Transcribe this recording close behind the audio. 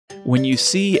When you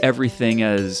see everything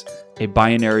as a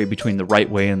binary between the right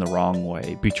way and the wrong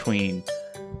way, between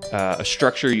a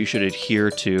structure you should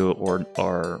adhere to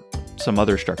or some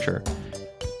other structure,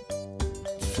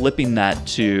 flipping that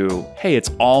to, hey,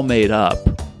 it's all made up.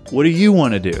 What do you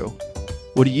want to do?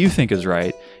 What do you think is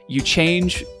right? You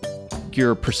change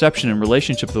your perception and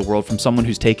relationship to the world from someone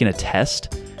who's taking a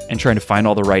test and trying to find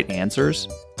all the right answers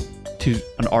to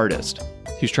an artist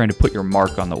who's trying to put your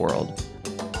mark on the world.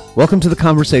 Welcome to the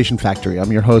Conversation Factory.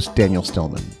 I'm your host, Daniel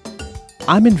Stillman.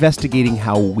 I'm investigating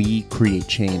how we create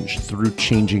change through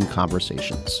changing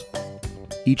conversations.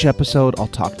 Each episode, I'll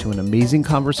talk to an amazing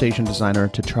conversation designer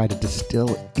to try to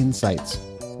distill insights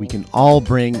we can all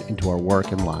bring into our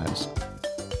work and lives.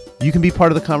 You can be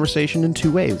part of the conversation in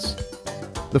two ways.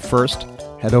 The first,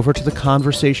 head over to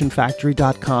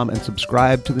theconversationfactory.com and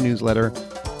subscribe to the newsletter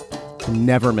to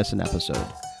never miss an episode.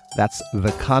 That's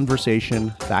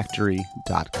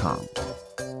theconversationfactory.com.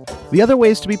 The other way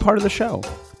is to be part of the show.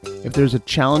 If there's a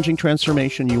challenging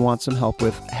transformation you want some help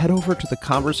with, head over to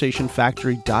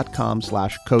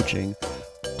theconversationfactory.com/coaching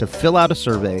to fill out a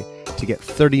survey to get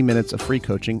 30 minutes of free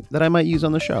coaching that I might use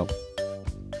on the show.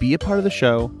 Be a part of the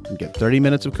show and get 30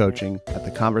 minutes of coaching at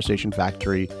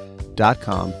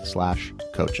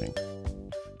theconversationfactory.com/coaching.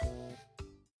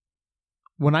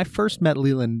 When I first met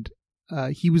Leland,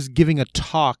 he was giving a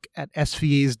talk at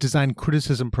SVA's design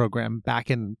criticism program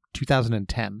back in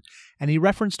 2010, and he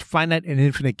referenced Finite and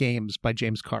Infinite Games by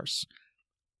James Carse.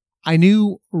 I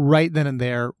knew right then and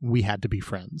there we had to be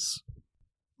friends.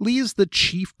 Lee is the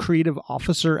chief creative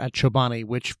officer at Chobani,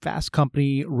 which Fast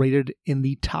Company rated in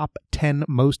the top 10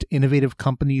 most innovative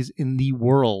companies in the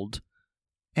world.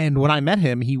 And when I met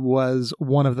him, he was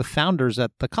one of the founders at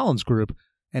the Collins Group,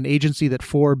 an agency that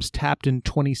Forbes tapped in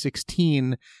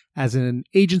 2016 as an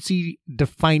agency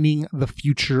defining the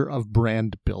future of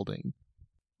brand building.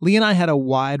 Lee and I had a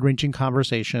wide-ranging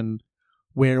conversation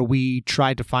where we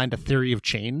tried to find a theory of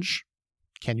change.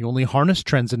 Can you only harness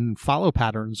trends and follow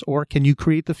patterns, or can you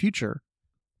create the future?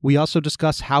 We also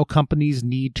discuss how companies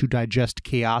need to digest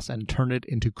chaos and turn it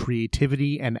into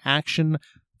creativity and action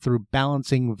through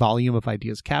balancing volume of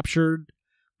ideas captured,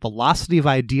 velocity of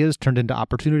ideas turned into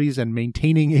opportunities, and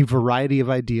maintaining a variety of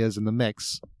ideas in the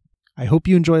mix. I hope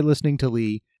you enjoy listening to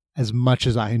Lee as much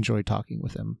as I enjoy talking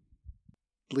with him.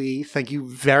 Lee, thank you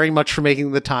very much for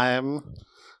making the time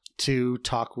to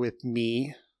talk with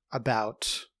me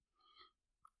about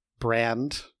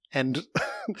brand. And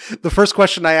the first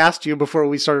question I asked you before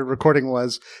we started recording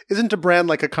was, isn't a brand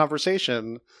like a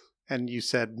conversation? And you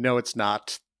said, no, it's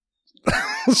not.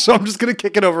 So I'm just going to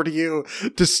kick it over to you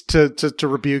just to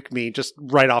rebuke me just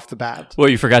right off the bat. Well,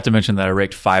 you forgot to mention that I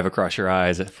raked 5 across your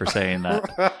eyes for saying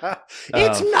that.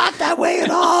 It's not that way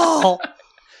at all.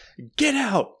 Get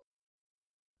out.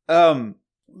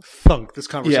 Thunk, this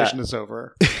conversation is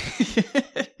over.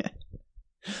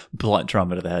 Blunt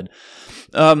trauma to the head.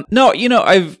 No, you know,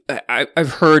 I've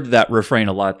heard that refrain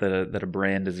a lot, that a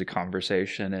brand is a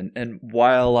conversation, and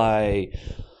while I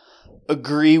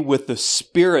agree with the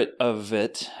spirit of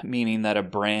it, meaning that a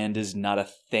brand is not a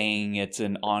thing, it's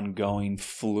an ongoing,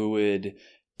 fluid,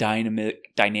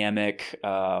 dynamic,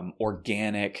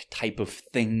 organic type of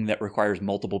thing that requires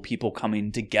multiple people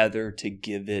coming together to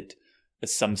give it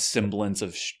some semblance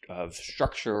of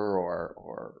structure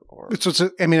or. So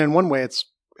I mean, in one way, it's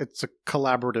a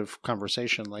collaborative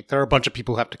conversation. Like, there are a bunch of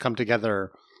people who have to come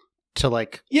together to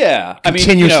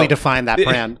continuously define that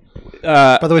brand.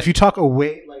 By the way, if you talk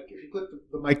away, like if you put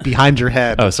the mic behind your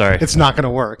head, it's not going to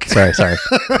work. Sorry.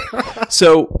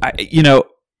 So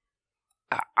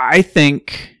I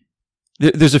think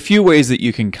there's a few ways that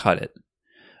you can cut it.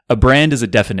 A brand is a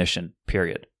definition,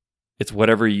 period. It's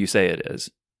whatever you say it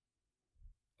is.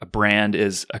 A brand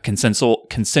is a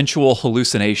consensual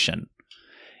hallucination.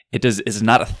 It is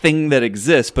not a thing that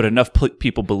exists, but enough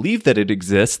people believe that it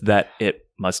exists that it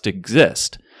must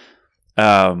exist.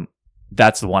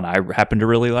 That's the one I happen to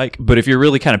really like. But if you're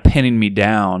really kind of pinning me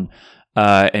down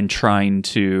and trying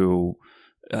to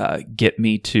get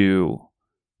me to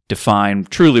define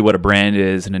truly what a brand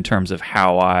is, and in terms of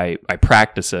how I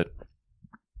practice it,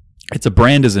 it's a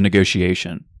brand is a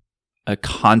negotiation, a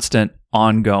constant,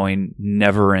 ongoing,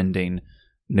 never-ending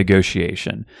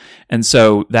negotiation. And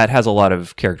so that has a lot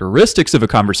of characteristics of a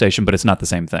conversation, but it's not the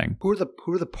same thing. Who are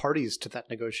the parties to that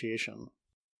negotiation?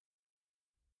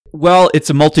 Well, it's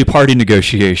a multi-party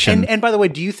negotiation. And by the way,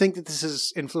 do you think that this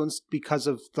is influenced because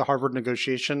of the Harvard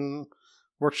negotiation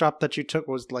workshop that you took,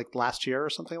 was like last year or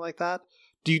something like that?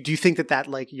 Do you think that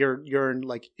like you're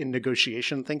in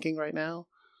negotiation thinking right now?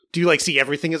 Do you like see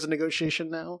everything as a negotiation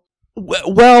now?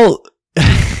 Well,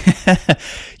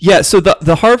 Yeah, so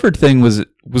the Harvard thing was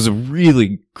a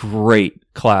really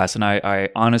great class, and I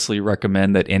honestly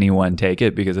recommend that anyone take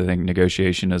it because I think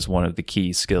negotiation is one of the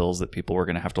key skills that people are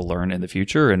going to have to learn in the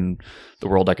future, and the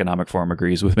World Economic Forum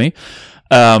agrees with me.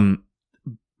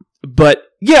 But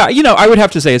yeah, I would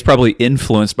have to say it's probably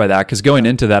influenced by that because going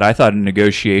into that, I thought a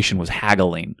negotiation was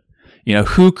haggling.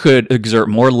 Who could exert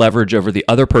more leverage over the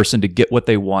other person to get what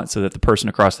they want so that the person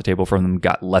across the table from them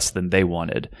got less than they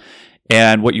wanted.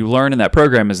 And what you learn in that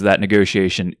program is that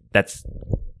negotiation, that's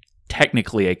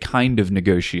technically a kind of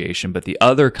negotiation, but the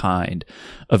other kind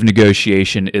of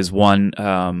negotiation is one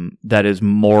that is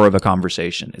more of a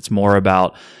conversation. It's more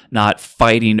about not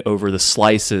fighting over the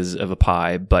slices of a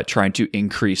pie, but trying to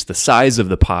increase the size of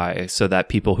the pie so that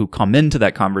people who come into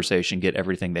that conversation get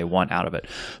everything they want out of it.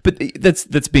 But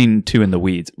that's being too in the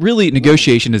weeds. Really,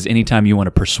 negotiation is anytime you want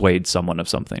to persuade someone of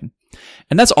something.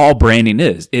 And that's all branding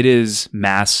is. It is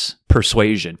mass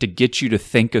persuasion to get you to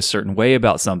think a certain way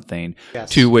about something, yes,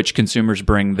 to which consumers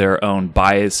bring their own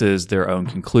biases, their own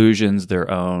conclusions,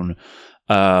 their own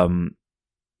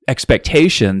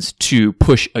expectations to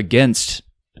push against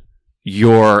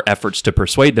your efforts to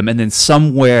persuade them. And then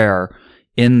somewhere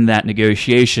in that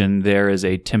negotiation, there is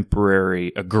a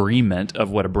temporary agreement of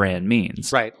what a brand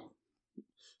means. Right.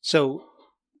 So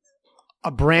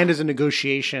a brand is a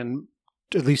negotiation,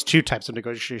 at least two types of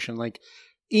negotiation, like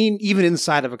even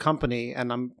inside of a company.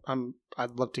 And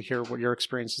I'd love to hear what your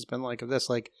experience has been like of this.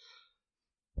 Like,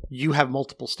 you have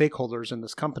multiple stakeholders in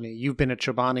this company. You've been at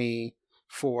Chobani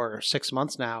for 6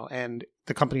 months now, and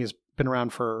the company has been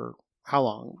around for how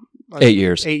long? 8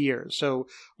 years. 8 years. So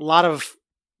a lot of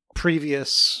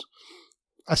previous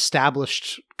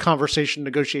established conversation,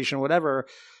 negotiation, whatever.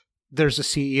 There's a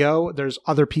CEO. There's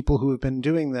other people who have been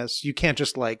doing this. You can't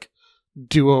just like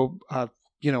do a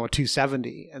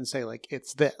 270 and say like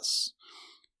it's this.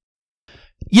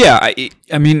 Yeah,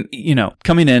 I mean,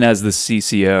 coming in as the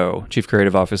CCO, Chief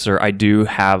Creative Officer, I do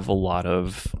have a lot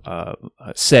of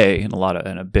say and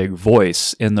a big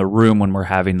voice in the room when we're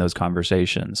having those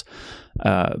conversations.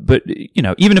 But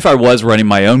even if I was running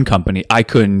my own company, I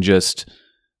couldn't just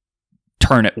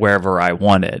turn it wherever I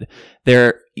wanted.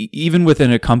 Even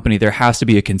within a company, there has to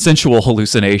be a consensual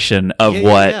hallucination of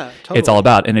totally. It's all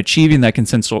about. And achieving that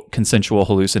consensual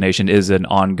hallucination is an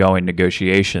ongoing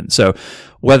negotiation. So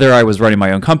whether I was running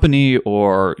my own company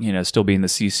or, still being the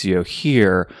CCO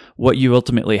here, what you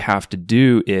ultimately have to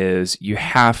do is you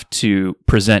have to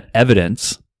present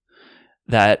evidence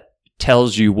that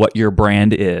tells you what your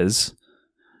brand is,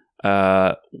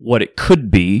 what it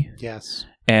could be. Yes.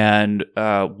 And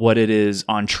what it is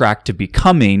on track to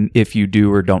becoming if you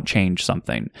do or don't change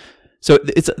something. So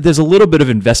there's a little bit of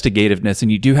investigativeness, and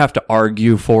you do have to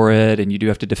argue for it, and you do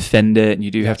have to defend it, and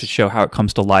you do have to show how it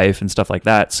comes to life and stuff like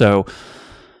that. So,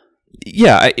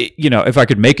 yeah, if I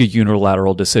could make a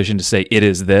unilateral decision to say it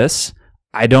is this,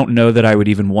 I don't know that I would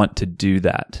even want to do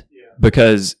that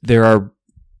because there's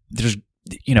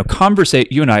conversation.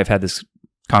 You and I have had this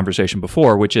conversation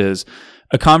before, which is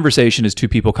a conversation is two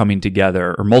people coming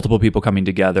together or multiple people coming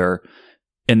together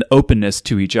in openness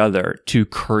to each other to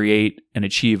create and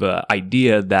achieve an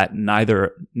idea that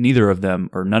neither of them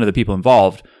or none of the people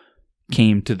involved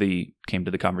came to the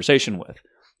conversation with.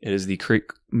 It is the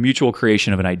mutual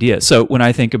creation of an idea. So when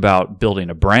I think about building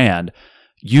a brand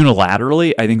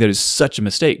unilaterally, I think that is such a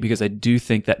mistake because I do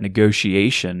think that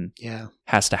negotiation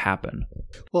has to happen.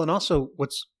 Well, and also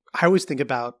I always think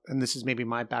about, and this is maybe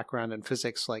my background in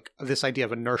physics, like this idea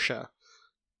of inertia,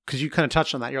 because you kind of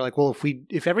touched on that. You're like, well,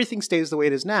 if everything stays the way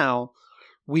it is now,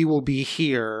 we will be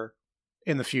here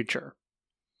in the future.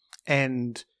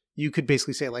 And you could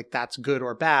basically say like, that's good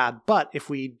or bad. But if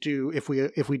we do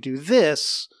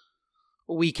this,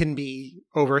 we can be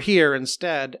over here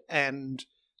instead. And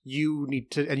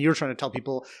you're trying to tell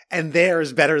people, and there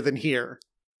is better than here.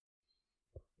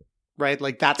 Right,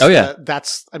 like that's.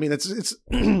 I mean, it's.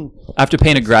 I have to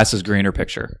paint a grass is greener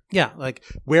picture. Yeah, like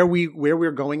where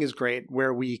we're going is great.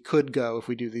 Where we could go if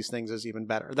we do these things is even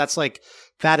better.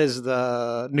 That is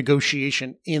the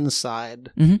negotiation inside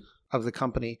of the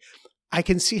company. I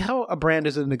can see how a brand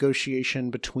is a negotiation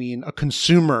between a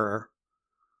consumer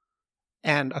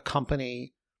and a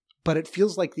company, but it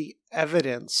feels like the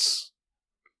evidence,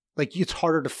 like it's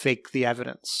harder to fake the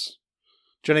evidence.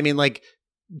 Do you know what I mean? Like,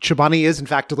 Chobani is in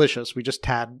fact delicious. We just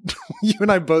had, you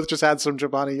and I both just had some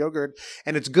Chobani yogurt,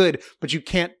 and it's good, but you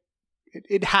can't,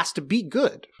 it has to be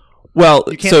good. Well,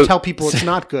 you can't tell people it's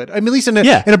not good. I mean, at least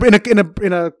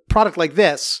in a product like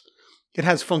this, it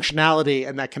has functionality,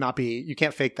 and that cannot be, you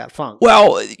can't fake that funk.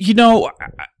 Well,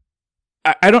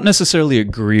 I don't necessarily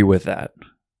agree with that.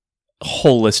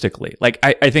 holistically. Like,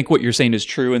 I think what you're saying is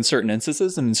true in certain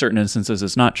instances, and in certain instances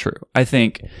it's not true. I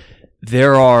think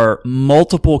there are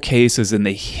multiple cases in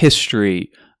the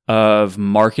history of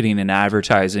marketing and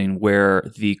advertising where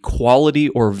the quality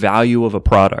or value of a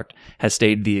product has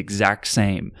stayed the exact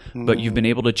same, but you've been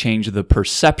able to change the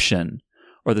perception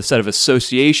or the set of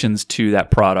associations to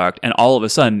that product, and all of a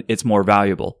sudden it's more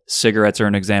valuable. Cigarettes are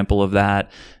an example of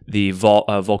that. The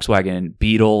Volkswagen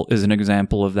Beetle is an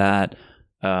example of that.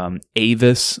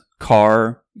 Avis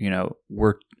car,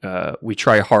 we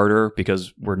try harder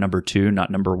because we're number 2,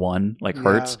 not number 1, like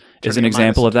Hertz is an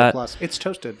example of that. Plus. It's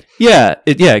toasted. Yeah,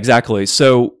 exactly.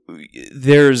 So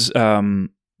there's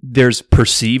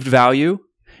perceived value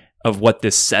of what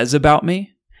this says about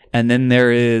me, and then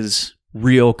there is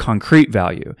real concrete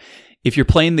value. If you're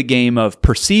playing the game of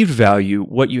perceived value,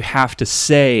 what you have to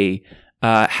say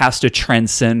has to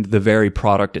transcend the very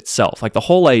product itself. Like the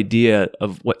whole idea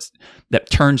of that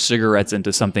turned cigarettes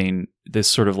into something, this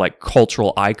sort of like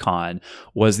cultural icon,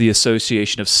 was the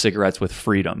association of cigarettes with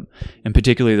freedom, and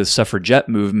particularly the suffragette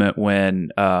movement, when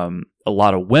a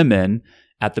lot of women,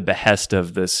 at the behest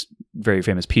of this very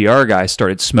famous PR guy,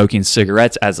 started smoking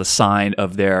cigarettes as a sign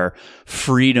of their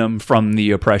freedom from the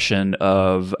oppression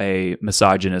of a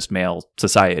misogynist male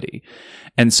society.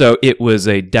 And so it was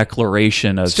a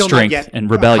declaration of strength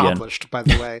and rebellion. Accomplished, by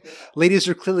the way. Ladies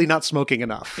are clearly not smoking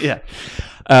enough. Yeah.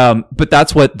 But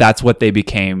that's what they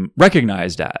became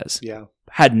recognized as. Yeah.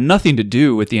 Had nothing to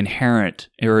do with the inherent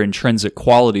or intrinsic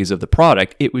qualities of the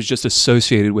product. It was just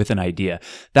associated with an idea.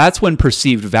 That's when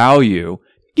perceived value,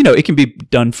 it can be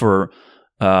done for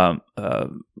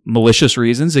malicious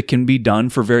reasons. It can be done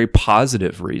for very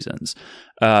positive reasons.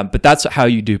 But that's how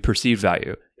you do perceived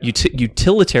value.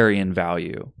 Utilitarian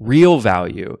value, real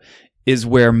value, is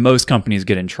where most companies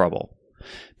get in trouble.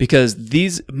 Because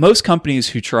most companies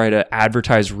who try to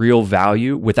advertise real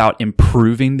value without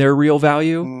improving their real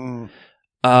value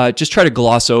just try to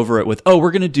gloss over it with,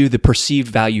 we're going to do the perceived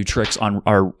value tricks on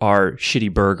our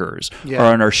shitty burgers, or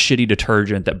on our shitty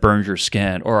detergent that burns your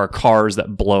skin, or our cars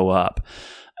that blow up.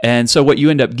 And so what you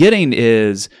end up getting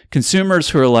is consumers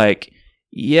who are like,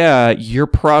 yeah, your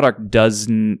product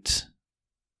doesn't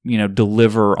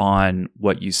deliver on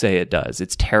what you say it does.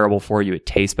 It's terrible for you. It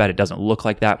tastes bad. It doesn't look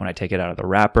like that when I take it out of the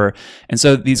wrapper. And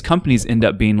so these companies end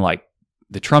up being like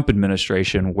the Trump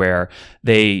administration, where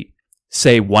they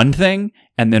say one thing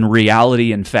and then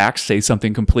reality and facts say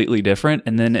something completely different.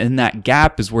 And then in that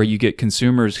gap is where you get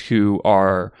consumers who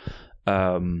are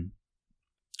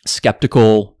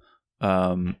skeptical,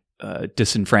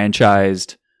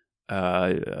 disenfranchised,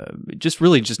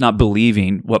 just not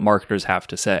believing what marketers have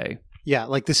to say. Yeah,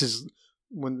 like this is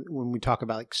when we talk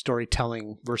about like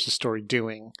storytelling versus story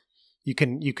doing. You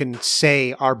can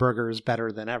say our burger is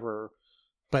better than ever,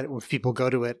 but if people go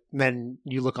to it, then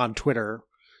you look on Twitter,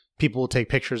 people will take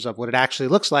pictures of what it actually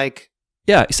looks like.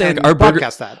 Yeah, you say like,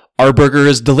 our burger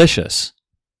is delicious.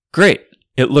 Great.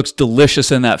 It looks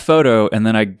delicious in that photo, and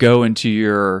then I go into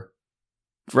your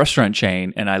restaurant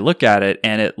chain and I look at it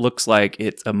and it looks like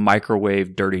it's a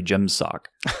microwave dirty gym sock.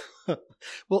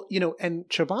 Well, and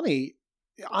Chobani,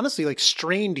 honestly, like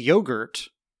strained yogurt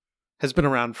has been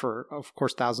around for, of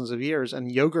course, thousands of years,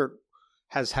 and yogurt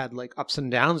has had like ups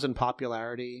and downs in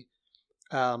popularity.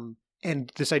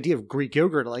 And this idea of Greek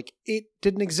yogurt, like it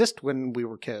didn't exist when we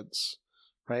were kids,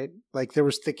 right? Like there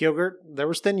was thick yogurt, there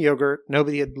was thin yogurt.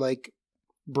 Nobody had like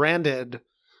branded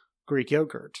Greek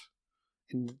yogurt.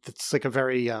 And it's like a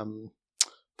very,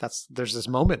 there's this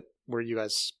moment where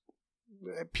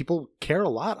people care a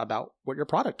lot about what your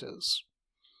product is.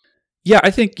 Yeah,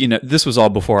 I think, this was all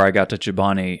before I got to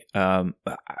Chobani.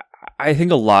 I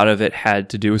think a lot of it had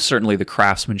to do with certainly the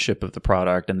craftsmanship of the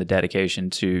product and the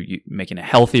dedication to making a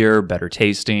healthier, better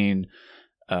tasting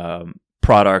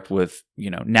product with,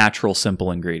 natural,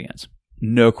 simple ingredients.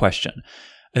 No question.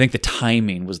 I think the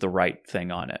timing was the right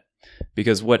thing on it.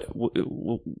 Because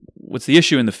what's the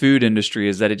issue in the food industry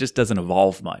is that it just doesn't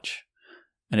evolve much.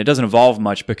 And it doesn't evolve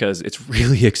much because it's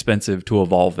really expensive to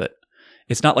evolve it.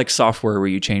 It's not like software where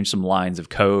you change some lines of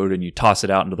code and you toss it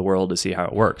out into the world to see how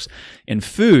it works. In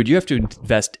food, you have to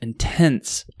invest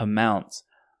intense amounts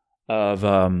of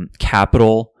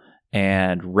capital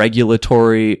and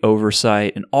regulatory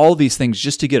oversight and all these things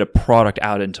just to get a product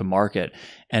out into market.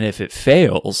 And if it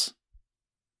fails,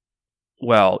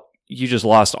 well, you just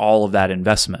lost all of that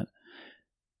investment.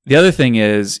 The other thing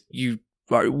is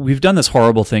we've done this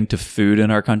horrible thing to food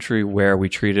in our country where we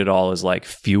treat it all as like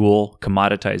fuel,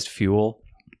 commoditized fuel.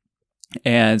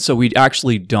 And so we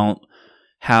actually don't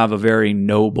have a very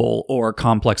noble or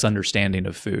complex understanding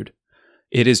of food.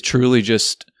 It is truly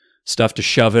just stuff to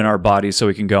shove in our bodies so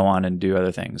we can go on and do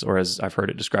other things. Or as I've heard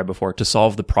it described before, to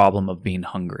solve the problem of being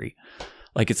hungry.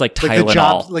 Like it's like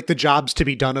Tylenol. Like the jobs to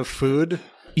be done of food.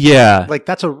 Yeah. Like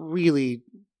that's a really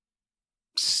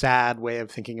sad way of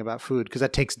thinking about food because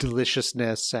that takes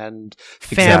deliciousness and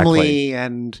family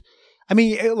and I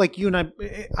mean, like you and I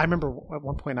remember at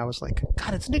one point I was like,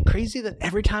 God, isn't it crazy that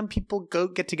every time people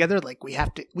get together, like we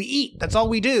eat. That's all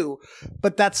we do.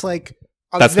 But that's like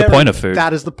that's the point of food.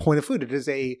 That is the point of food. It is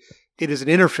an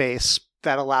interface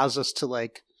that allows us to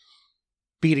like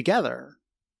be together.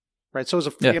 Right. So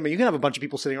I mean, you can have a bunch of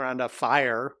people sitting around a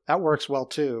fire. That works well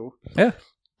too. Yeah.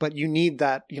 But you need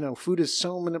that, food is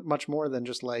so much more than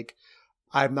just like,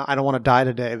 I don't want to die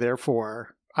today,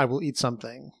 therefore I will eat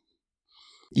something.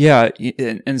 Yeah.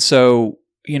 And so,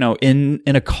 in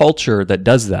a culture that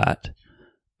does that,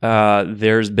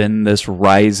 there's been this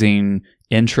rising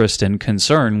interest and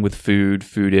concern with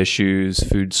food issues,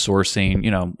 food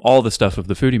sourcing, all the stuff of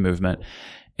the foodie movement.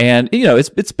 And,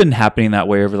 it's been happening that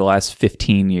way over the last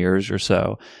 15 years or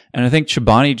so. And I think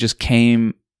Chobani just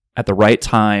came at the right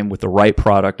time with the right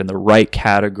product and the right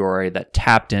category that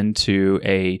tapped into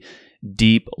a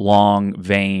deep, long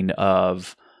vein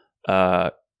of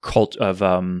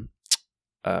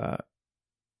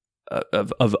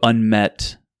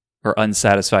unmet or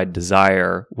unsatisfied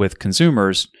desire with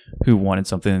consumers who wanted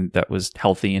something that was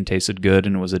healthy and tasted good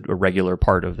and was a regular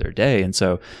part of their day. And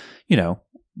so,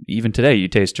 even today you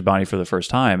taste Chobani for the first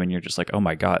time and you're just like, oh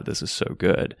my God, this is so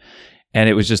good. And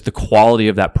it was just the quality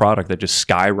of that product that just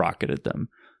skyrocketed them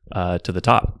to the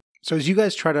top. So as you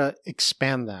guys try to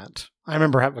expand that, I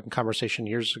remember having a conversation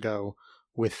years ago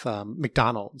with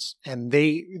McDonald's, and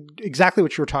they exactly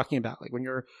what you were talking about. Like when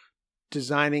you're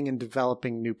designing and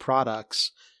developing new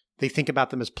products, they think about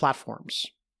them as platforms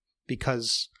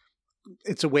because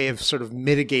it's a way of sort of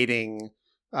mitigating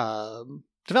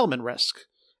development risk.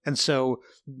 And so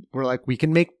we're like, we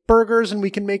can make burgers and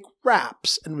we can make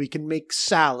wraps and we can make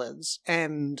salads.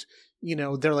 And,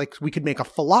 they're like, we could make a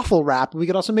falafel wrap. We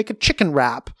could also make a chicken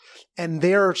wrap. And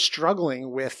they're struggling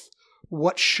with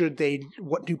what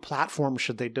new platform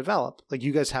should they develop? Like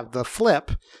you guys have the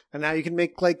flip and now you can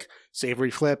make like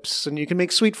savory flips and you can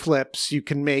make sweet flips. You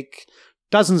can make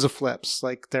dozens of flips.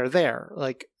 Like they're there.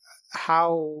 Like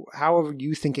how are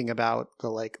you thinking about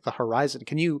the horizon?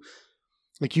 Can you,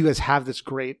 like you guys have this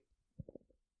great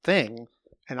thing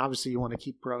and obviously you want to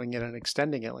keep growing it and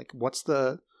extending it. Like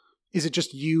is it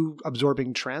just you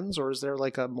absorbing trends or is there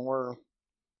like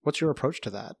what's your approach to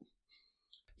that?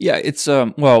 Yeah, it's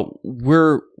well,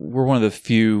 we're one of the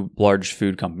few large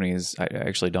food companies. I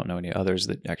actually don't know any others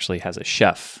that actually has a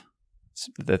chef.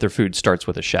 That their food starts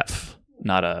with a chef,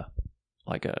 not in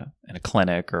a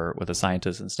clinic or with a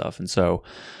scientist and stuff. And so,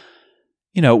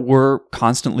 we're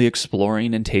constantly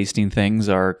exploring and tasting things.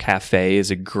 Our cafe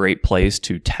is a great place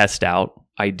to test out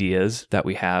ideas that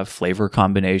we have, flavor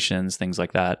combinations, things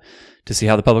like that, to see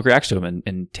how the public reacts to them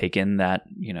and take in that,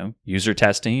 user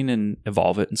testing and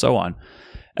evolve it and so on.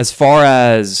 As far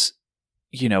as,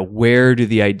 where do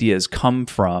the ideas come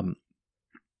from?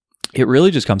 It really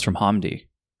just comes from Hamdi.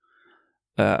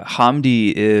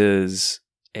 Hamdi is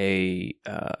a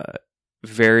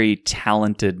very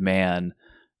talented man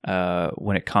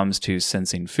when it comes to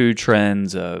sensing food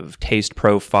trends, of taste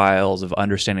profiles, of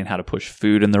understanding how to push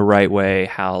food in the right way,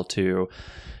 how to,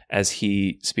 as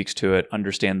he speaks to it,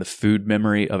 understand the food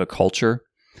memory of a culture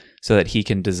so that he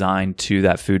can design to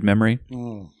that food memory.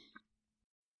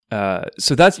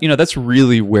 So that's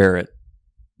really where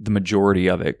the majority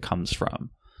of it comes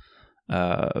from.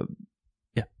 Yeah.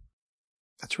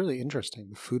 That's really interesting.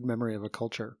 The food memory of a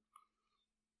culture.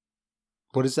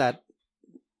 What does that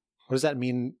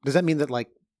mean? Does that mean that like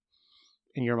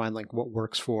in your mind, like what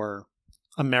works for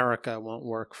America won't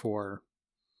work for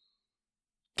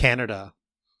Canada?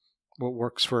 What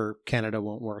works for Canada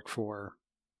won't work for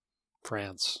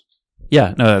France?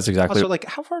 Yeah, no, that's exactly. Also, like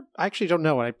how far? I actually don't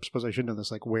know. I suppose I should know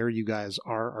this. Like where you guys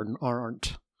are or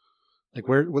aren't. Like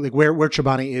where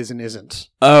Chobani is and isn't.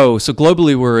 Oh, so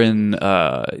globally we're in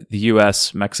the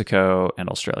U.S., Mexico, and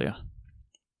Australia.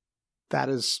 That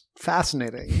is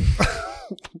fascinating.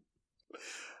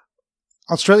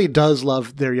 Australia does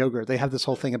love their yogurt. They have this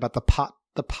whole thing about the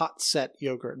pot set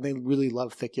yogurt, and they really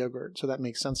love thick yogurt. So that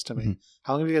makes sense to me. Mm-hmm.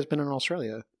 How long have you guys been in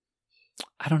Australia?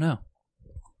 I don't know.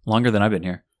 Longer than I've been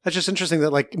here. That's just interesting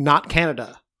that like not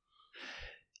Canada.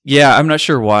 Yeah, I'm not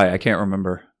sure why. I can't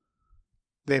remember.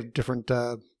 They have different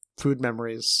food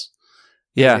memories.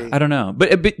 Yeah, I don't know.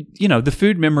 But the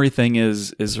food memory thing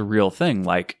is a real thing.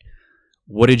 Like,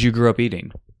 what did you grow up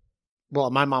eating? Well,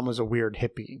 my mom was a weird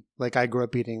hippie. Like I grew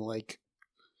up eating like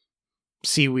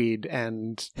seaweed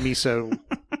and miso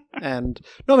And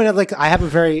no, I mean, like I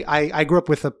have I grew up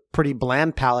with a pretty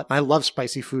bland palate, and I love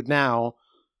spicy food now.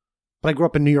 But I grew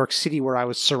up in New York City, where I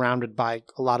was surrounded by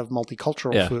a lot of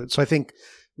multicultural food. So I think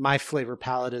my flavor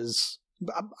palette is,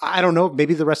 I don't know,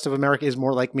 maybe the rest of America is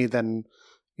more like me than,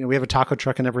 we have a taco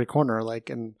truck in every corner,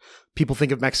 and people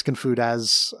think of Mexican food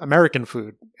as American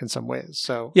food in some ways.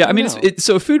 So yeah, I mean,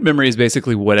 so food memory is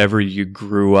basically whatever you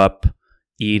grew up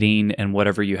eating and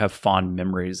whatever you have fond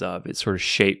memories of. It sort of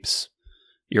shapes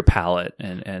your palate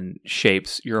and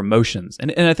shapes your emotions.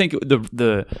 And I think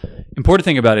the important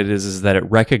thing about it is that it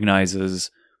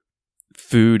recognizes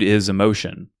food is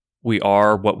emotion. We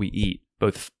are what we eat,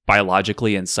 both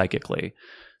biologically and psychically.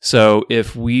 So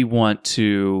if we want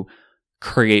to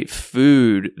create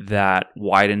food that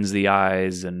widens the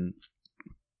eyes and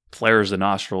flares the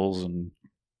nostrils and,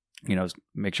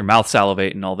 makes your mouth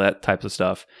salivate and all that type of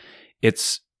stuff,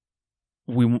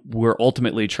 we're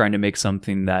ultimately trying to make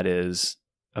something that is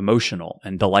emotional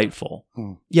and delightful.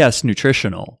 Yes,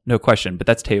 nutritional, no question, but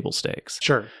that's table stakes.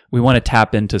 Sure. We want to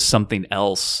tap into something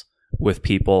else with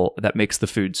people that makes the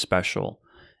food special.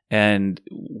 And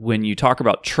when you talk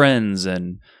about trends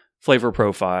and flavor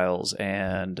profiles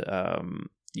and,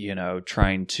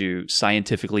 trying to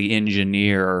scientifically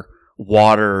engineer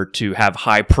water to have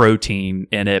high protein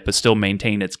in it, but still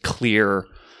maintain its clear.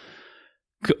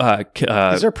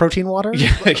 Is there protein water?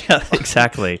 Yeah,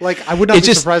 exactly. I would not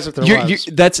be surprised if there was.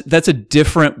 That's a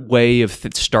different way of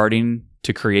starting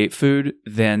to create food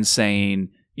than saying,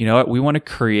 you know what, we want to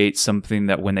create something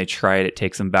that when they try it, it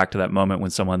takes them back to that moment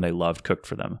when someone they loved cooked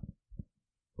for them.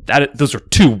 Those are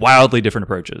two wildly different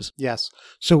approaches. Yes.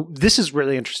 So this is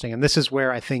really interesting. And this is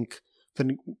where I think,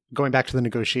 going back to the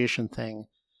negotiation thing,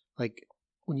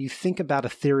 when you think about a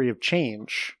theory of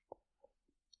change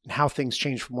and how things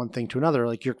change from one thing to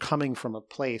another, you're coming from a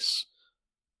place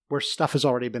where stuff has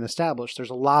already been established. There's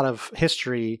a lot of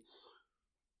history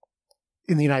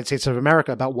in the United States of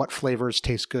America about what flavors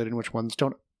taste good and which ones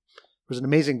don't. There's an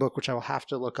amazing book, which I will have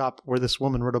to look up, where this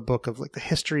woman wrote a book of the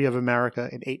history of America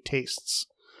in 8 tastes.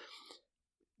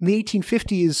 In the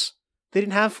 1850s, they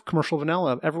didn't have commercial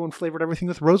vanilla. Everyone flavored everything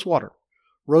with rosewater.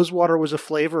 Rosewater was a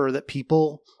flavor that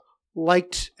people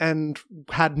liked and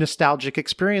had nostalgic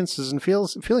experiences and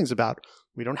feelings about.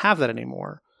 We don't have that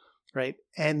anymore, right?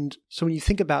 And so when you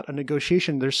think about a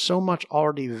negotiation, there's so much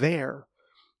already there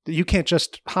that you can't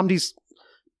just, Hamdi's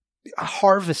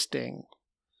harvesting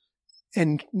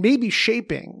and maybe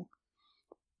shaping,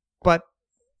 but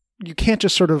you can't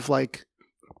just sort of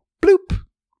bloop,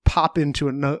 pop into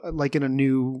in a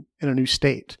new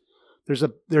state. There's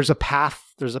a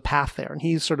path there, and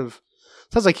he's sort of,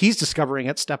 sounds like he's discovering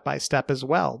it step by step as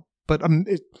well. But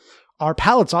our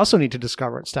palates also need to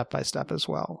discover it step by step as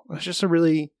well. It's just a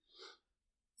really,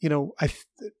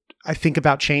 I think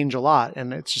about change a lot,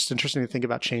 and it's just interesting to think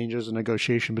about change as a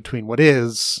negotiation between what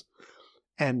is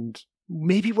and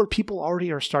maybe where people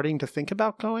already are starting to think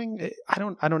about going. I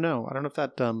don't know. I don't know if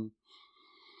that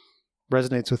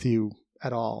resonates with you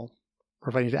at all, or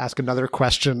if I need to ask another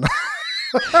question.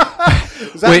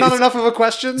 Is that not enough of a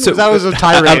question? So that was a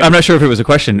tirade. I'm not sure if it was a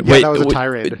question. Yeah, that was a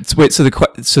tirade. So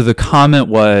the comment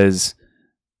was,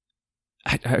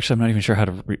 actually, I'm not even sure how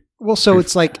to. So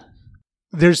it's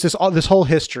there's this whole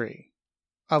history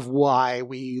of why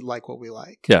we like what we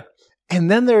like. Yeah, and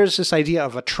then there's this idea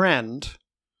of a trend.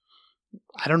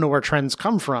 I don't know where trends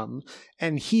come from,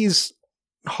 and he's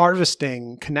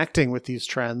harvesting, connecting with these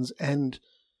trends, and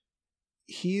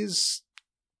he's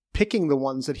picking the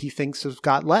ones that he thinks have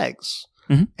got legs.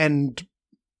 Mm-hmm. And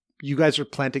you guys are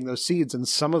planting those seeds, and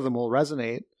some of them will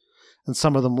resonate and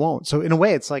some of them won't. So in a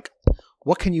way, it's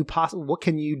what can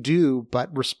you do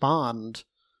but respond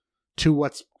to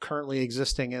what's currently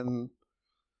existing in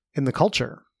the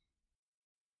culture?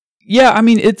 Yeah, I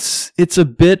mean, it's a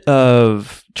bit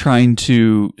of trying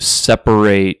to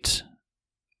separate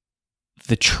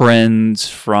the trends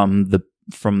from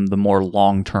the more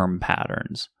long-term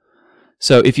patterns.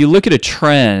 So if you look at a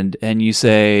trend and you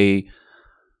say,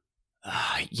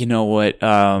 you know what,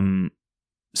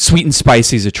 sweet and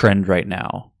spicy is a trend right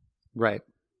now. Right.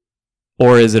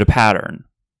 Or is it a pattern?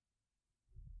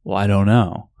 Well, I don't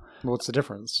know. What's the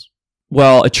difference?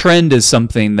 Well, a trend is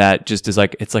something that just is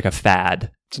it's like a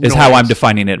fad, is how I'm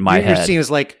defining it in my head. You're seeing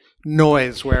as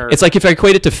noise where... It's if I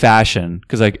equate it to fashion,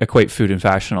 because I equate food and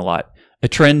fashion a lot. A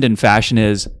trend in fashion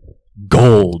is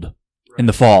gold. In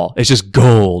the fall, it's just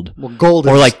gold. Well, gold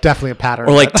is definitely a pattern.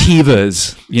 Or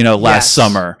Tevas, last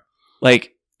summer.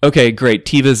 Okay, great,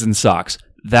 Tevas and socks.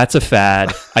 That's a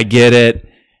fad. I get it.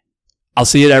 I'll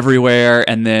see it everywhere,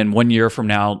 and then 1 year from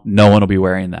now, no one will be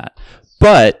wearing that.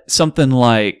 But something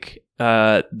like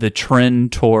the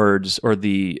trend towards, or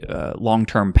the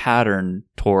long-term pattern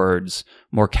towards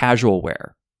more casual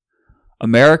wear.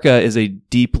 America is a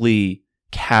deeply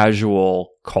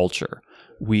casual culture.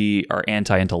 We are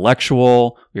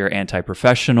anti-intellectual. We are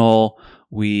anti-professional.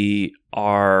 We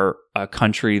are a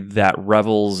country that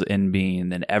revels in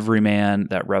being an everyman,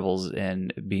 that revels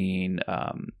in being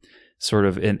sort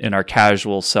of in our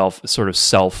casual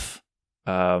self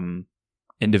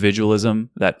individualism,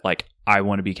 that like, I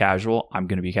want to be casual, I'm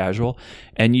going to be casual.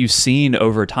 And you've seen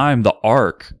over time the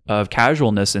arc of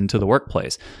casualness into the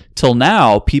workplace. Till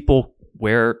now, people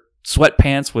wear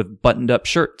sweatpants with buttoned up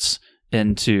shirts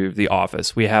into the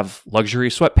office. We have luxury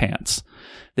sweatpants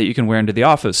that you can wear into the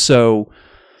office. So,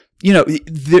 you know,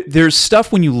 there's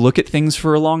stuff when you look at things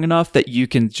for long enough that you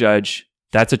can judge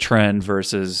that's a trend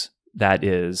versus that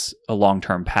is a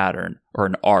long-term pattern or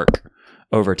an arc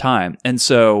over time. And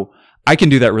so I can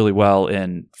do that really well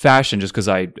in fashion just because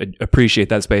I appreciate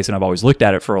that space and I've always looked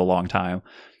at it for a long time.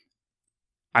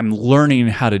 I'm learning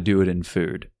how to do it in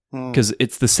food because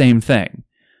it's the same thing.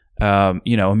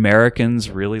 You know,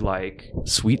 Americans really like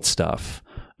sweet stuff.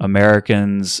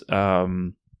 Americans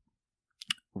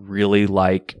really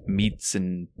like meats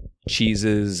and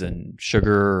cheeses and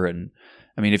sugar. And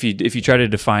I mean, if you try to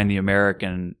define the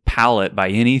American palate by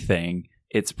anything,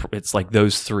 it's like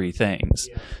those three things.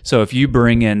 Yeah. So if you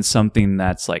bring in something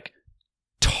that's like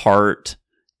tart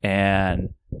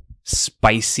and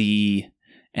spicy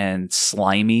and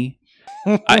slimy,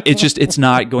 it's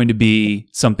not going to be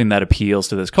something that appeals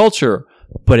to this culture,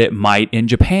 but it might in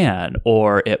Japan,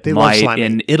 or they might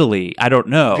in Italy. I don't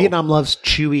know. Vietnam loves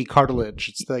chewy cartilage.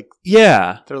 It's like,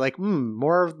 yeah, they're like,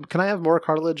 more. Can I have more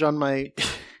cartilage on my?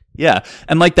 Yeah.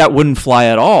 And like that wouldn't fly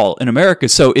at all in America.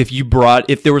 So if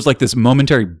there was like this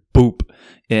momentary boop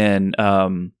in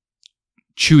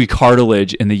chewy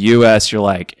cartilage in the US, you're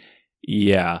like,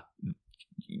 yeah,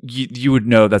 you would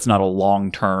know that's not a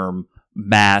long-term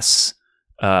mass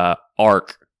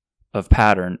arc of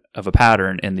a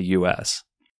pattern in the US.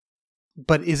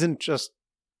 But isn't just,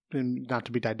 not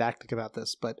to be didactic about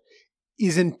this, but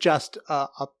isn't just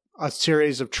a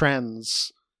series of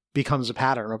trends becomes a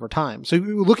pattern over time. So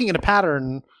looking at a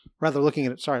pattern, looking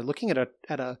at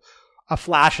a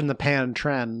flash in the pan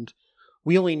trend,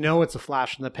 we only know it's a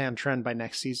flash in the pan trend by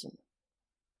next season.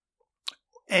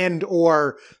 And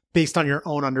or based on your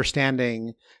own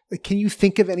understanding, can you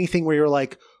think of anything where you're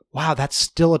like, wow, that's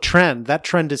still a trend. That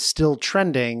trend is still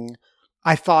trending.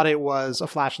 I thought it was a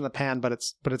flash in the pan, but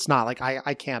it's not. Like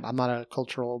I can't. I'm not a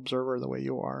cultural observer the way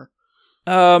you are.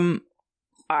 I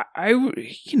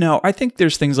think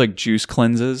there's things like juice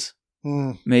cleanses.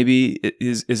 Maybe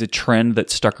is a trend that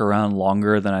stuck around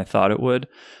longer than I thought it would.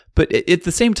 But at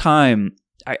the same time,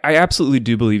 I absolutely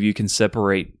do believe you can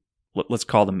separate, let's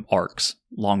call them arcs,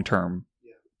 long-term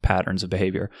patterns of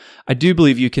behavior. I do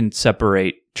believe you can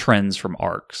separate trends from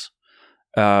arcs.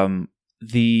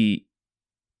 The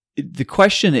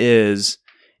question is,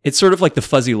 it's sort of like the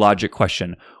fuzzy logic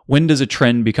question. When does a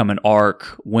trend become an arc?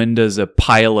 When does a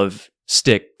pile of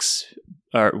sticks,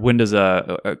 or when does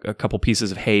a couple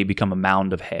pieces of hay become a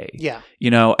mound of hay? Yeah. You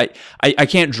know, I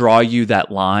can't draw you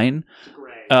that line.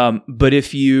 But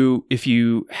if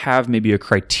you have maybe a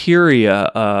criteria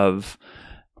of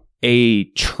a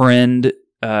trend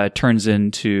turns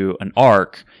into an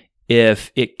arc,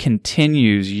 if it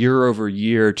continues year over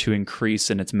year to increase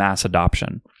in its mass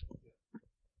adoption.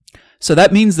 So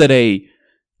that means that a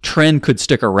trend could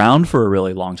stick around for a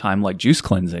really long time, like juice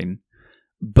cleansing,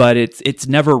 but it's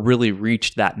never really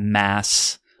reached that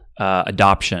mass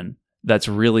adoption that's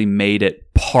really made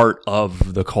it part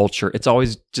of the culture. It's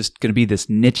always just going to be this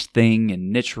niche thing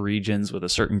in niche regions with a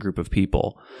certain group of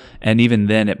people. And even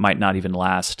then, it might not even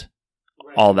last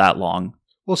all that long.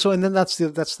 Well, so, and then that's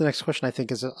the next question, I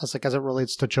think, is as it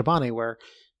relates to Chobani, where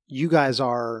you guys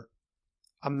are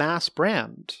a mass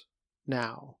brand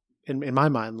now, in my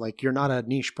mind. Like, you're not a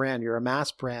niche brand, you're a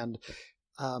mass brand.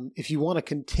 If you want to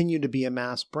continue to be a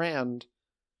mass brand,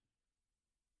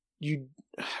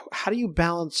 how do you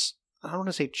balance, I don't want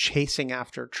to say chasing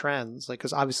after trends, like,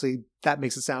 because obviously that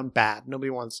makes it sound bad. Nobody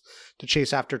wants to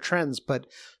chase after trends, but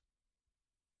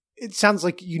it sounds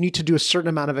like you need to do a certain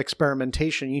amount of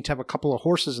experimentation. You need to have a couple of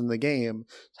horses in the game.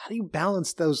 How do you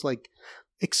balance those like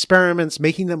experiments,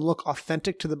 making them look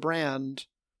authentic to the brand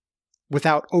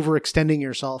without overextending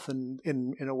yourself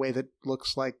in a way that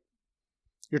looks like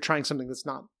you're trying something that's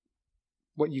not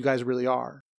what you guys really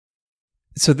are?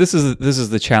 So this is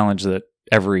the challenge that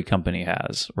every company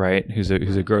has, right? Who's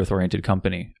a growth oriented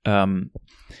company. There's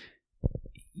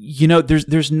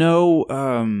no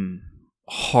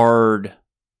hard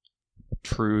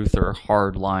truth or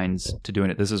hard lines to doing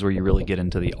it. This is where you really get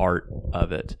into the art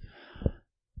of it,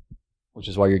 which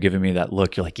is why you're giving me that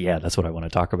look. You're like, yeah, that's what I want to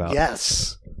talk about.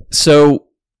 Yes. So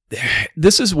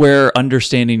this is where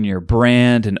understanding your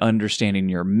brand and understanding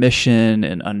your mission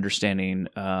and understanding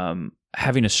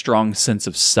having a strong sense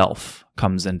of self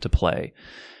comes into play.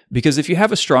 Because if you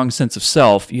have a strong sense of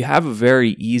self, you have a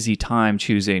very easy time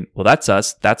choosing, well, that's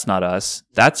us, that's not us,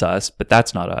 that's us, but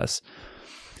that's not us.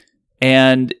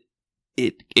 And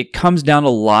it comes down a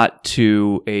lot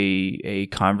to a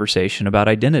conversation about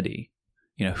identity.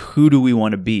 You know, who do we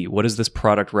want to be? What does this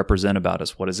product represent about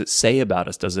us? What does it say about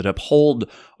us? Does it uphold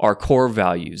our core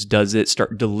values? Does it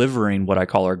start delivering what I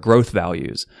call our growth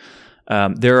values?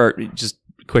 There are, just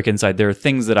quick insight, there are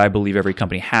things that I believe every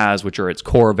company has, which are its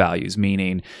core values,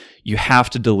 meaning you have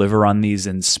to deliver on these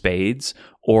in spades,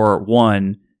 or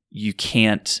one, you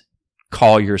can't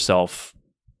call yourself,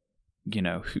 you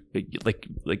know, like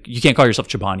you can't call yourself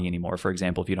Chobani anymore, for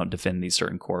example, if you don't defend these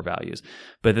certain core values.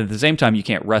 But at the same time, you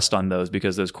can't rest on those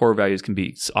because those core values can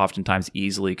be oftentimes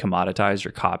easily commoditized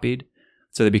or copied.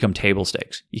 So they become table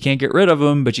stakes. You can't get rid of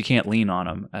them, but you can't lean on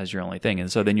them as your only thing.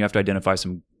 And so then you have to identify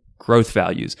some growth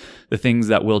values, the things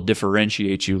that will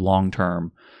differentiate you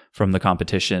long-term from the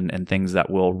competition and things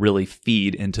that will really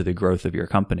feed into the growth of your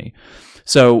company.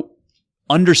 So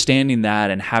understanding that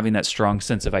and having that strong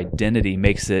sense of identity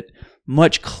makes it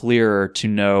much clearer to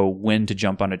know when to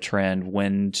jump on a trend,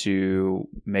 when to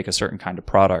make a certain kind of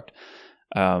product.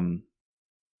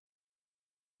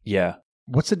 Yeah.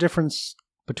 What's the difference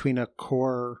between a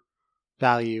core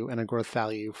value and a growth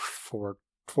value for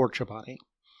Chobani?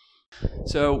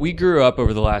 So we grew up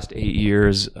over the last 8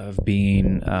 years of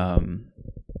being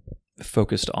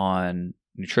focused on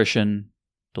nutrition,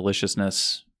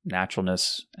 deliciousness,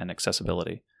 naturalness, and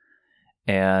accessibility.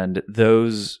 And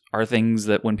those are things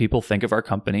that when people think of our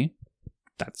company,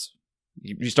 that's,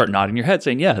 you start nodding your head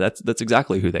saying, yeah, that's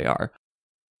exactly who they are.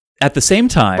 At the same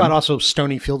time, but also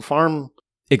Stonyfield Farm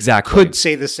exactly could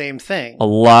say the same thing. A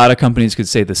lot of companies could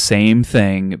say the same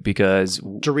thing because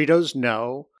Doritos,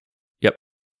 no. Yep.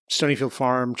 Stonyfield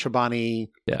Farm, Chobani,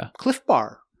 yeah. Cliff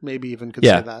Bar, maybe even could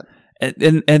say that.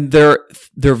 And they're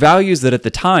values that at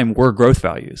the time were growth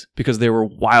values because they were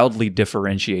wildly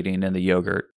differentiating in the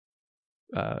yogurt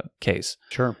case.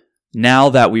 Sure. Now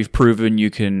that we've proven you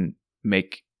can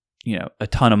make, you know, a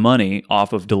ton of money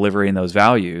off of delivering those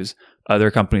values,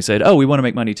 other companies said, oh, we want to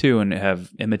make money too, and have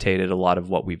imitated a lot of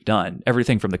what we've done.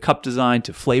 Everything from the cup design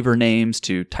to flavor names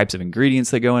to types of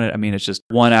ingredients that go in it. I mean, it's just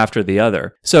one after the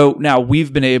other. So now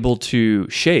we've been able to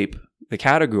shape the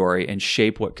category and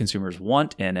shape what consumers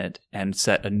want in it and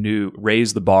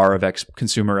raise the bar of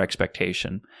consumer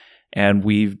expectation. And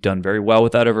we've done very well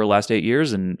with that over the last 8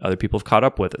 years, and other people have caught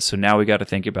up with us. So now we got to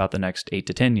think about the next 8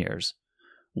 to 10 years.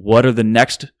 What are the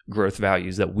next growth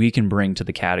values that we can bring to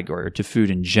the category or to food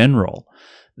in general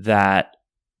that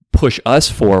push us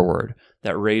forward,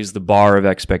 that raise the bar of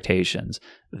expectations,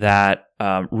 that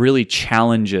really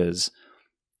challenges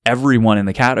everyone in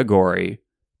the category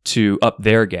to up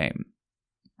their game?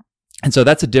 And so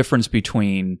that's a difference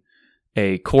between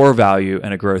a core value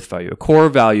and a growth value. A core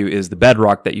value is the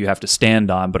bedrock that you have to stand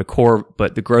on, but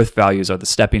the growth values are the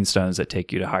stepping stones that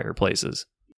take you to higher places.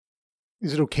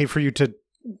 Is it okay for you to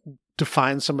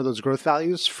define some of those growth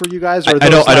values for you guys? Or I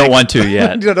don't want to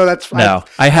yet. No, that's fine. No,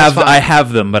 I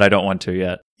have them, but I don't want to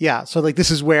yet. Yeah. So like,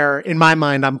 this is where in my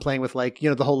mind, I'm playing with like, you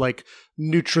know, the whole like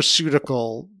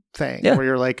nutraceutical thing where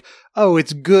you're like, oh,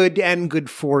 it's good and good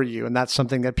for you. And that's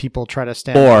something that people try to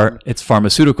stand on. Or it's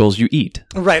pharmaceuticals you eat.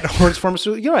 Right. Or it's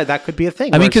pharmaceuticals. You're right. That could be a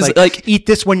thing. I mean, because like eat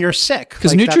this when you're sick.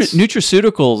 Because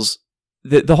nutraceuticals,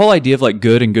 the whole idea of like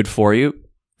good and good for you,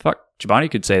 fuck,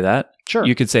 Chobani could say that. Sure.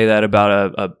 You could say that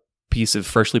about a piece of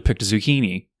freshly picked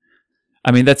zucchini.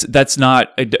 I mean, that's not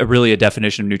really a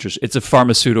definition of nutrition. It's a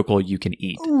pharmaceutical you can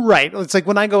eat. Right. It's like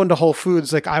when I go into Whole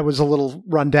Foods, like I was a little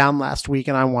run down last week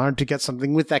and I wanted to get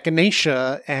something with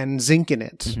echinacea and zinc in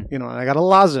it. Mm-hmm. You know, and I got a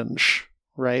lozenge,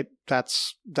 right?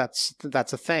 That's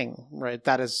a thing, right?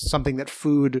 That is something that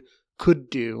food could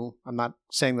do. I'm not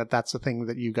saying that that's the thing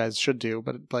that you guys should do,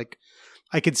 but like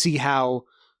I could see how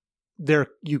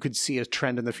you could see a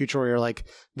trend in the future where you're like,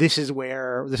 this is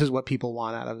what people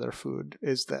want out of their food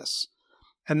is this.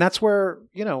 And that's where,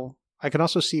 you know, I can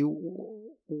also see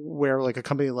where like a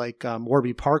company like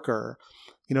Warby Parker,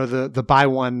 you know, the buy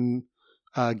one,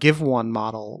 give one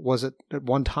model was at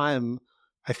one time,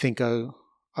 I think a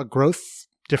growth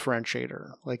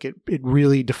differentiator. Like it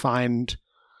really defined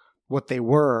what they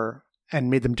were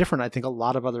and made them different. I think a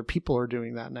lot of other people are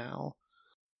doing that now.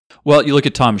 Well, you look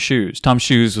at Tom's Shoes. Tom's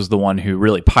Shoes was the one who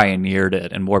really pioneered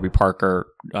it, and Warby Parker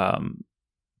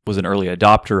was was an early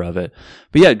adopter of it.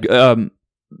 But yeah,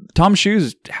 Tom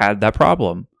Shoes had that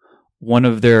problem. One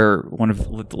of their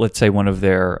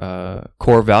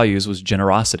core values was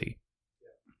generosity.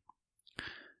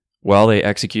 Well, they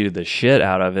executed the shit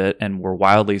out of it and were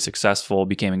wildly successful,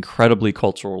 became incredibly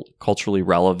culturally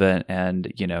relevant.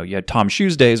 And, you had Tom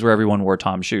Shoes days where everyone wore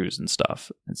Tom Shoes and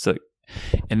stuff.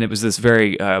 And it was this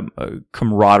very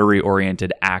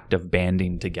camaraderie-oriented act of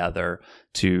banding together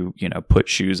to, put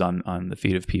shoes on the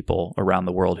feet of people around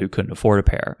the world who couldn't afford a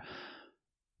pair.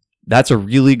 That's a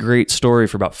really great story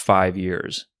for about 5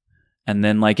 years. And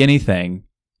then, like anything,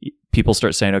 people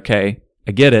start saying, okay,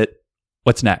 I get it.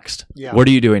 What's next? Yeah. What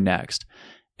are you doing next?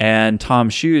 And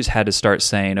Tom Shoes had to start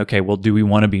saying, okay, well, do we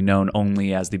want to be known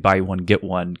only as the buy one, get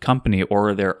one company, or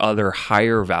are there other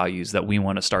higher values that we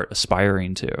want to start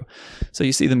aspiring to? So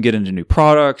you see them get into new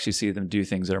products. You see them do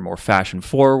things that are more fashion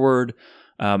forward.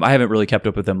 I haven't really kept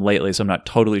up with them lately, so I'm not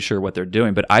totally sure what they're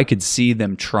doing, but I could see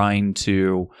them trying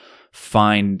to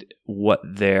find what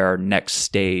their next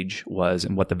stage was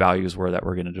and what the values were that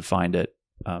were going to define it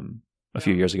a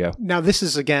few years ago. Now, this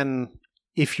is, again,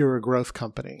 if you're a growth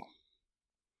company,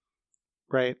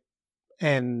 right?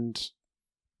 And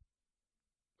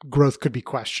growth could be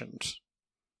questioned,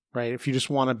 right? If you just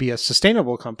want to be a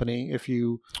sustainable company, if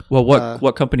you... Well,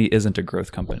 what company isn't a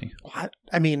growth company?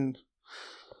 I mean,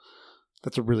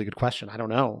 that's a really good question. I don't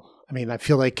know. I mean, I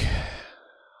feel like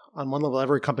on one level,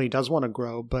 every company does want to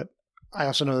grow, but I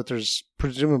also know that there's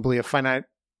presumably a finite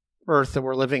earth that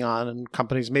we're living on, and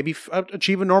companies maybe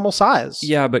achieve a normal size.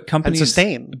 Yeah, but companies and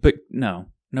sustain. But no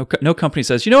company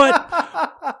says, you know what?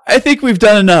 I think we've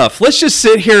done enough. Let's just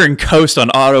sit here and coast on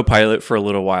autopilot for a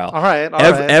little while. All right.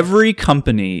 Every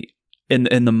company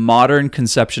in the modern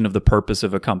conception of the purpose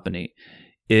of a company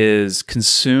is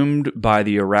consumed by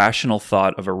the irrational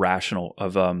thought of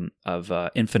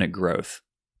infinite growth.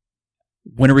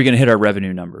 When are we going to hit our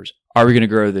revenue numbers? Are we going to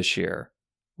grow this year?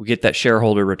 We get that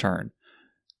shareholder return.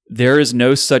 There is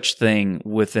no such thing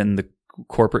within the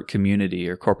corporate community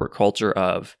or corporate culture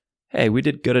of, hey, we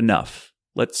did good enough.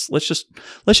 Let's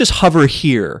just hover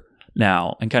here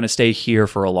now and kind of stay here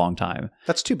for a long time.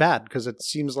 That's too bad, because it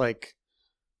seems like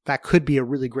that could be a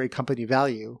really great company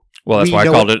value. Well, that's why I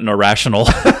called it an irrational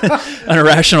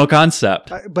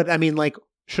concept. But I mean, like,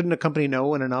 shouldn't a company know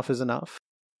when enough is enough?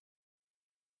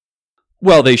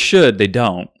 Well, they should. They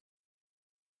don't.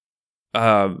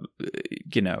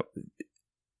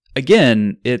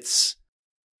 Again, it's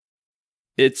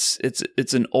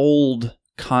an old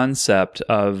concept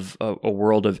of a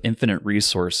world of infinite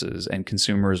resources and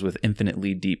consumers with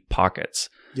infinitely deep pockets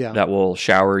that will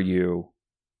shower you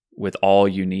with all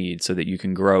you need so that you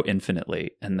can grow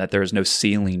infinitely, and that there is no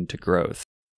ceiling to growth.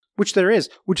 Which there is,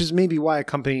 which is maybe why a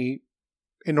company,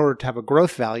 in order to have a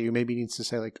growth value, maybe needs to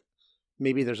say, like,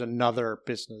 maybe there's another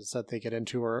business that they get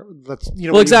into, or let's,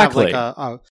 exactly. You have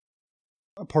like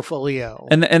a portfolio.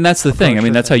 And that's the thing. I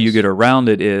mean, that's how you get around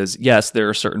it is, yes, there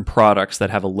are certain products that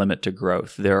have a limit to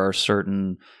growth. There are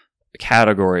certain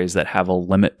categories that have a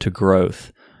limit to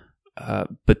growth.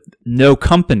 But no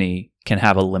company can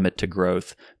have a limit to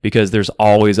growth, because there's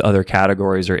always other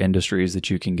categories or industries that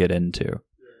you can get into.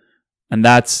 And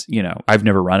that's, I've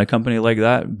never run a company like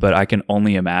that, but I can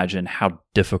only imagine how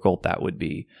difficult that would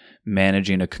be,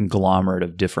 managing a conglomerate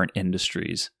of different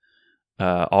industries,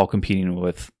 all competing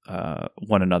with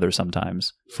one another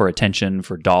sometimes for attention,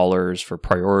 for dollars, for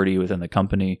priority within the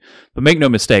company. But make no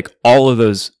mistake, all of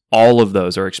those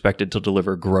are expected to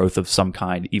deliver growth of some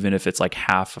kind, even if it's like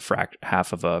half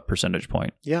of a percentage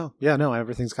point. Yeah. No,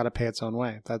 everything's got to pay its own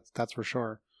way. That's for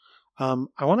sure.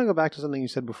 I want to go back to something you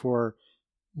said before,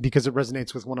 because it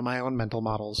resonates with one of my own mental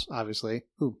models, obviously.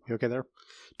 Ooh, you okay there?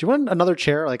 Do you want another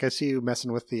chair? Like, I see you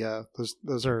messing with the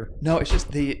those are... No, it's just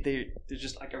they're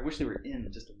just like, I wish they were in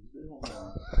just a little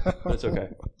more. But it's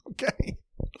okay. Okay.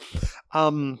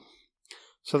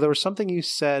 So there was something you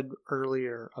said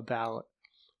earlier about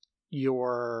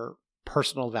your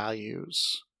personal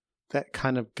values that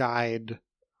kind of guide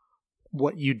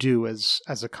what you do as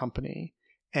a company,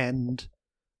 and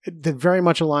that very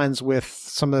much aligns with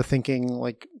some of the thinking,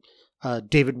 like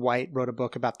David White wrote a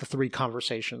book about the three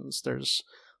conversations. There's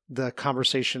the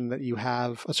conversation that you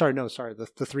have,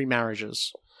 the three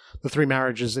marriages. The three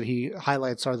marriages that he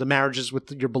highlights are the marriages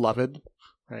with your beloved,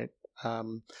 right?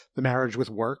 The marriage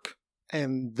with work,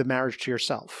 and the marriage to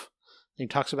yourself. And he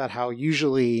talks about how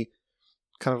usually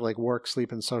kind of like work,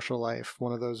 sleep, and social life,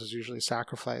 one of those is usually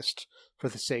sacrificed for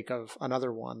the sake of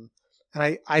another one.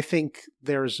 And I think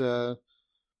there's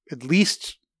at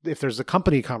least if there's a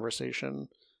company conversation,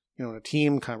 a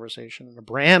team conversation and a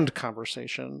brand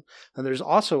conversation, and there's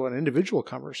also an individual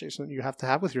conversation that you have to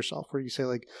have with yourself, where you say,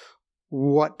 like,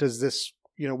 what does this,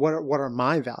 what are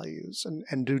my values,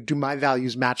 and do my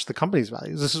values match the company's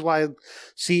values? This is why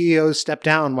CEOs step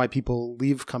down, why people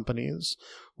leave companies.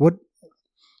 What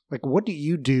do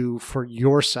you do for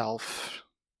yourself,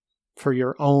 for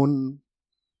your own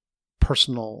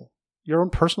personal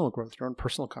growth, your own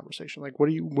personal conversation? Like, what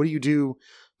do you do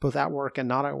both at work and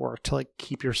not at work to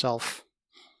keep yourself,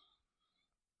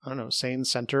 I don't know, sane,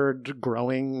 centered,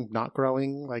 growing, not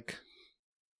growing?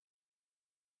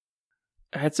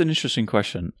 That's an interesting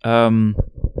question.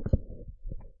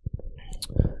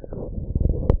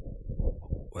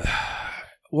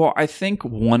 Well, I think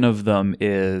one of them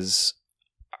is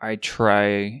I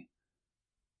try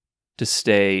to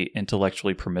stay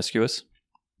intellectually promiscuous.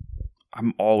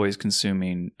 I'm always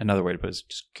consuming, another way to put it is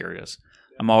just curious.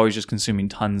 I'm always just consuming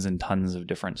tons and tons of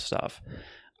different stuff.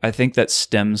 I think that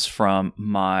stems from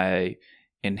my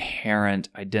inherent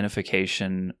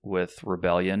identification with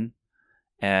rebellion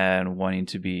and wanting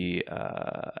to be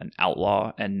an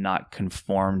outlaw and not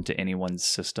conform to anyone's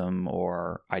system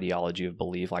or ideology of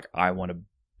belief. Like, I want to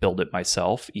build it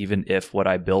myself, even if what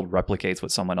I build replicates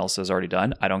what someone else has already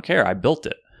done. I don't care. I built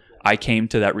it. I came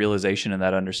to that realization and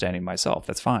that understanding myself.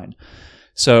 That's fine.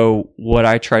 So what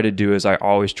I try to do is I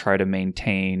always try to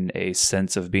maintain a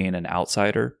sense of being an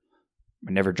outsider.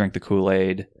 I never drink the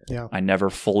Kool-Aid. Yeah. I never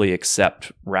fully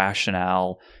accept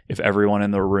rationale. If everyone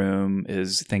in the room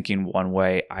is thinking one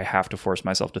way, I have to force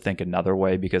myself to think another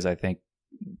way because I think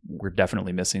we're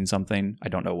definitely missing something. I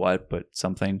don't know what, but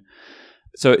something.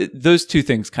 So those two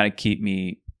things kind of keep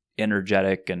me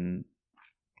energetic and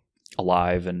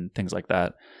alive and things like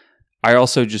that. I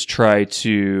also just try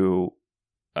to,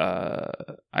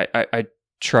 I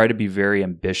try to be very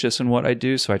ambitious in what I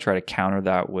do. So I try to counter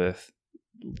that with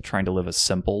trying to live a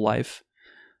simple life.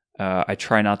 I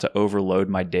try not to overload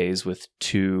my days with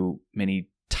too many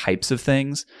types of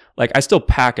things. Like, I still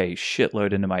pack a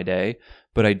shitload into my day,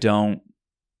 but I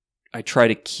try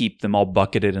to keep them all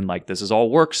bucketed in this is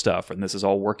all work stuff, and this is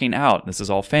all working out, and this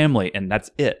is all family, and that's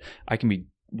it. I can be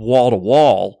wall to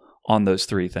wall on those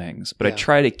three things, but I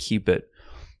try to keep it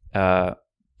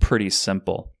pretty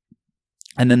simple.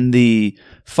 And then the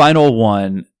final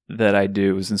one that I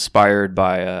do is inspired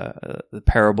by the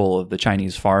parable of the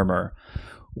Chinese farmer,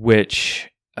 which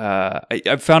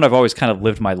I've found I've always kind of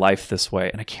lived my life this way.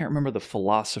 And I can't remember the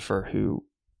philosopher who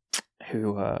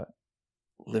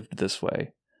lived this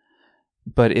way,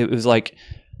 but it was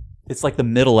it's like the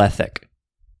middle ethic.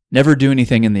 Never do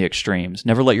anything in the extremes.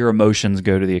 Never let your emotions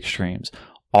go to the extremes.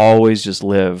 Always just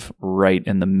live right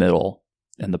in the middle,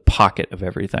 in the pocket of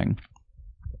everything.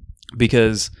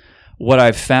 Because what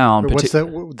I've found... What's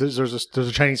that? There's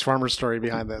a Chinese farmer story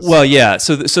behind this. Well, yeah.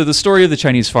 So the story of the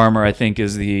Chinese farmer, I think,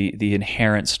 is the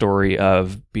inherent story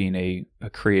of being a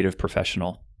creative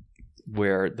professional,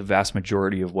 where the vast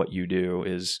majority of what you do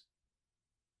is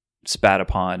spat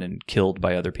upon and killed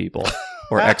by other people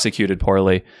or executed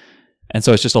poorly. And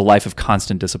so it's just a life of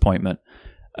constant disappointment.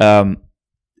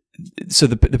 So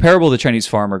the parable of the Chinese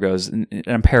farmer goes, and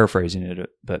I'm paraphrasing it,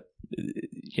 but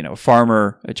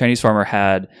a Chinese farmer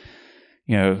had,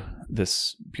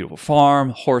 this beautiful farm,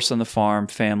 horse on the farm,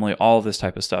 family, all this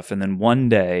type of stuff. And then one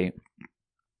day,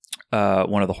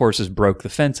 one of the horses broke the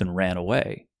fence and ran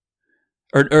away,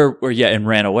 and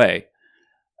ran away.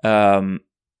 And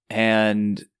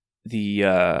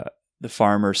the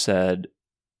farmer said,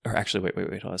 or actually,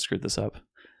 wait, I screwed this up.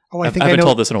 Oh, I haven't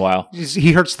told this in a while.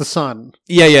 He hurts the son.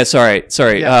 Yeah. Sorry.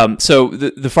 Yeah. So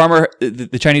the farmer,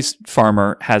 the Chinese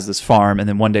farmer, has this farm, and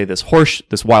then one day this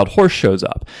wild horse shows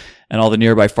up, and all the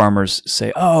nearby farmers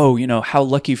say, "Oh, how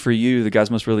lucky for you! The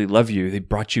guys must really love you. They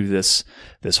brought you this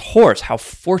horse. How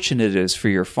fortunate it is for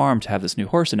your farm to have this new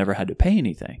horse and never had to pay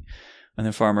anything." And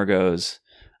the farmer goes,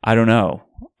 "I don't know.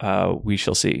 We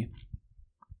shall see."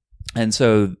 And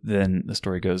so then the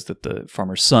story goes that the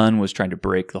farmer's son was trying to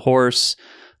break the horse.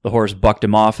 The horse bucked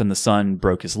him off, and the son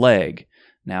broke his leg.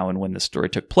 Now, and when this story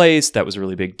took place, that was a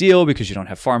really big deal because you don't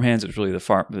have farmhands. It was really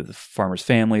the farmer's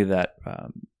family that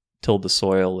tilled the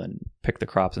soil and picked the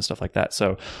crops and stuff like that.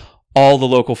 So all the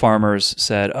local farmers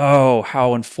said, "Oh,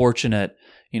 how unfortunate!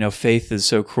 Faith is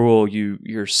so cruel.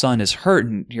 Your son is hurt,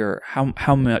 and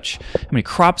how many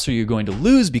crops are you going to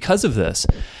lose because of this?"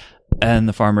 And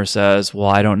the farmer says, "Well,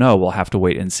 I don't know. We'll have to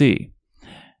wait and see."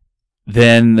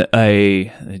 Then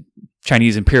a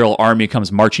Chinese imperial army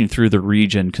comes marching through the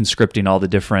region, conscripting all the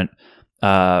different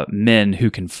men who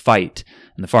can fight.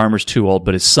 And the farmer's too old,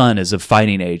 but his son is of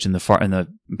fighting age. And the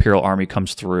imperial army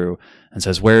comes through and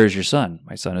says, "Where is your son?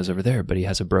 My son is over there, but he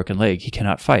has a broken leg. He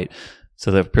cannot fight." So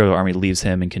the imperial army leaves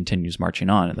him and continues marching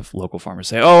on. And the local farmers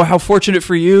say, "Oh, how fortunate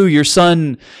for you. Your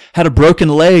son had a broken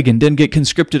leg and didn't get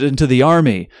conscripted into the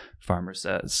army." Farmer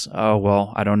says, oh,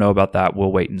 well, I don't know about that.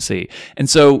 We'll wait and see. And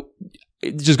so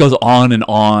it just goes on and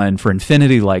on for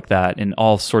infinity like that in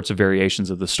all sorts of variations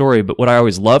of the story. But what I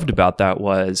always loved about that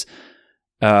was,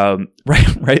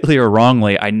 rightly or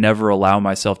wrongly, I never allow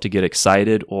myself to get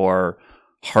excited or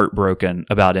heartbroken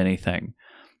about anything.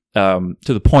 To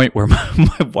the point where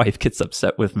my wife gets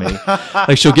upset with me.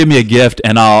 Like, she'll give me a gift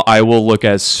and I will look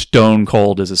as stone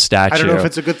cold as a statue. I don't know if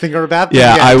it's a good thing or a bad thing.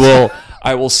 Yeah,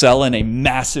 I will sell in a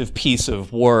massive piece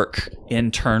of work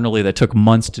internally that took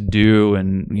months to do,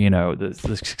 and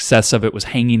the success of it was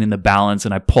hanging in the balance,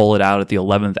 and I pull it out at the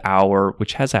 11th hour,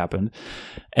 which has happened,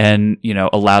 and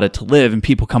allowed it to live, and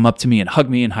people come up to me and hug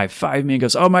me and high five me and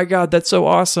goes, "Oh my God, that's so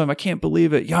awesome. I can't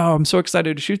believe it. Yo, I'm so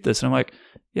excited to shoot this." And I'm like,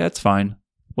 "Yeah, it's fine.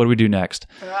 What do we do next?"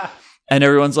 And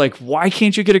everyone's like, "Why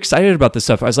can't you get excited about this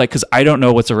stuff?" I was like, "Because I don't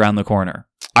know what's around the corner.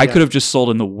 I could have just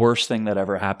sold in the worst thing that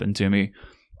ever happened to me.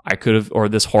 I could have, or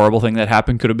this horrible thing that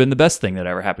happened could have been the best thing that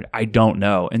ever happened. I don't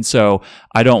know." And so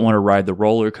I don't want to ride the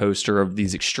roller coaster of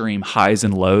these extreme highs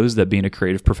and lows that being a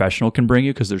creative professional can bring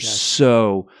you, because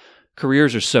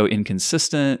careers are so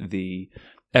inconsistent. The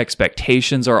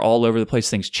expectations are all over the place.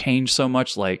 Things change so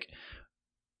much. Like,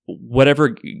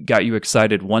 whatever got you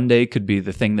excited one day could be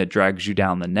the thing that drags you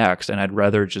down the next. And I'd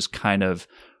rather just kind of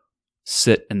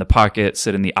sit in the pocket,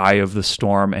 sit in the eye of the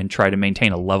storm, and try to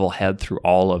maintain a level head through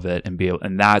all of it,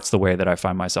 and that's the way that I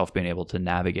find myself being able to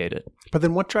navigate it. But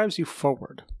then what drives you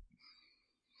forward?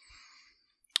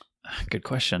 Good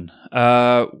question.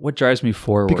 What drives me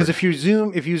forward? Because if you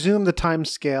zoom the time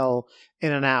scale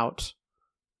in and out,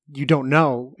 you don't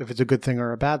know if it's a good thing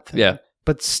or a bad thing. Yeah.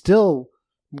 But still,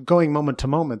 going moment to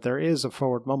moment, there is a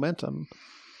forward momentum.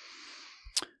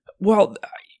 Well,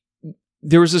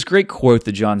 there was this great quote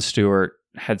that Jon Stewart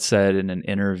had said in an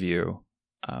interview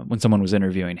when someone was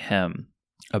interviewing him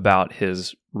about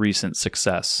his recent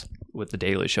success with The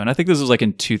Daily Show. And I think this was like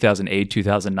in 2008,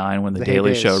 2009, when The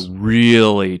Daily Show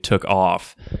really took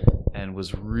off and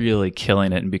was really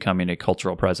killing it and becoming a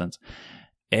cultural presence.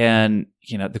 And,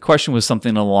 the question was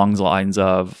something along the lines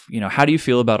of, how do you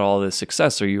feel about all this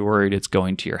success? Are you worried it's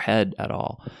going to your head at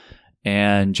all?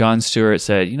 And Jon Stewart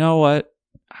said, "You know what?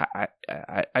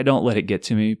 I don't let it get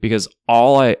to me, because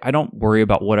I don't worry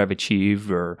about what I've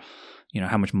achieved, or,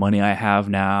 how much money I have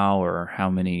now, or how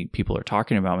many people are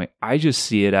talking about me. I just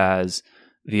see it as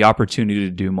the opportunity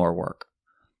to do more work."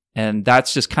 And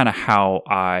that's just kind of how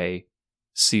I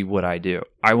see what I do.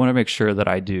 I want to make sure that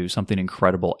I do something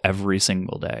incredible every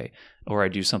single day, or I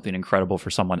do something incredible for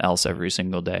someone else every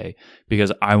single day,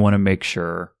 because I want to make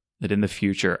sure that in the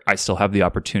future I still have the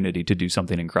opportunity to do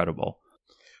something incredible.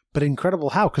 But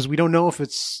incredible how? Because we don't know if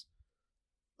it's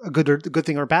a good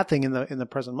thing or a bad thing in the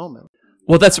present moment.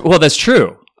 Well, that's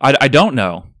true. I don't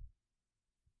know,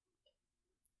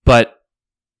 but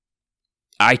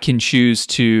I can choose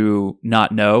to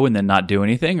not know and then not do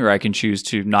anything, or I can choose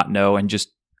to not know and just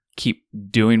keep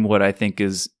doing what I think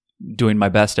is doing my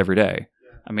best every day.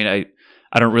 Yeah. I mean,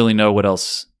 I don't really know what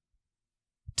else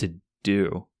to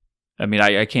do. I mean,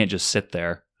 I can't just sit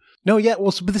there. No, yeah.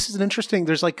 Well, but this is an interesting.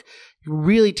 There's like, you're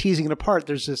really teasing it apart.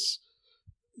 There's this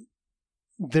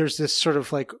sort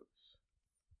of like,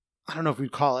 I don't know if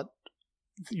we'd call it,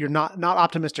 you're not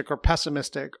optimistic or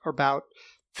pessimistic about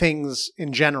things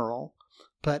in general,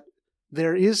 but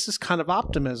there is this kind of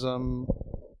optimism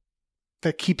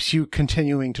that keeps you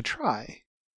continuing to try.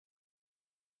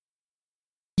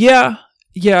 Yeah.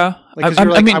 Like,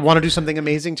 I want to do something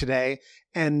amazing today,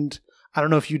 and I don't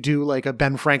know if you do like a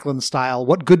Ben Franklin style,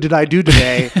 "What good did I do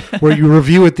today?" where you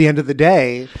review at the end of the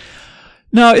day.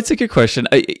 No, it's a good question.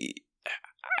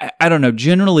 I don't know.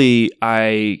 Generally,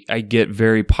 I get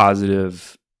very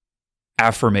positive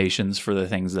affirmations for the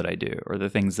things that I do or the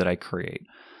things that I create.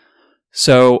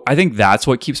 So I think that's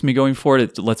what keeps me going forward.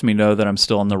 It lets me know that I'm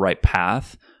still on the right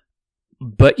path.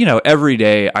 But, every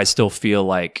day I still feel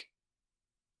like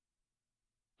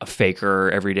a faker.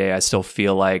 Every day I still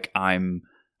feel like I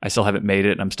still haven't made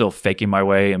it, and I'm still faking my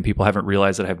way, and people haven't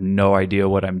realized that I have no idea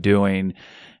what I'm doing.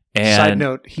 And side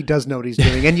note, he does know what he's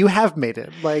doing, and you have made it.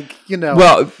 Like,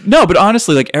 Well, no, but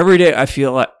honestly, like every day I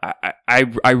feel like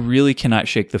I really cannot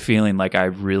shake the feeling like I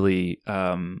really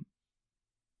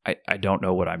I don't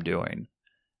know what I'm doing.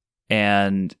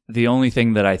 And the only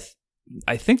thing that I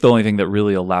think the only thing that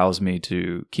really allows me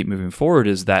to keep moving forward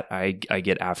is that I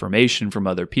get affirmation from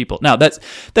other people. Now that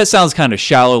sounds kind of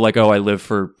shallow, like, oh, I live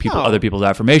for other people's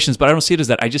affirmations, but I don't see it as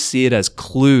that. I just see it as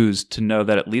clues to know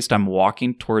that at least I'm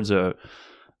walking towards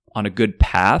on a good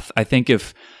path. I think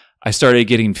if I started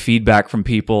getting feedback from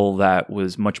people that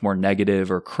was much more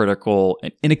negative or critical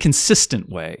in a consistent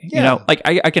way. Yeah. You know, like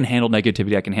I can handle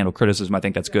negativity, I can handle criticism. I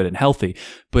think that's good and healthy.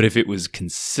 But if it was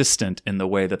consistent in the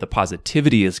way that the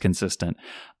positivity is consistent,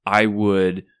 I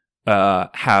would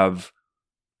have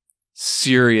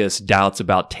serious doubts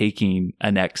about taking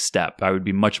a next step. I would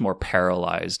be much more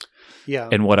paralyzed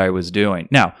in what I was doing.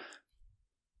 Now,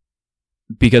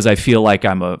 because I feel like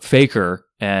I'm a faker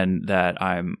and that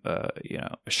I'm a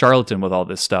charlatan with all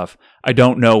this stuff, I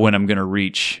don't know when I'm going to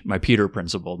reach my Peter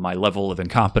principle, my level of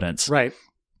incompetence. Right.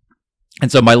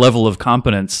 And so my level of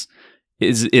competence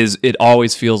is it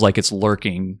always feels like it's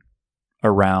lurking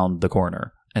around the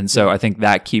corner. And so I think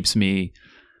that keeps me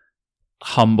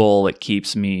humble. It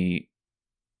keeps me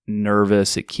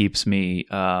nervous. It keeps me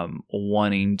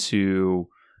wanting to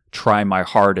try my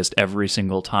hardest every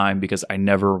single time because I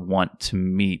never want to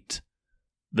meet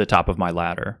the top of my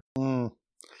ladder.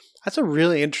 That's a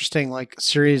really interesting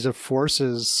series of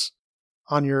forces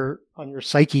on your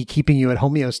psyche keeping you at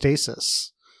homeostasis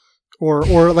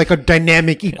or like a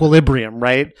dynamic equilibrium,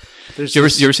 right? Did you ever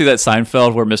see that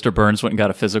Seinfeld where Mr. Burns went and got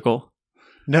a physical?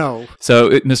 No. So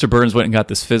Mr. Burns went and got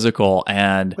this physical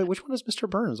and... Wait, which one is Mr.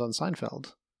 Burns on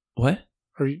Seinfeld? What?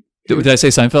 Did I say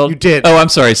Seinfeld? You did. Oh, I'm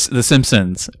sorry. The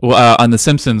Simpsons. On The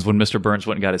Simpsons, when Mr. Burns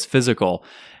went and got his physical,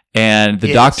 and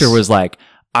the doctor was like,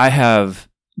 I have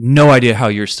no idea how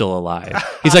you're still alive.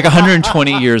 He's like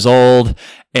 120 years old,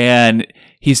 and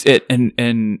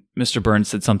and Mr. Burns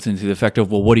said something to the effect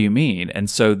of, well, what do you mean? And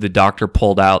so the doctor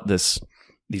pulled out these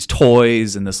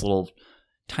toys and this little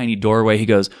tiny doorway. He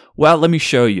goes, well, let me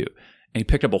show you. And he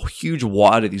picked up a huge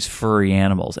wad of these furry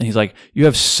animals. And he's like, you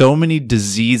have so many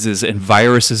diseases and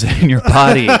viruses in your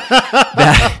body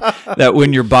that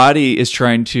when your body is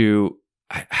trying to,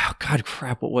 God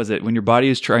crap, what was it? When your body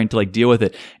is trying to deal with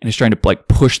it and is trying to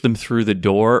push them through the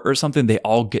door or something, they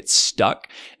all get stuck.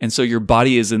 And so your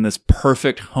body is in this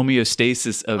perfect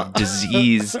homeostasis of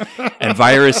disease and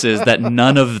viruses that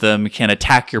none of them can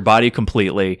attack your body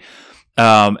completely.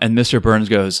 And Mr. Burns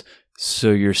goes,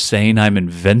 so you're saying I'm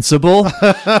invincible?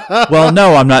 Well,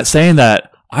 no, I'm not saying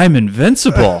that. I'm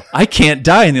invincible. I can't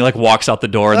die. And he walks out the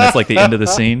door, and that's the end of the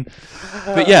scene.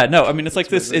 But yeah, no, I mean, it's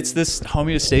it's this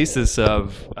homeostasis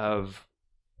of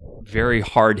very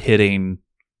hard hitting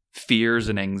fears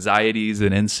and anxieties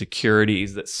and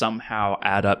insecurities that somehow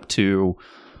add up to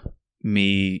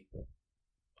me,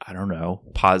 I don't know,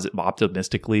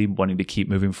 optimistically wanting to keep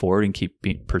moving forward and keep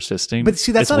persisting. But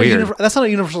see, that's not a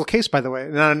universal case, by the way.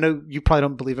 And I know you probably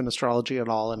don't believe in astrology at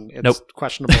all, and it's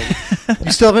questionable.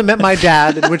 You still haven't met my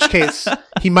dad, in which case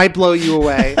he might blow you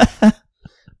away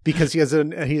because he has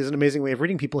an amazing way of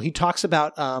reading people. He talks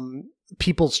about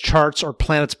people's charts or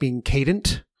planets being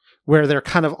cadent, where they're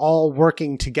kind of all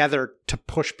working together to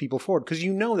push people forward. Because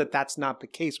that's not the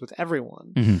case with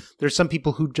everyone. Mm-hmm. There's some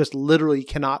people who just literally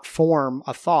cannot form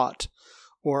a thought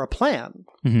or a plan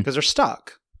because they're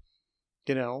stuck.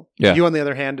 Yeah. You, on the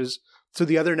other hand, so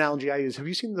the other analogy I use, have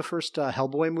you seen the first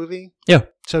Hellboy movie? Yeah.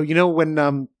 So,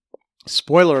 when,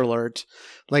 spoiler alert,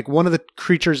 one of the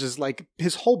creatures is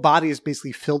his whole body is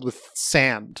basically filled with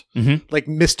sand,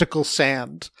 mystical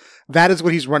sand. That is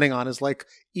what he's running on, is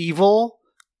evil,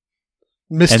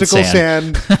 mystical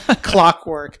sand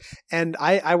clockwork. And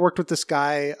I worked with this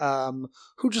guy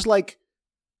who just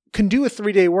can do a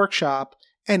 3-day workshop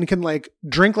and can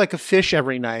drink like a fish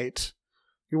every night.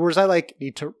 Whereas I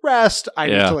need to rest. I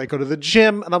need to go to the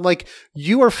gym. And I'm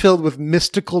you are filled with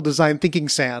mystical design thinking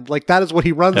sand. That is what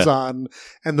he runs on.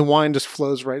 And the wine just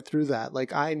flows right through that.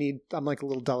 I'm like a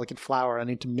little delicate flower. I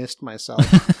need to mist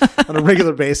myself on a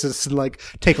regular basis and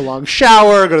take a long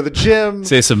shower, go to the gym.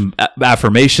 Say some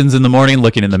affirmations in the morning,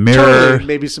 looking in the mirror. Totally,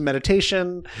 maybe some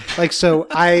meditation. So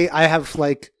I have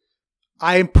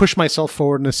I push myself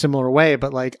forward in a similar way,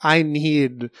 but I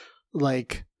need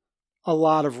a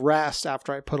lot of rest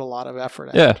after I put a lot of effort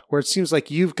out. Yeah. Where it seems like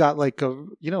you've got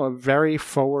a very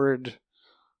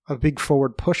a big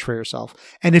forward push for yourself.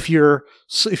 And if you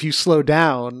slow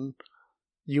down,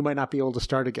 you might not be able to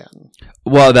start again.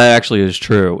 Well, that actually is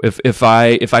true. If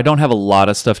I don't have a lot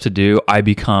of stuff to do, I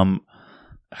become,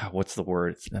 what's the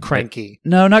word? Cranky.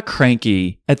 No, not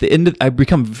cranky. At the end, I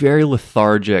become very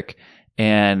lethargic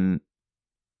and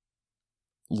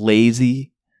lazy.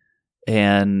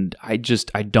 And I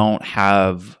don't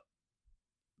have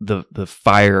the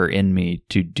fire in me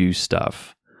to do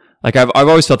stuff. I've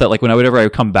always felt that whenever I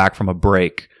come back from a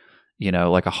break,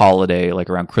 a holiday,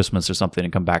 around Christmas or something,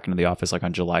 and come back into the office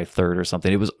on July 3rd or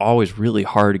something, it was always really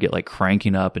hard to get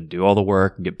cranking up and do all the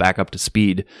work and get back up to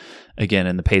speed again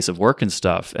in the pace of work and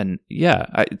stuff. And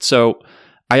yeah, so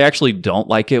I actually don't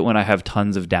like it when I have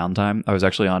tons of downtime. I was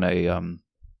actually on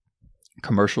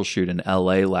commercial shoot in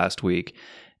LA last week.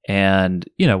 And,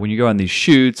 when you go on these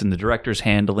shoots and the director's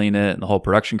handling it and the whole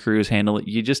production crew is handling it,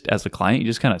 you just, as a client, you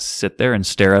just kind of sit there and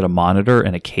stare at a monitor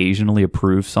and occasionally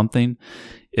approve something,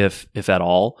 if at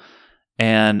all.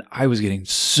 And I was getting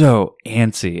so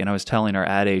antsy, and I was telling our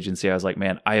ad agency, I was like,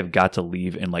 man, I have got to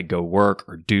leave and like go work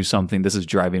or do something. This is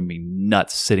driving me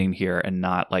nuts sitting here and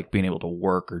not like being able to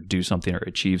work or do something or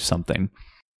achieve something.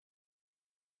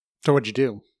 So what'd you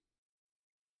do?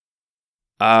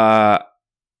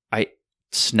 I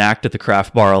snacked at the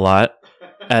craft bar a lot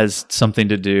as something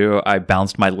to do. I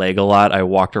bounced my leg a lot. I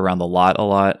walked around the lot a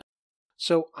lot.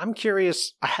 So I'm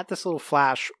curious, I had this little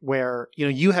flash where,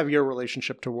 you have your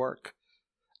relationship to work,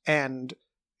 and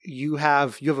you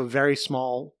have a very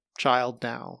small child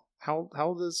now. How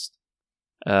old is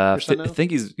your son now? I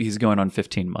think he's going on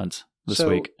 15 months this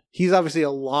week. He's obviously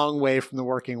a long way from the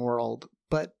working world,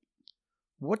 but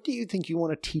what do you think you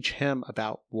want to teach him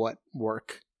about what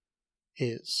work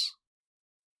is?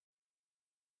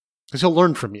 Because he'll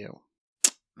learn from you.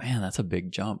 Man, that's a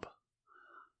big jump.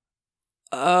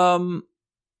 I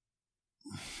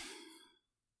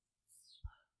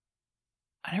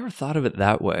never thought of it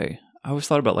that way. I always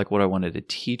thought about like what I wanted to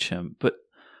teach him, but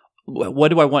what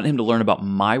do I want him to learn about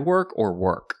my work or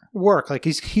work? Work. Like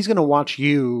he's going to watch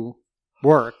you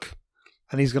work,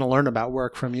 and he's going to learn about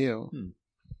work from you.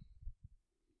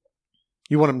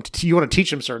 You want to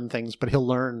teach him certain things, but he'll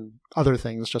learn other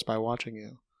things just by watching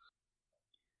you.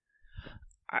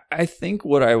 I think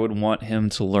what I would want him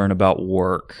to learn about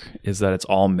work is that it's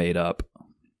all made up.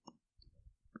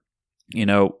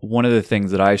 One of the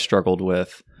things that I struggled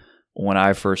with when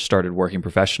I first started working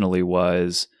professionally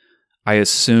was I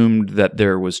assumed that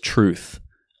there was truth.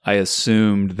 I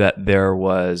assumed that there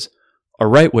was a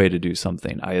right way to do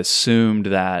something. I assumed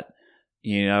that,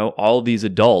 all these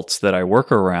adults that I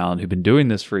work around who've been doing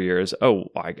this for years,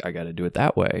 I got to do it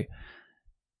that way.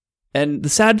 And the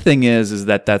sad thing is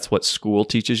that that's what school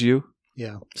teaches you.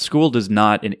 Yeah. School does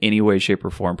not in any way, shape, or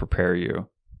form prepare you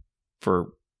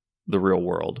for the real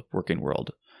world, working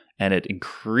world. And it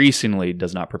increasingly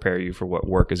does not prepare you for what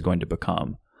work is going to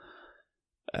become.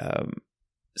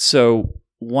 So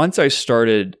once I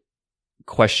started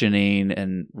questioning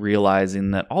and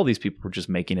realizing that all these people were just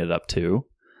making it up too,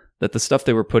 that the stuff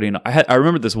they were putting, I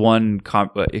remember this one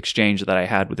exchange that I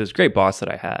had with this great boss that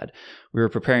I had. We were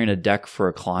preparing a deck for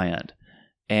a client,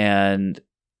 and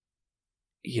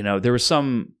there was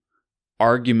some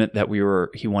argument that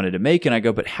he wanted to make, and I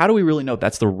go, but how do we really know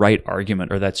that's the right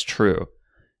argument or that's true?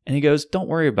 And he goes, don't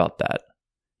worry about that.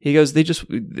 He goes,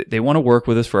 they want to work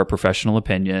with us for our professional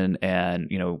opinion, and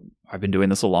I've been doing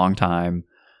this a long time.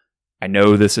 I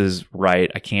know this is right.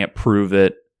 I can't prove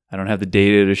it. I don't have the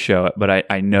data to show it, but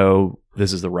I know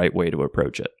this is the right way to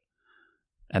approach it.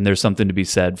 And there's something to be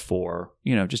said for,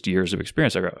 just years of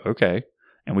experience. I go, okay.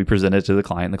 And we presented it to the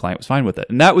client, and the client was fine with it.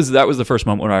 And that was the first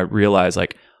moment when I realized,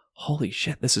 like, holy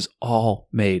shit, this is all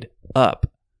made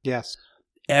up. Yes.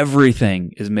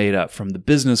 Everything is made up, from the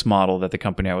business model that the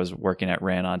company I was working at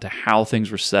ran on to how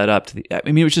things were set up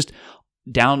it was just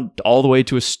down all the way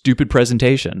to a stupid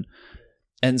presentation.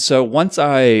 And so once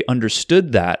I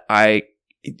understood that,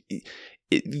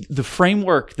 the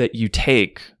framework that you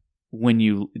take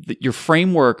your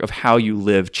framework of how you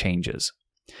live changes.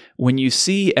 When you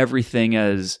see everything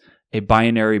as a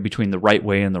binary between the right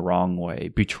way and the wrong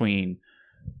way, between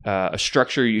a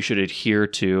structure you should adhere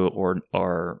to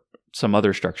or some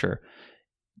other structure,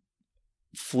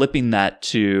 flipping that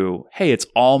to, hey, it's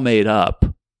all made up.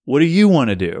 What do you want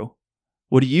to do?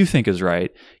 What do you think is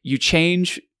right? You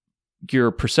change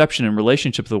your perception and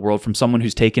relationship to the world from someone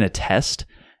who's taking a test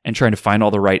and trying to find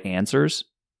all the right answers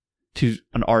to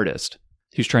an artist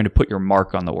who's trying to put your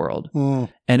mark on the world.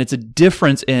 And it's a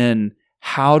difference in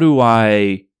how do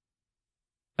I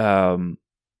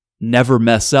never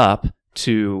mess up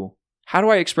to how do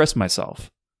I express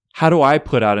myself? How do I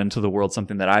put out into the world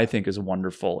something that I think is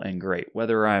wonderful and great?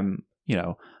 Whether I'm,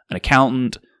 an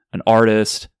accountant, an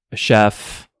artist, a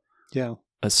chef,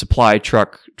 a supply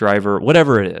truck driver,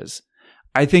 whatever it is.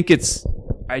 I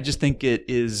just think it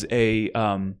is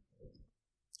an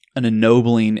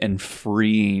ennobling and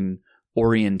freeing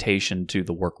orientation to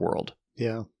the work world.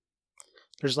 Yeah.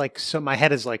 There's my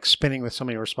head is spinning with so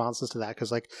many responses to that.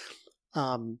 Cause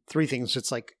three things.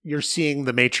 It's like, you're seeing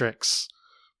the matrix,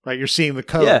 right? You're seeing the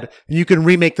code, and you can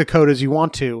remake the code as you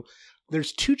want to.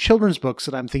 There's two children's books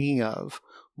that I'm thinking of.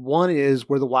 One is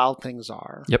Where the Wild Things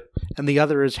Are. Yep. And the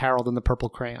other is Harold and the Purple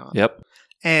Crayon. Yep.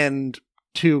 And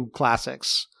two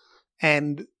classics.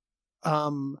 And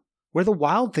Where the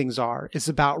Wild Things Are is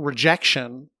about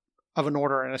rejection of an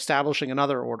order and establishing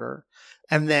another order,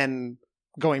 and then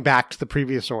going back to the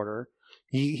previous order.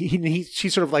 She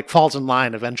sort of like falls in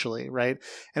line eventually, right?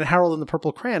 And Harold and the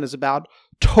Purple Crayon is about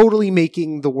totally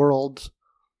making the world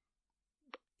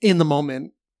in the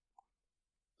moment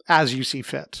as you see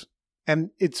fit. And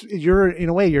in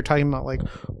a way, you're talking about like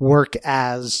work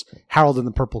as Harold and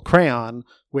the Purple Crayon,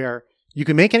 where you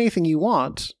can make anything you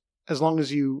want as long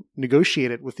as you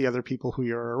negotiate it with the other people who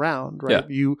you're around, right? Yeah.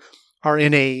 You are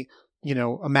in a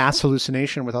mass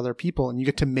hallucination with other people, and you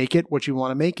get to make it what you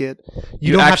want to make it.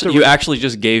 You actually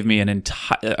just gave me an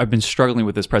entire. I've been struggling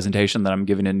with this presentation that I'm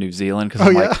giving in New Zealand because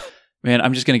I'm like, man,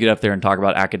 I'm just going to get up there and talk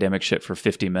about academic shit for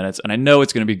 50 minutes, and I know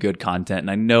it's going to be good content,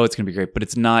 and I know it's going to be great, but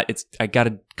it's not. I got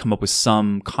to come up with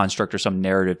some construct or some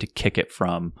narrative to kick it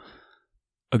from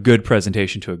a good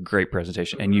presentation to a great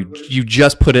presentation, and you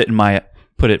just put it in my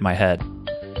head.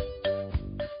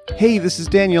 Hey, this is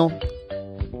Daniel.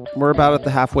 We're about at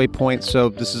the halfway point, so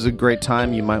this is a great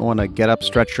time. You might want to get up,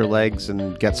 stretch your legs,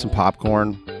 and get some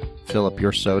popcorn. Fill up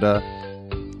your soda.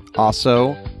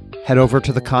 Also, head over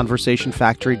to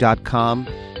theconversationfactory.com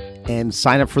and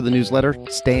sign up for the newsletter.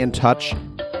 Stay in touch.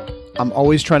 I'm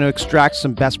always trying to extract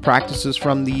some best practices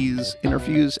from these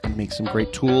interviews and make some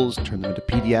great tools, turn them into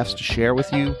PDFs to share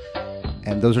with you.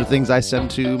 And those are things I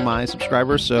send to my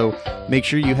subscribers, so make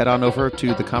sure you head on over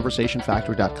to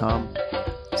theconversationfactory.com.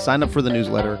 Sign up for the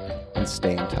newsletter and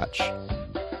stay in touch.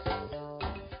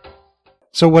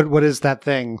 So what is that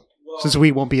thing? Since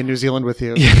we won't be in New Zealand with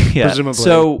you, yeah. Presumably.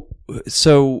 So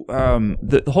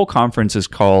the whole conference is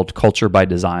called Culture by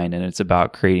Design, and it's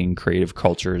about creating creative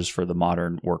cultures for the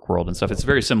modern work world and stuff. It's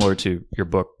very similar to your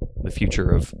book, The Future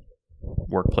of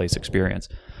Workplace Experience.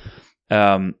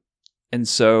 And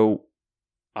so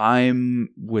I'm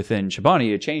within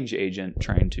Chobani, a change agent,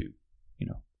 trying to,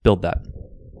 build that.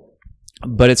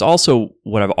 But it's also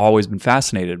what I've always been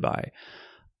fascinated by.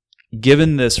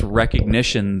 Given this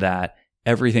recognition that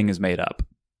everything is made up,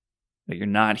 that you're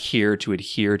not here to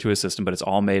adhere to a system, but it's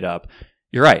all made up.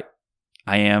 You're right.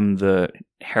 I am the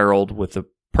Harold with the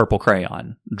purple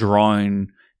crayon, drawing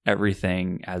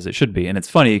everything as it should be. And it's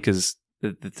funny because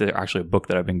it's actually a book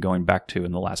that I've been going back to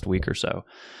in the last week or so,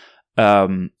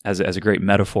 as a great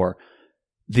metaphor.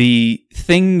 The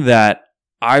thing that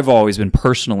I've always been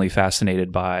personally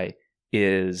fascinated by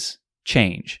is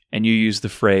change. And you use the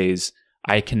phrase,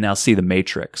 I can now see the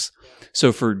matrix.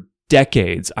 So for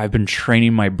decades, I've been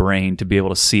training my brain to be able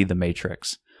to see the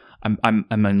matrix. I'm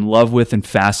in love with and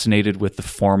fascinated with the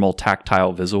formal,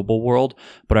 tactile, visible world,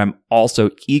 but I'm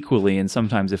also equally and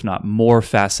sometimes, if not more,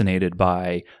 fascinated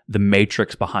by the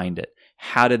matrix behind it.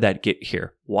 How did that get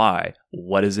here? Why?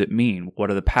 What does it mean?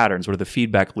 What are the patterns? What are the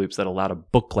feedback loops that allowed a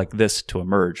book like this to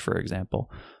emerge, for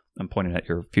example? I'm pointing at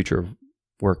your Future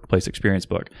Workplace Experience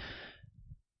book.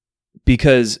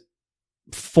 Because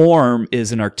form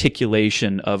is an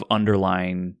articulation of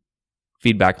underlying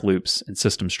feedback loops and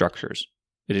system structures.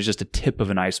 It is just a tip of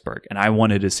an iceberg, and I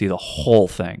wanted to see the whole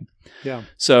thing. Yeah.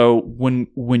 So when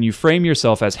you frame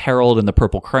yourself as Harold and the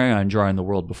Purple Crayon drawing the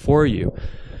world before you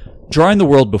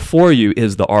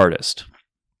is the artist.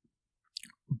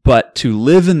 But to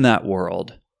live in that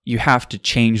world, you have to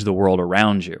change the world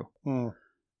around you.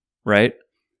 Right?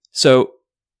 So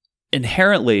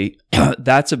inherently,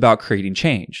 that's about creating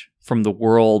change from the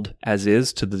world as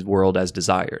is to the world as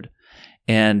desired.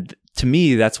 And to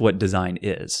me, that's what design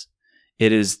is.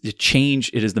 It is the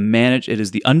change, it is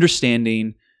the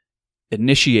understanding,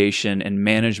 initiation, and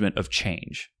management of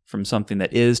change from something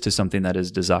that is to something that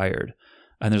is desired.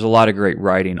 And there's a lot of great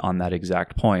writing on that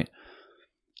exact point.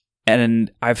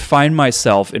 And I find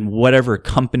myself in whatever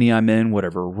company I'm in,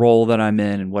 whatever role that I'm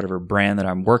in, and whatever brand that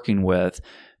I'm working with,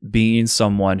 being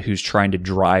someone who's trying to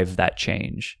drive that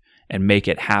change and make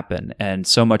it happen. And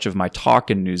so much of my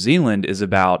talk in New Zealand is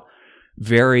about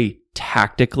very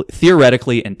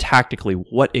theoretically and tactically,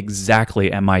 what exactly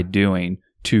am I doing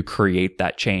to create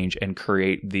that change and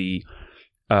create the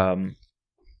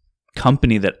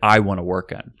company that I want to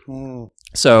work in.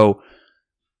 So,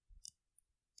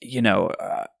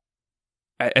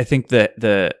 I think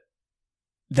that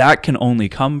that can only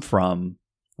come from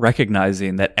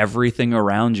recognizing that everything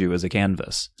around you is a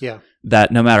canvas. Yeah.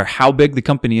 That no matter how big the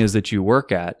company is that you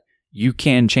work at, you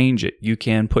can change it. You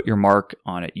can put your mark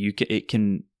on it. It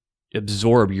can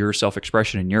absorb your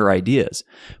self-expression and your ideas.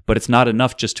 But it's not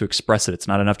enough just to express it. It's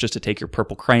not enough just to take your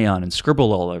purple crayon and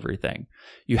scribble all everything.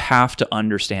 You have to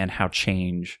understand how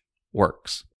change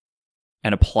works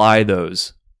and apply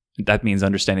those. That means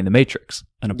understanding the matrix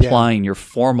and applying your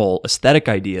formal aesthetic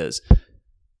ideas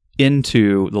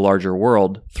into the larger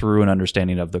world through an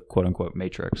understanding of the quote-unquote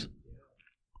matrix.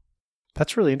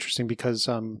 That's really interesting because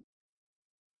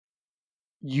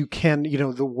you can,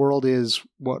 the world is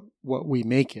what we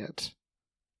make it.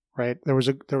 right? I was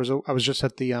just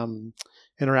at the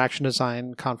Interaction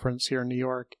Design Conference here in New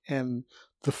York, and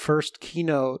the first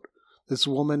keynote, this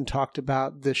woman talked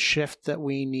about the shift that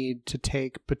we need to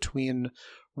take between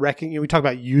we talk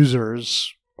about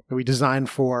users that we design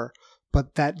for,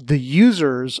 but that the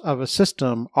users of a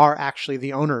system are actually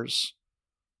the owners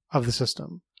of the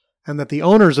system, and that the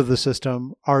owners of the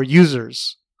system are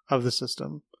users of the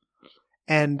system.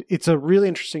 And it's a really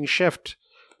interesting shift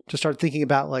to start thinking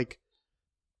about, like,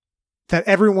 that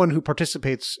everyone who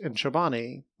participates in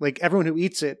Chobani, like everyone who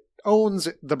eats it, owns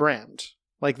the brand.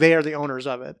 Like, they are the owners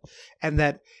of it. And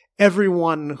that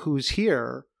everyone who's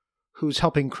here, who's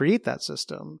helping create that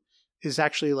system, is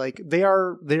actually like, they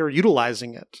are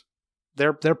utilizing it.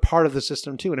 They're part of the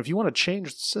system too. And if you want to change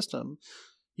the system,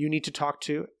 you need to talk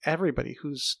to everybody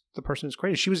who's the person who's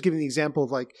creating. She was giving the example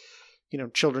of, like,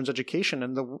 children's education,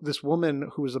 and this woman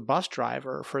who was a bus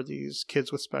driver for these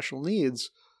kids with special needs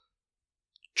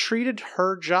treated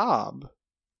her job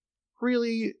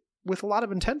really with a lot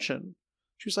of intention.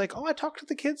 She was like, "Oh, I talk to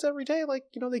the kids every day. Like,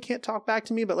 they can't talk back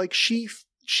to me, but like she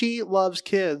loves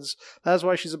kids. That's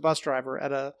why she's a bus driver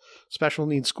at a special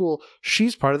needs school.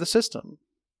 She's part of the system.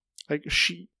 Like,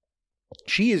 she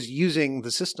is using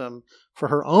the system for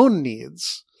her own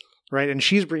needs, right? And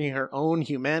she's bringing her own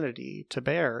humanity to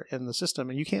bear in the system.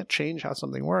 And you can't change how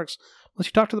something works unless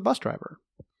you talk to the bus driver.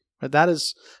 Right?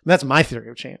 That's my theory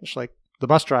of change. Like, the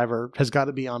bus driver has got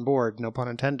to be on board, no pun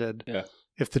intended,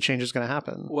 if the change is going to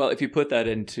happen. Well, if you put that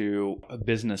into a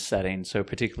business setting, so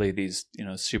particularly these,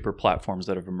 super platforms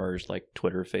that have emerged like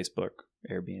Twitter, Facebook,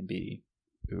 Airbnb,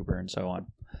 Uber, and so on,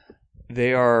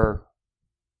 they are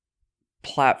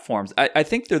platforms. I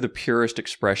think they're the purest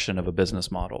expression of a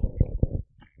business model.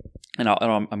 And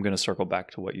I'm going to circle back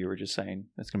to what you were just saying.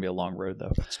 It's going to be a long road,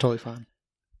 though. It's totally fine.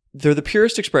 They're the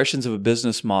purest expressions of a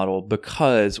business model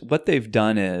because what they've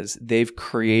done is they've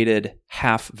created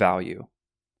half value,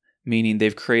 meaning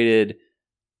they've created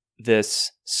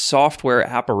this software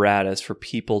apparatus for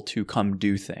people to come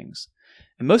do things.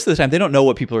 And most of the time, they don't know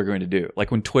what people are going to do.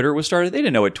 Like when Twitter was started, they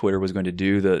didn't know what Twitter was going to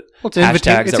do. It's an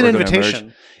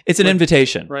invitation. It's an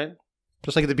invitation, right?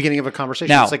 Just like at the beginning of a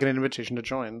conversation, now, it's like an invitation to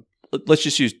join. Let's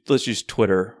just use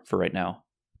Twitter for right now.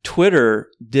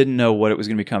 Twitter didn't know what it was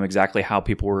going to become, exactly how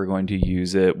people were going to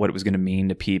use it, what it was going to mean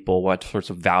to people, what sorts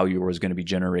of value was going to be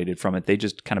generated from it. They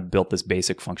just kind of built this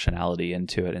basic functionality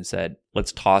into it and said,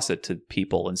 let's toss it to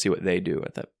people and see what they do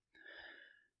with it.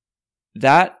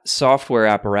 That software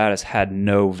apparatus had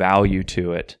no value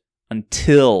to it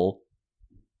until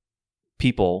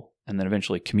people, and then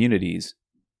eventually communities,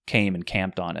 came and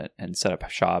camped on it and set up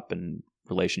shop and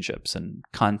relationships and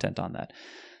content on that.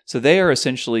 So they are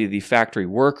essentially the factory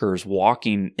workers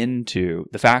walking into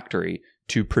the factory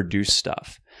to produce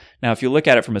stuff. Now, if you look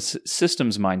at it from a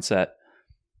systems mindset,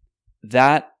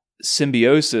 that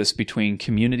symbiosis between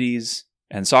communities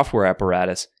and software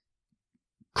apparatus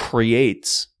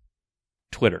creates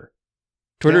Twitter.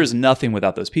 Twitter is nothing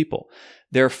without those people.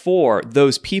 Therefore,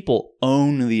 those people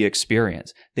own the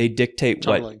experience. They dictate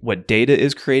what data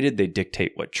is created. They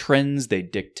dictate what trends. They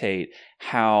dictate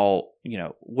how,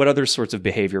 what other sorts of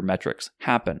behavior metrics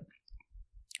happen.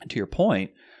 And to your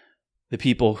point, the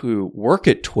people who work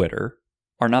at Twitter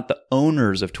are not the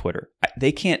owners of Twitter.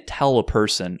 They can't tell a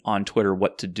person on Twitter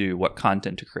what to do, what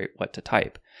content to create, what to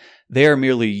type. They are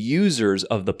merely users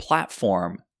of the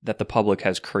platform that the public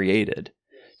has created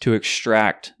to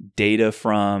extract data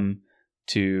from,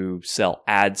 to sell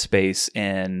ad space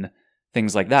in,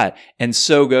 things like that. And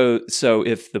so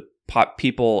if the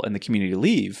people in the community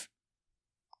leave,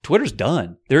 Twitter's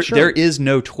done. There is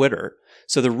no Twitter.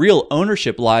 So the real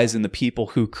ownership lies in the people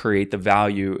who create the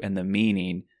value and the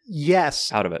meaning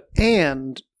out of it.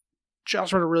 And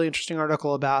Josh wrote a really interesting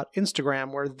article about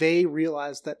Instagram where they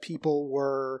realized that people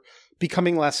were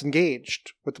becoming less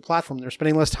engaged with the platform. They're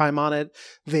spending less time on it.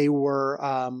 They were,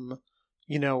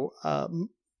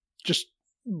 just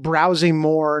browsing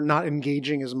more, not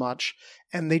engaging as much.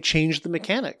 And they changed the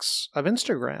mechanics of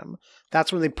Instagram.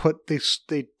 That's when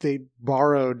they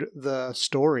borrowed the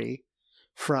story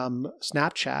from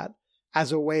Snapchat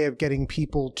as a way of getting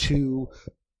people to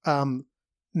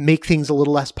make things a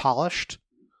little less polished,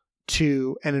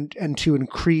 to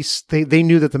increase. They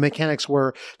knew that the mechanics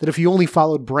were that if you only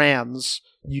followed brands,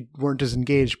 you weren't as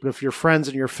engaged, but if your friends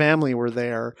and your family were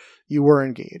there, you were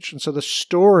engaged. And so the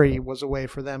story was a way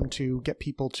for them to get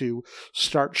people to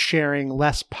start sharing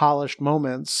less polished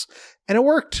moments, and it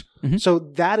worked. Mm-hmm. So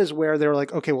that is where they were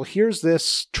like, okay, well, here's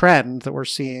this trend that we're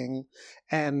seeing,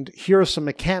 and here are some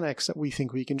mechanics that we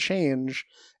think we can change.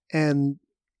 And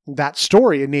that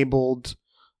story enabled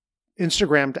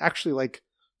Instagram to actually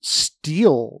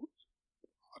steal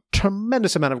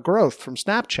tremendous amount of growth from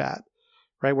Snapchat,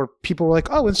 right? Where people were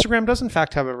like, oh, Instagram does in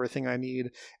fact have everything I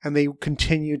need. And they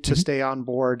continued to stay on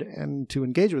board and to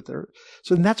engage with their.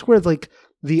 So that's where like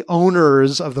the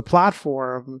owners of the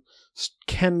platform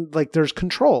can, like, there's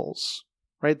controls,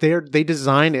 right? They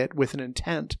design it with an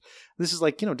intent. This is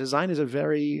like, design is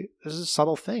this is a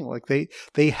subtle thing. Like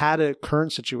they had a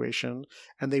current situation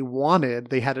and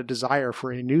they had a desire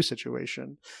for a new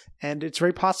situation. And it's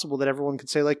very possible that everyone could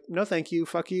say like, no, thank you.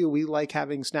 Fuck you. We like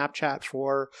having Snapchat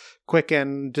for quick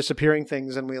and disappearing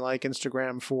things. And we like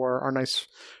Instagram for our nice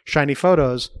shiny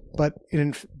photos. But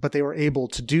they were able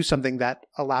to do something that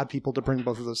allowed people to bring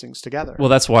both of those things together. Well,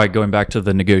 that's why, going back to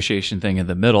the negotiation thing in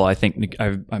the middle, I think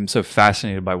I'm so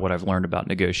fascinated by what I've learned about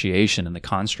negotiation and the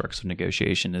constructs of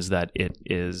negotiation is that it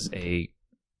is a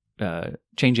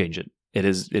change agent. It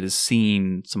is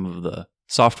seeing some of the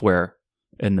software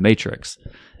in the matrix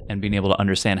and being able to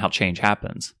understand how change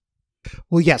happens.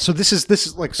 Well, yeah. So this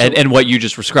is like, so and what you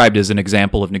just described is an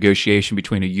example of negotiation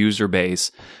between a user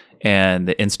base and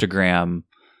the Instagram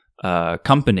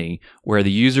company, where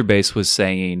the user base was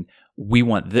saying, we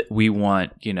want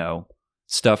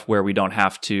stuff where we don't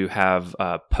have to have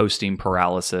posting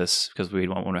paralysis because we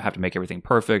don't want to have to make everything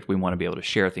perfect. We want to be able to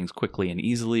share things quickly and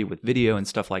easily with video and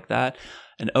stuff like that.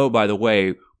 And oh, by the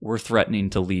way, we're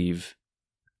threatening to leave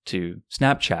to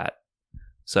Snapchat.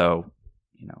 So,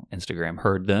 Instagram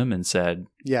heard them and said,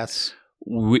 yes,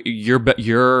 your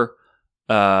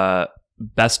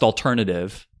best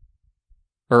alternative,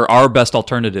 or our best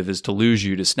alternative, is to lose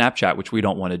you to Snapchat, which we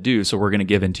don't want to do. So we're going to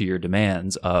give into your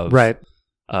demands of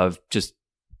just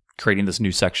creating this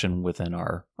new section within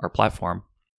our platform.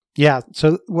 Yeah.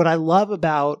 So what I love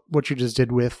about what you just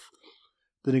did with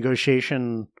the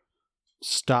negotiation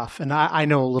stuff, and I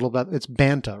know a little bit, it's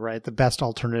BANTA, right? The best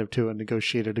alternative to a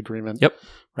negotiated agreement. Yep.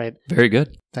 Right. Very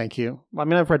good. Thank you. I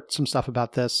mean, I've read some stuff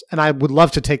about this, and I would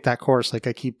love to take that course. Like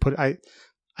I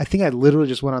think I literally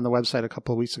just went on the website a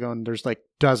couple of weeks ago, and there's like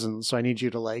dozens. So I need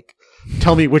you to like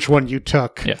tell me which one you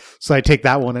took. Yeah. So I take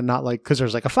that one and not like, because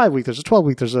there's like a 5-week, there's a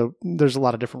 12-week, there's a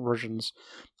lot of different versions.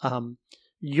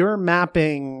 You're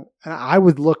mapping, and I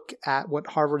would look at what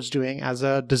Harvard's doing as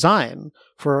a design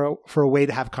for a way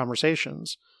to have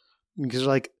conversations. Because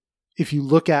like, if you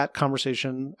look at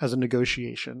conversation as a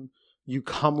negotiation, you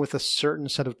come with a certain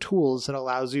set of tools that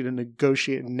allows you to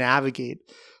negotiate and navigate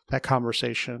that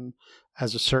conversation in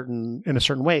a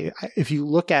certain way. If you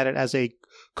look at it as a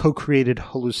co-created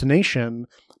hallucination,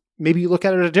 maybe you look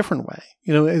at it a different way.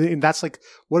 And that's like,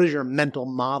 what is your mental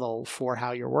model for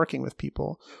how you're working with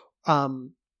people?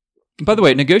 By the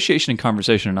way, negotiation and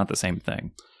conversation are not the same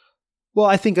thing. Well,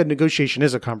 I think a negotiation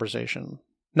is a conversation.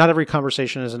 Not every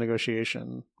conversation is a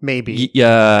negotiation. Maybe.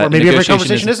 Yeah. Or maybe every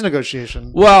conversation is a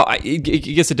negotiation. Well, I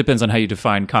guess it depends on how you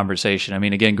define conversation. I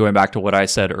mean, again, going back to what I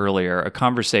said earlier, a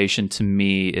conversation to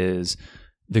me is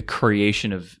the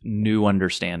creation of new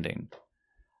understanding.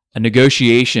 A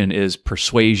negotiation is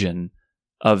persuasion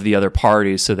of the other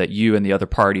party so that you and the other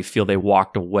party feel they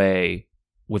walked away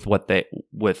with what they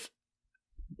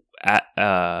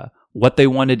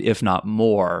wanted, if not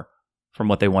more, from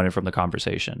what they wanted from the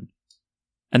conversation.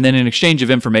 And then an exchange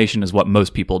of information is what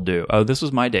most people do. Oh, this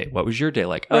was my day. What was your day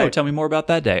like? Oh, Right. Tell me more about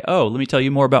that day. Oh, let me tell you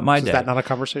more about my So day. is that not a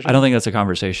conversation? I don't think that's a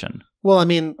conversation. Well, I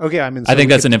mean, okay. I mean, I think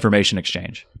that's an information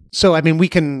exchange. So, I mean, we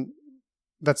can.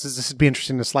 This would be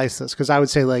interesting to slice this, because I would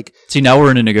say like, See, now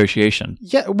we're in a negotiation.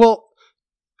 yeah, well,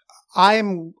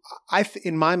 in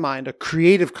my mind, a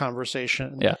creative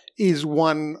conversation is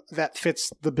one that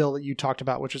fits the bill that you talked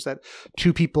about, which is that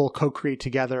two people co-create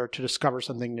together to discover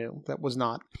something new that was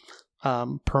not,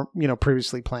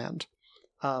 previously planned.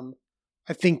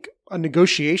 I think a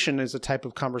negotiation is a type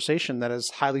of conversation that is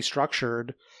highly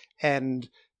structured and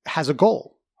has a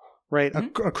goal, right?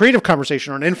 Mm-hmm. A creative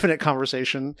conversation or an infinite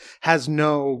conversation has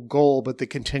no goal but the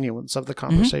continuance of the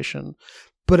conversation. Mm-hmm.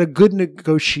 But a good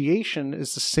negotiation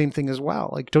is the same thing as well.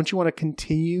 Like, don't you want to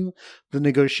continue the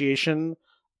negotiation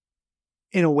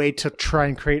in a way to try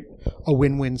and create a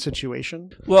win-win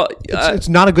situation? Well, it's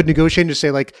not a good negotiation to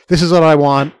say like, this is what I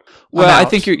want. Well, I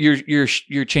think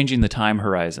you're changing the time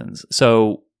horizons.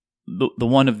 So the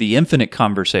one of the infinite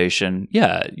conversation,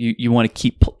 you want to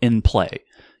keep in play.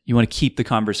 You want to keep the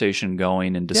conversation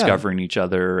going and discovering each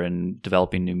other and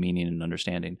developing new meaning and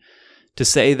understanding. To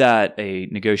say that a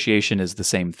negotiation is the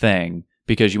same thing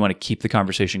because you want to keep the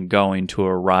conversation going to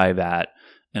arrive at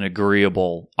an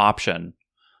agreeable option,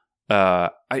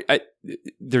 they're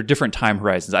different time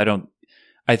horizons.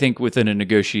 I think within a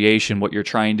negotiation, what you're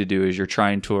trying to do is you're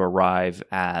trying to arrive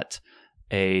at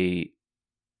you're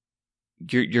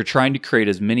trying to create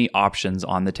as many options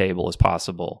on the table as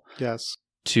possible. Yes.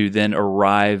 to then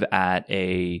arrive at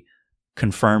a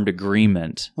confirmed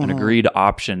agreement, an agreed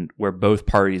option where both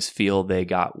parties feel they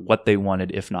got what they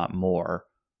wanted, if not more,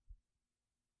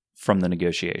 from the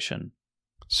negotiation.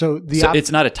 So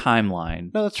it's not a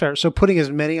timeline. No, that's fair. So putting as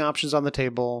many options on the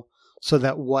table so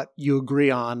that what you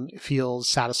agree on feels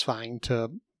satisfying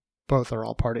to both or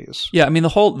all parties. Yeah, I mean the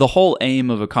whole aim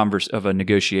of a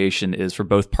negotiation is for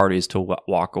both parties to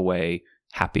walk away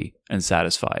happy and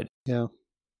satisfied. Yeah,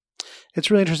 it's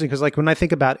really interesting because, like, when I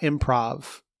think about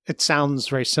improv, it sounds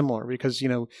very similar because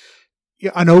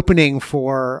an opening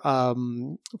for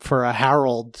a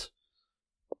Harold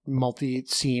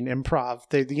multi-scene improv,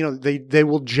 they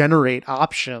will generate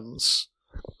options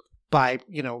by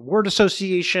word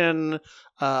association,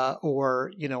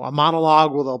 or a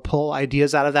monologue where they'll pull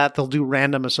ideas out of that. They'll do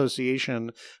random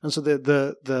association, and so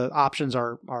the options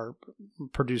are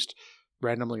produced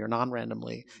randomly or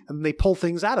non-randomly, and they pull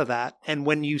things out of that. And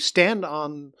when you stand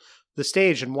on the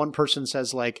stage and one person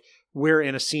says, like, we're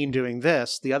in a scene doing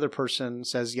this, the other person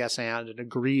says yes and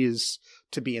agrees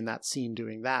to be in that scene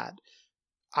doing that.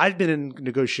 I've been in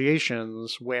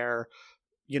negotiations where,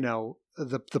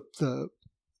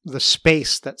 the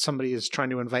space that somebody is trying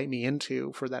to invite me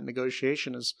into for that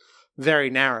negotiation is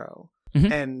very narrow.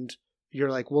 Mm-hmm. And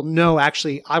you're like, well, no,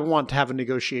 actually, I want to have a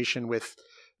negotiation with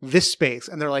this space.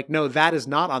 And they're like, no, that is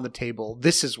not on the table.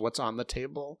 This is what's on the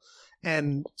table.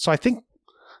 And so I think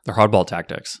they're hardball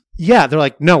tactics. Yeah. They're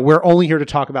like, no, we're only here to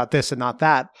talk about this and not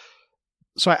that.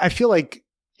 So I feel like,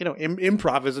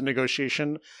 improv is a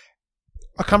negotiation.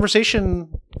 A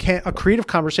creative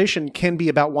conversation can be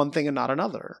about one thing and not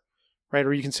another, right?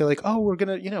 Or you can say, like, oh, we're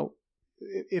going to,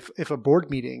 if a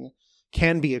board meeting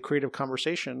can be a creative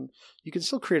conversation, you can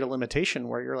still create a limitation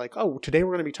where you're like, oh, today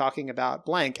we're going to be talking about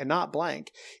blank and not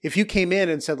blank. If you came in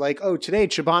and said, like, oh, today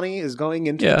Chobani is going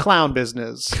into the clown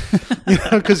business,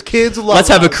 because kids love Let's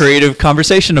have a creative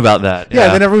conversation about that.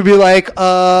 Yeah. Then everyone would be like,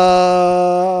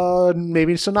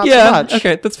 maybe so not so much.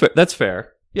 Okay. That's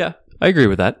fair. Yeah. I agree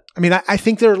with that. I mean, I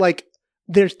think they're like,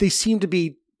 they seem to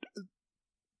be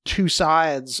two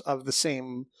sides of the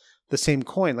same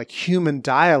coin. Like, human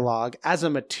dialogue as a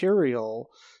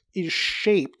material is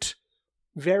shaped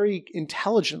very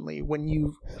intelligently when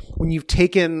you've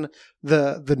taken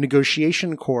the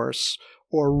negotiation course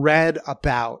or read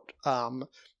about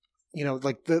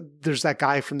there's that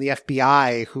guy from the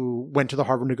FBI who went to the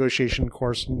Harvard negotiation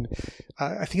course, and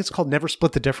I think it's called Never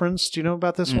Split the Difference. Do you know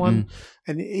about this one?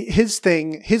 And his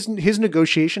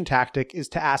negotiation tactic is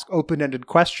to ask open-ended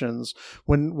questions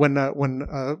when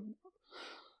a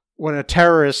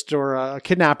terrorist or a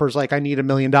kidnapper is like, I need $1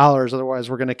 million, otherwise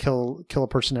we're going to kill a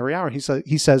person every hour.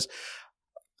 He says,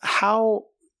 how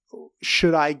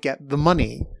should I get the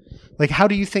money? Like, how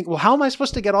do you think, well, how am I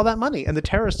supposed to get all that money? And the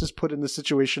terrorist is put in the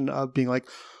situation of being like,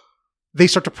 they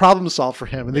start to problem solve for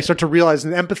him, and they start to realize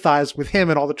and empathize with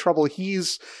him and all the trouble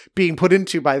he's being put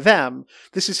into by them.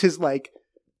 This is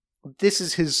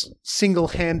his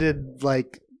single-handed,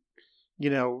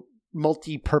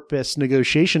 multi-purpose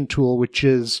negotiation tool, which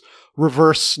is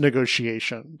reverse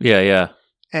negotiation. Yeah.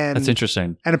 And that's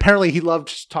interesting. And apparently he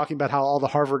loved talking about how all the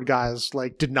Harvard guys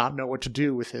did not know what to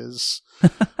do with his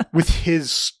with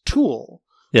his tool.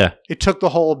 Yeah. It took the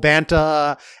whole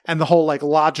banta and the whole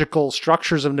logical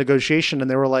structures of negotiation,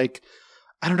 and they were like,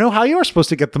 I don't know how you're supposed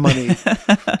to get the money.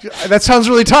 That sounds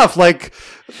really tough.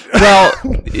 Well,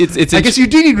 it's. I guess you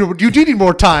do need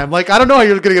more time. I don't know how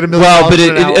you're going to get $1 million. Well, but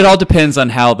it all depends on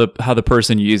how the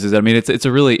person uses it. I mean, it's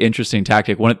a really interesting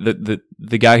tactic.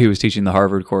 The guy who was teaching the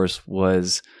Harvard course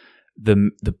was the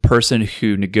person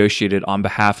who negotiated on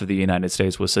behalf of the United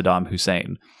States with Saddam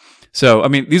Hussein. So, I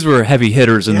mean, these were heavy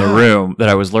hitters in the room that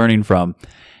I was learning from,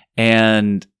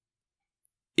 and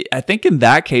I think in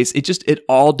that case, it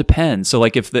all depends. So,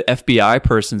 if the FBI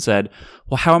person said,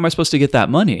 well, how am I supposed to get that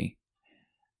money?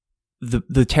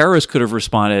 The terrorist could have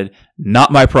responded, not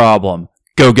my problem.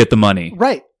 Go get the money.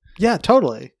 Right. Yeah,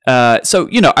 totally. So,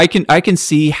 I can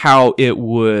see how it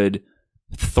would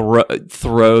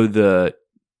throw the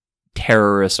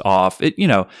terrorist off.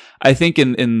 I think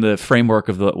in the framework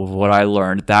of what I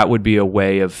learned, that would be a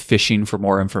way of fishing for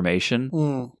more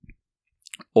information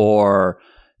or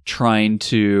trying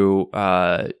to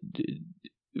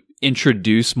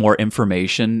introduce more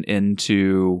information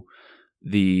into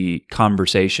the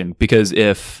conversation. Because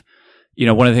if,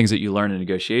 one of the things that you learn in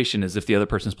negotiation is if the other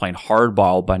person's playing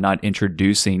hardball by not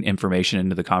introducing information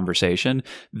into the conversation,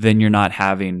 then you're not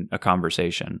having a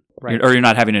conversation. Right. Or you're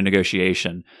not having a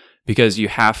negotiation, because you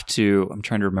have to, I'm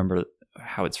trying to remember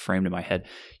how it's framed in my head.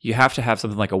 You have to have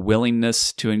something like a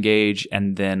willingness to engage,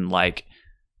 and then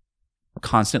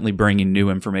constantly bringing new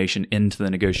information into the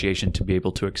negotiation to be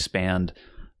able to expand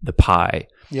the pie.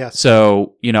 Yes.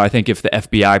 So, I think if the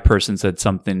FBI person said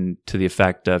something to the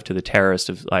effect of, to the terrorist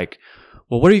of like,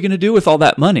 well, what are you going to do with all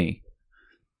that money?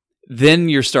 Then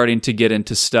you're starting to get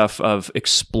into stuff of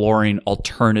exploring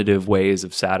alternative ways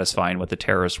of satisfying what the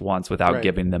terrorist wants without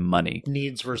giving them money.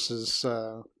 Needs versus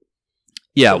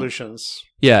solutions.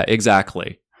 Yeah,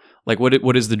 exactly. Like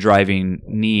what is the driving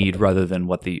need rather than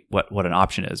what an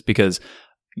option is? Because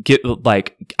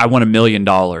I want $1 million.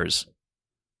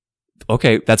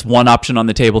 Okay, that's one option on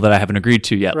the table that I haven't agreed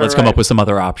to yet. Let's come up with some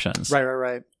other options.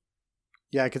 Right.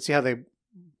 Yeah, I could see how they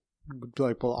would be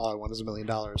like, well, all I want is $1 million.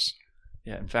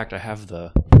 Yeah, in fact, I have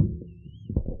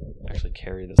actually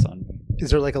carry this on me. Is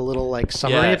there like a little like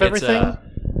summary of everything?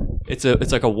 It's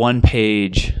like a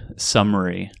 1-page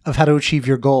summary of how to achieve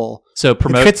your goal. So it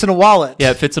fits in a wallet. Yeah,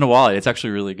 it fits in a wallet. It's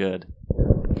actually really good.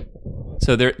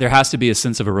 So there has to be a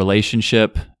sense of a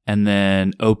relationship, and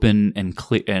then open and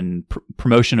clear and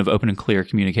promotion of open and clear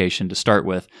communication to start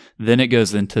with. Then it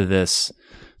goes into this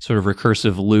sort of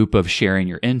recursive loop of sharing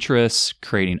your interests,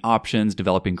 creating options,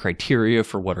 developing criteria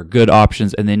for what are good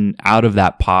options. And then out of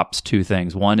that pops two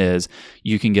things. One is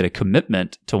you can get a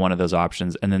commitment to one of those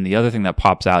options. And then the other thing that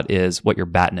pops out is what your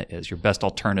BATNA is, your best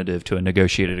alternative to a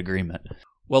negotiated agreement.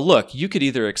 Well, look, you could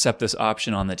either accept this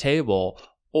option on the table,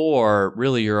 or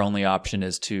really your only option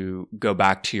is to go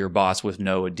back to your boss with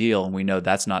no deal. And we know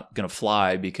that's not going to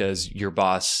fly because your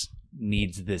boss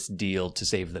needs this deal to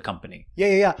save the company.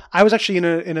 Yeah. I was actually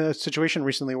in a situation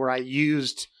recently where I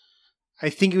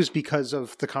think it was because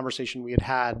of the conversation we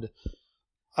had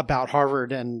about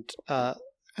Harvard and the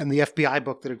FBI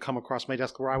book that had come across my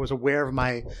desk, where I was aware of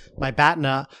my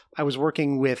BATNA. I was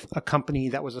working with a company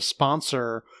that was a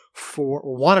sponsor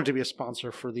or wanted to be a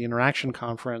sponsor for the Interaction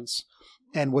Conference,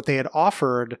 and what they had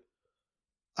offered,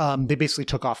 they basically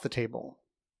took off the table.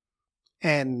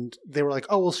 And they were like,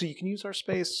 "Oh, well, so you can use our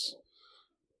space,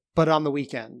 but on the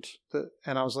weekend."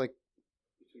 And I was like,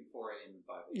 between 4 a.m. and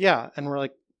 5 a.m. Yeah. And we're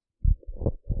like,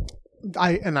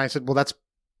 I said, well, that's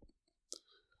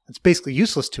basically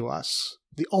useless to us.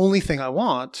 The only thing I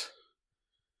want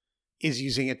is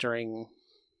using it during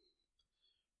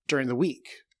the week.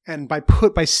 And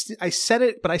I said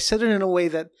it in a way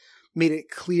that made it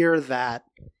clear that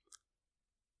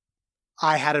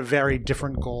I had a very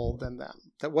different goal than them.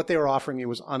 That what they were offering me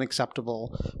was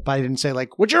unacceptable, but I didn't say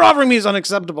like, what you're offering me is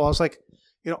unacceptable. I was like,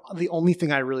 the only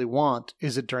thing I really want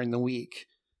is it during the week.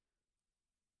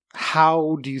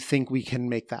 How do you think we can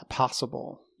make that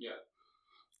possible? Yeah.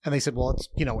 And they said, well,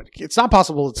 it's not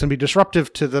possible. It's going to be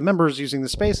disruptive to the members using the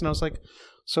space. And I was like,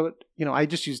 so, I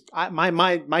just used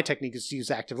my technique is to use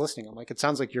active listening. I'm like, it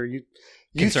sounds like you're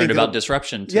concerned about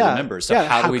disruption to the members. So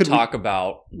how do we talk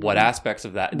about what aspects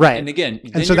of that? Right. And again,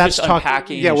 and so that's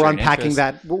unpacking. Yeah, we're unpacking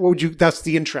that. What would you? That's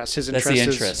the interest. His interest. That's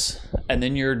the interest. And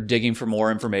then you're digging for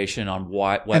more information on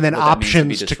what and then what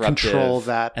options to control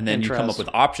that. And then interest. you come up with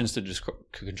options to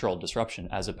control disruption,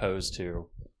 as opposed to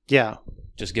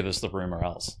just give us the room or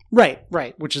else. Right.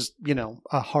 Which is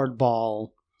a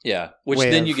hardball. Yeah, which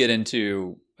then you get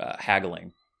into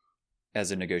haggling as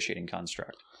a negotiating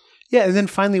construct. Yeah, and then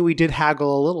finally we did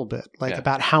haggle a little bit,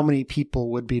 about how many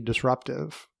people would be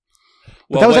disruptive.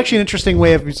 But that was actually an interesting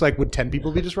way of, it's like, would 10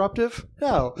 people be disruptive?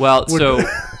 No. Well,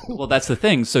 that's the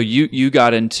thing. So you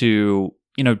got into,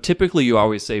 typically you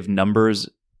always save numbers,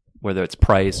 whether it's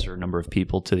price or number of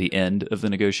people, to the end of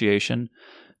the negotiation,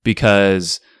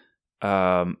 because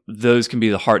those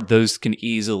can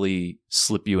easily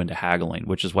slip you into haggling,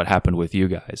 which is what happened with you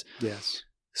guys. Yes.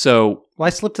 So, I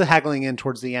slipped the haggling in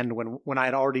towards the end when I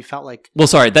had already felt like.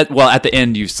 At the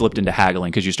end you slipped into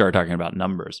haggling because you started talking about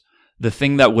numbers. The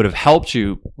thing that would have helped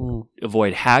you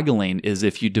avoid haggling is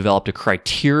if you developed a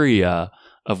criteria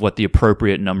of what the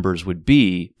appropriate numbers would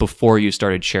be before you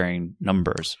started sharing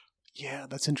numbers. Yeah,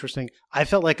 that's interesting. I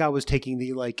felt like I was taking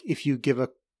the if you give a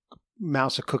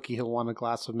mouse a cookie, he'll want a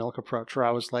glass of milk approach, where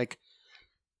I was like,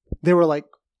 they were like,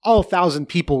 all 1,000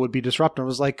 people would be disruptive. I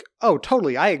was like, oh,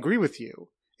 totally, I agree with you.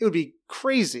 It would be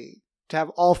crazy to have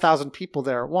all 1,000 people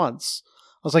there at once.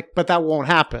 I was like, but that won't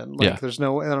happen. There's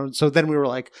no. So then we were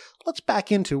like, let's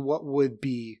back into what would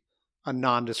be a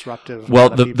non-disruptive. Well,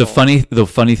 the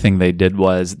funny thing they did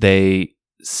was they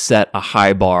set a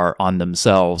high bar on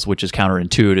themselves, which is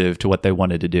counterintuitive to what they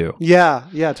wanted to do. Yeah,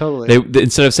 totally. They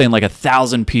instead of saying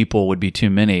 1,000 people would be too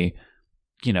many,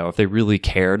 if they really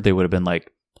cared, they would have been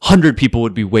like, 100 people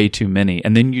would be way too many,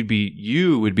 and then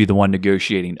you would be the one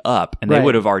negotiating up, and they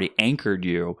would have already anchored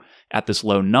you at this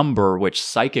low number, which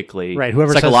psychically, Right,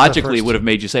 whoever says the psychologically first. would have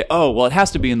made you say, oh, well, it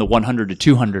has to be in the 100 to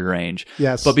 200 range.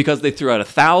 Yes. But because they threw out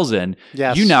 1,000,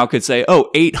 Yes. you now could say, oh,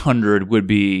 800 would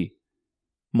be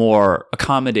more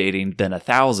accommodating than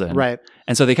 1,000. Right.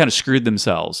 And so they kind of screwed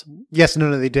themselves. Yes,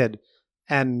 no, they did.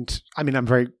 And I mean,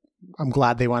 I'm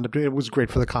glad they wound up doing it. It was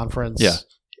great for the conference. Yeah.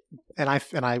 And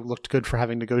I looked good for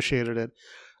having negotiated it.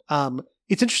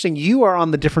 It's interesting. You are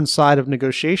on the different side of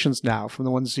negotiations now from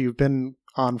the ones you've been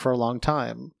on for a long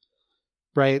time,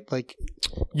 right? Like,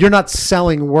 you're not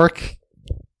selling work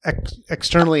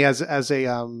externally as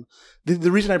a,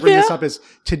 the reason I bring this up is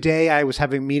today I was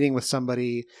having a meeting with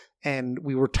somebody and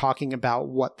we were talking about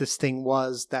what this thing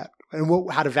was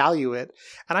and how to value it.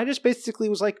 And I just basically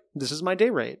was like, this is my day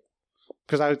rate.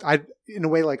 Because I in a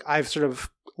way, like, I've sort of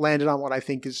landed on what I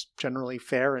think is generally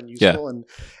fair and useful. Yeah.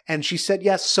 And she said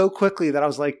yes so quickly that I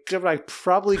was like, I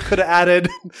probably could have added,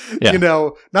 Yeah.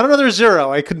 not another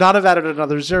zero. I could not have added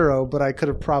another zero, but I could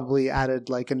have probably added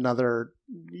like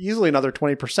easily another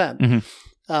 20%.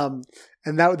 Mm-hmm.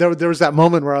 And that there was that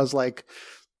moment where I was like,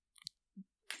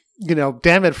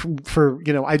 damn it for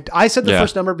I said the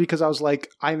first number because I was like,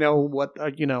 I know what,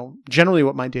 generally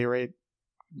what my day rate,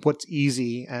 what's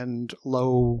easy and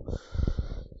low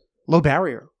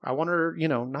barrier. I want her,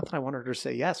 not that I wanted her to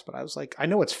say yes, but I was like, I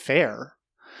know it's fair.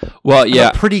 Well, yeah.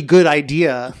 A pretty good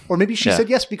idea. Or maybe she said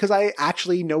yes because I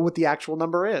actually know what the actual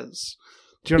number is.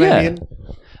 Do you know what I mean?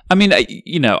 I mean,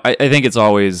 I think it's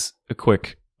always a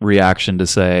quick reaction to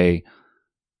say,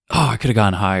 oh, I could have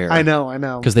gone higher. I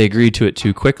know. Because they agreed to it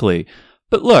too quickly.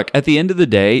 But look, at the end of the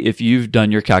day, if you've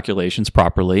done your calculations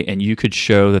properly and you could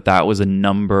show that that was a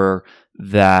number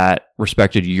that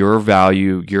respected your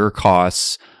value, your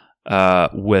costs,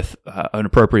 with an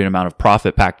appropriate amount of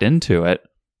profit packed into it,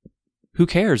 who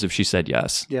cares if she said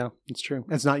yes? Yeah, it's true.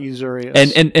 It's not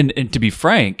usurious. And to be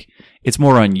frank, it's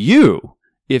more on you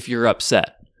if you're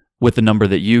upset with the number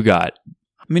that you got.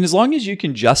 I mean, as long as you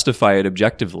can justify it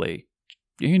objectively,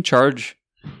 you can charge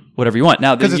whatever you want.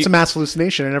 Now, because it's a mass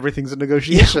hallucination and everything's a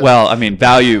negotiation. Yeah, well, I mean,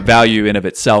 value in of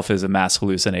itself is a mass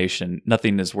hallucination.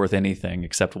 Nothing is worth anything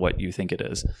except what you think it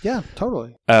is. Yeah,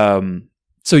 totally.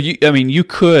 So you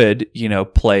could,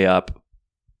 play up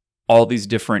all these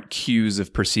different cues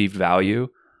of perceived value,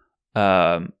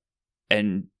 and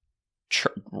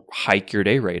hike your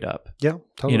day rate up. Yeah,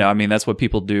 totally. That's what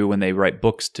people do when they write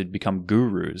books to become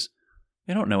gurus.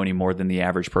 They don't know any more than the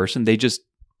average person. They just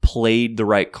played the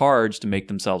right cards to make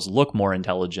themselves look more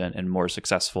intelligent and more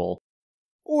successful.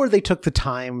 Or they took the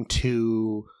time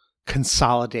to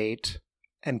consolidate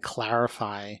and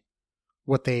clarify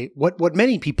what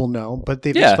many people know, but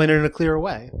they've explained it in a clearer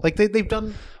way. Like they've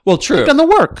done true. They've done the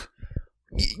work.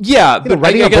 Yeah, but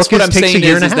I guess what I'm saying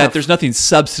is that there's nothing nothing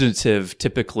substantive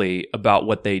typically about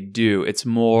what they do. It's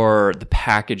more the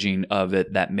packaging of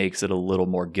it that makes it a little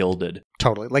more gilded.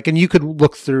 Totally. Like, and you could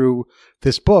look through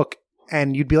this book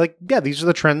and you'd be like, yeah, these are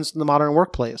the trends in the modern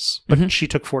workplace. But she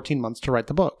took 14 months to write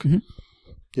the book.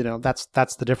 Mm-hmm.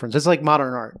 That's the difference. It's like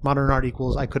modern art. Modern art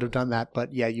equals I could have done that,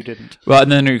 but yeah, you didn't. Well,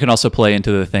 and then you can also play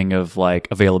into the thing of like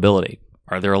availability.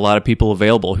 Are there a lot of people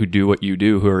available who do what you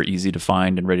do, who are easy to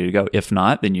find and ready to go? If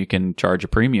not, then you can charge a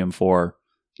premium for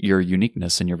your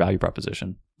uniqueness and your value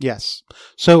proposition. Yes.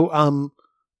 So,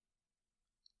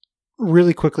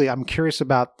 really quickly, I'm curious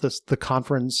about the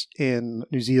conference in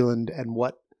New Zealand and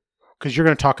because you're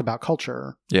going to talk about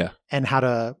culture. Yeah. And how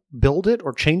to build it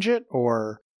or change it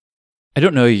or... I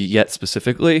don't know yet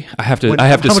specifically. I have to speak.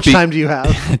 How much time do you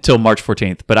have? Until March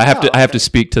 14th. But I have to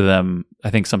speak to them, I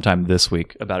think sometime this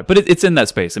week about it. But it's in that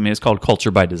space. I mean, it's called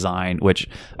Culture by Design, which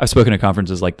I've spoken at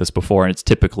conferences like this before, and it's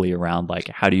typically around like,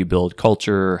 how do you build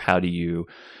culture? How do you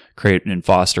create and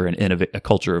foster a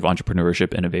culture of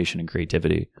entrepreneurship, innovation, and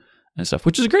creativity and stuff,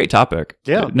 which is a great topic.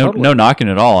 Yeah, no knocking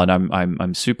at all. And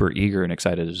I'm super eager and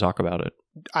excited to talk about it.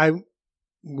 I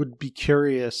would be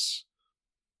curious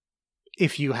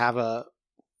if you have a,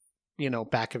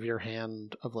 back of your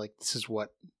hand of like, this is what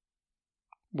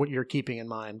you're keeping in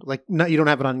mind. Like, no, you don't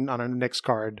have it on an index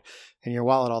card in your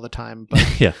wallet all the time.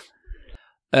 But yeah.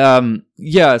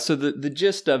 So the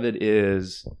gist of it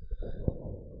is,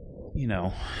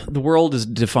 the world is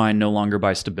defined no longer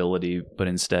by stability, but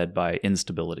instead by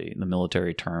instability. The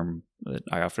military term that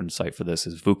I often cite for this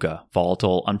is VUCA,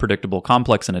 volatile, unpredictable,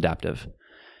 complex, and adaptive.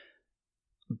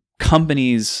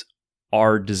 Companies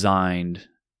are designed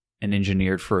and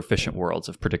engineered for efficient worlds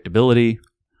of predictability,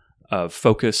 of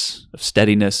focus, of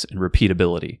steadiness, and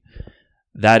repeatability.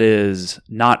 That is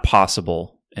not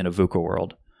possible in a VUCA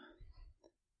world.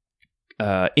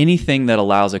 Anything that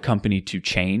allows a company to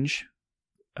change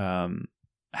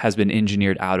has been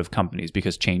engineered out of companies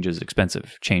because change is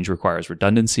expensive. Change requires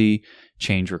redundancy.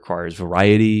 Change requires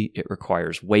variety. It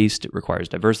requires waste. It requires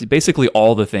diversity. Basically,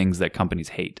 all the things that companies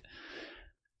hate.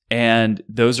 And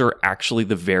those are actually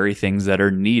the very things that are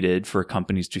needed for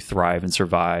companies to thrive and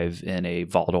survive in a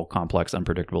volatile, complex,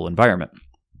 unpredictable environment.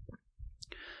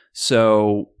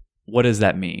 So what does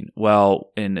that mean?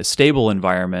 Well, in a stable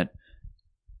environment,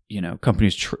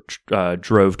 companies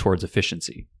drove towards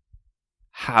efficiency.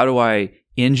 How do I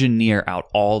engineer out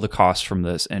all the costs from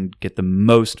this and get the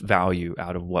most value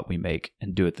out of what we make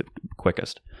and do it the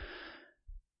quickest?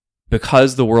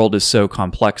 Because the world is so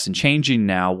complex and changing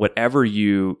now, whatever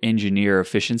you engineer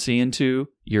efficiency into,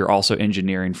 you're also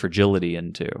engineering fragility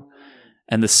into.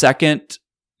 And the second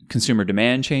consumer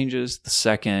demand changes, the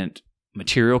second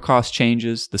material cost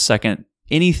changes, the second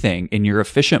anything in your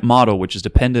efficient model, which is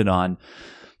dependent on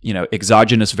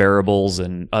exogenous variables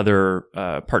and other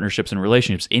partnerships and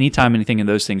relationships, anytime anything in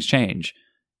those things change,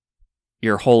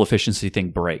 your whole efficiency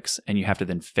thing breaks and you have to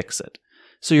then fix it.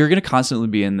 So you're going to constantly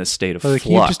be in this state of flux.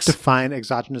 Can you just define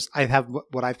exogenous? I have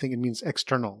what I think it means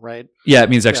external, right? Yeah,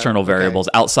 it means external variables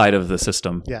outside of the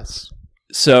system. Yes.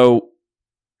 So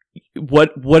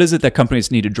what is it that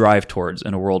companies need to drive towards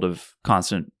in a world of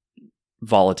constant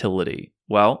volatility?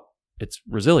 Well, it's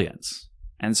resilience.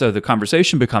 And so the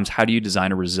conversation becomes, how do you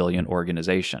design a resilient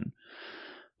organization?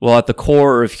 Well, at the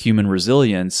core of human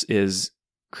resilience is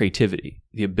creativity,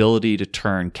 the ability to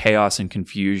turn chaos and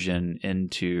confusion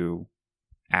into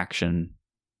action,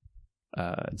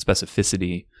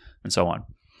 specificity, and so on.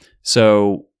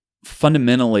 So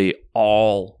fundamentally,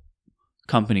 all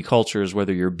company cultures,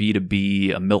 whether you're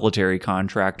B2B, a military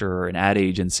contractor, or an ad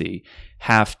agency,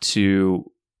 have to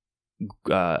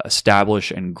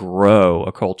establish and grow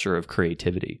a culture of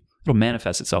creativity. It'll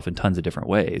manifest itself in tons of different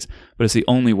ways, but it's the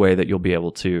only way that you'll be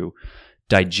able to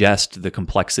digest the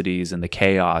complexities and the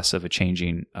chaos of a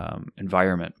changing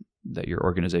environment that your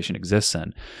organization exists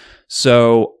in.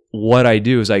 So what I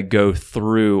do is I go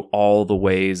through all the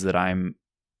ways that I'm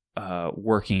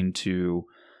working to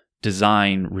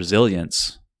design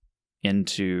resilience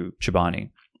into Chobani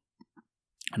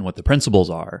and what the principles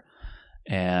are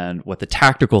and what the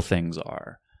tactical things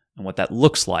are and what that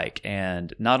looks like.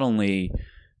 And not only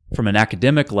from an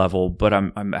academic level, but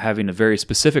I'm having a very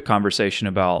specific conversation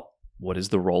about what is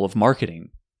the role of marketing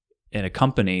in a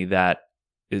company that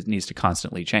needs to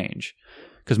constantly change.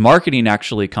 Because marketing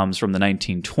actually comes from the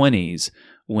 1920s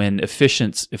when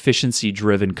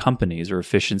efficiency-driven companies or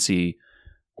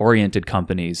efficiency-oriented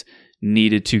companies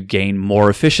needed to gain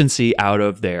more efficiency out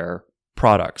of their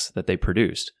products that they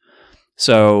produced.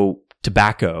 So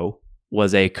tobacco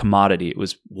was a commodity. It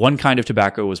was one kind of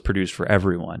tobacco was produced for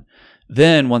everyone.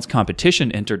 Then once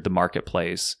competition entered the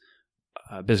marketplace,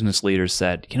 business leaders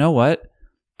said, you know what?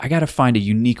 I got to find a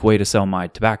unique way to sell my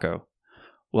tobacco.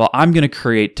 Well, I'm going to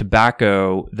create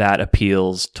tobacco that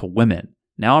appeals to women.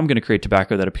 Now I'm going to create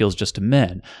tobacco that appeals just to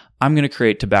men. I'm going to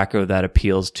create tobacco that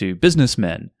appeals to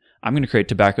businessmen. I'm going to create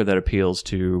tobacco that appeals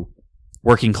to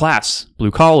working class,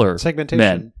 blue collar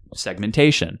men.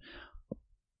 Segmentation.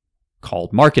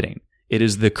 Called marketing. It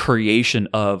is the creation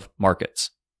of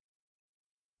markets.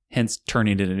 Hence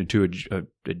turning it into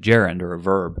a gerund or a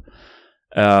verb.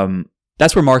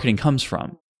 That's where marketing comes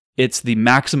from. It's the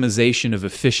maximization of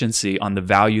efficiency on the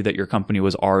value that your company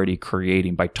was already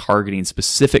creating by targeting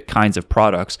specific kinds of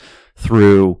products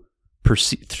through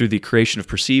the creation of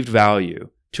perceived value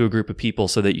to a group of people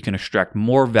so that you can extract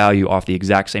more value off the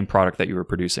exact same product that you were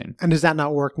producing. And does that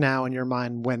not work now in your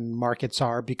mind when markets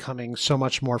are becoming so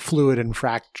much more fluid and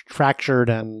fractured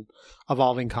and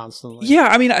evolving constantly? Yeah,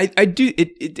 I mean, I do.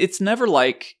 It's never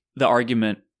like the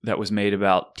argument that was made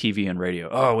about TV and radio.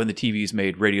 Oh, when the TV is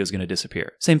made, radio is going to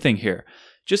disappear. Same thing here.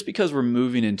 Just because we're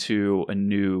moving into a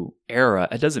new era,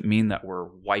 it doesn't mean that we're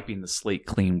wiping the slate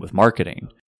clean with marketing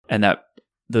and that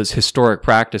those historic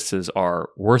practices are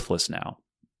worthless now.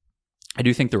 I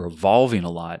do think they're evolving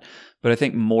a lot, but I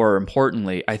think more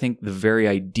importantly, I think the very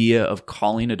idea of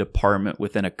calling a department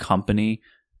within a company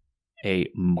a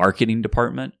marketing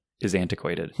department is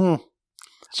antiquated. So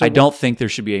I don't think there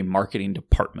should be a marketing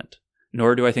department.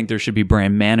 Nor do I think there should be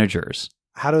brand managers.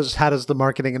 How does the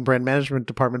marketing and brand management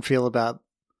department feel about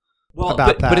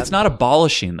that? But it's not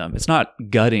abolishing them. It's not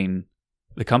gutting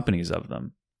the companies of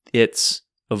them. It's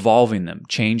evolving them,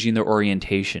 changing their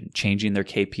orientation, changing their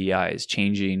KPIs,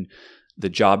 changing the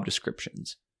job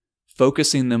descriptions,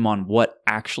 focusing them on what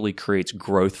actually creates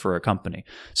growth for a company.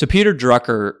 So Peter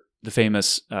Drucker, the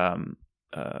famous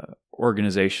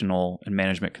organizational and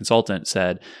management consultant,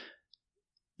 said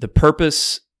the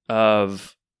purpose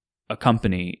of a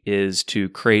company is to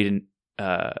create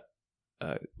a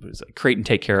create and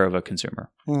take care of a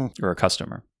consumer or a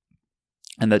customer.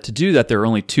 And that to do that, there are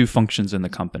only two functions in the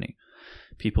company: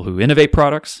 people who innovate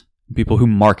products, people who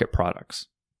market products.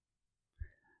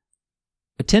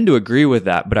 I tend to agree with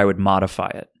that, but I would modify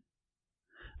it.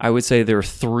 I would say there are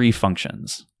three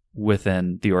functions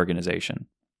within the organization.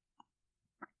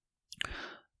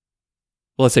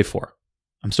 Well, let's say four.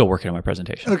 I'm still working on my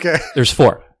presentation. Okay. There's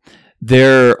four.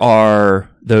 There are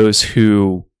those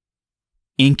who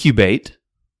incubate,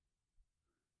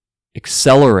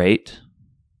 accelerate,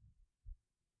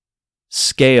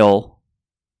 scale,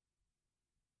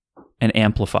 and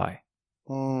amplify.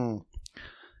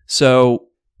 So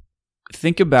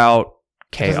think about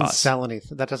chaos.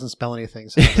 That doesn't spell anything.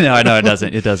 No, it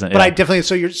doesn't. It doesn't. But yeah. I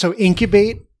definitely, so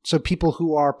incubate, so people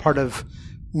who are part of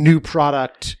new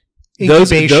product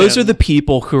incubation. Those are the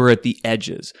people who are at the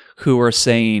edges, who are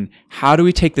saying, how do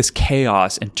we take this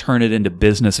chaos and turn it into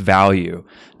business value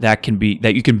that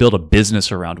you can build a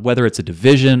business around, whether it's a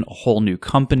division, a whole new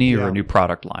company, or a new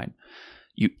product line.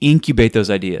 You incubate those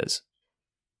ideas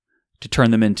to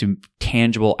turn them into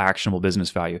tangible, actionable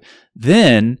business value.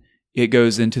 Then it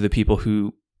goes into the people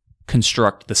who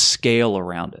construct the scale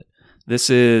around it. This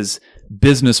is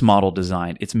business model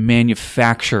design. It's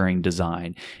manufacturing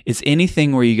design. It's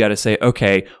anything where you got to say,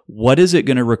 okay, what is it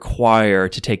going to require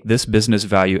to take this business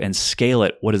value and scale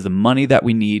it? What is the money that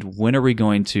we need? When are we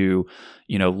going to,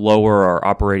 lower our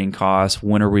operating costs?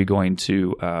 When are we going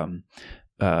to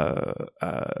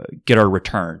get our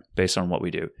return based on what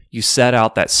we do? You set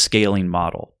out that scaling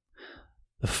model.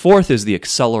 The fourth is the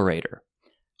accelerator.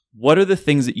 What are the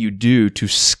things that you do to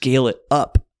scale it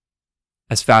up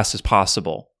as fast as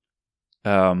possible?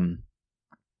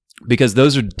 Because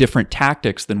those are different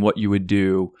tactics than what you would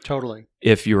do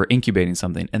if you were incubating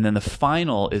something. And then the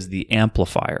final is the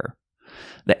amplifier.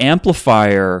 The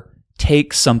amplifier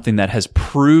takes something that has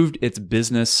proved its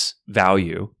business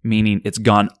value, meaning it's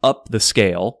gone up the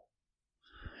scale,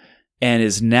 and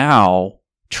is now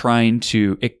trying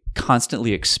to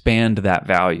constantly expand that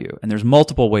value. And there's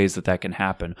multiple ways that can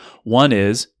happen. One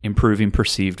is improving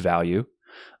perceived value.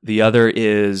 The other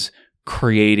is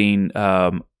creating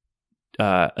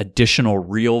additional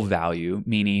real value,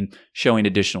 meaning showing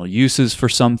additional uses for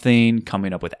something,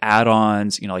 coming up with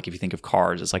add-ons. Like if you think of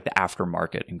cars, it's like the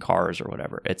aftermarket in cars or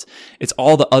whatever. It's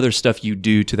all the other stuff you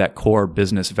do to that core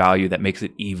business value that makes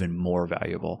it even more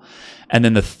valuable. And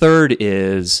then the third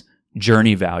is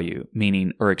journey value,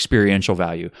 or experiential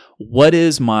value. What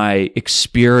is my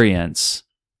experience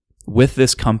with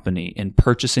this company in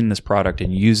purchasing this product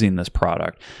and using this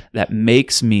product that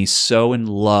makes me so in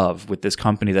love with this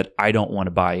company that I don't want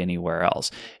to buy anywhere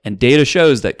else? And data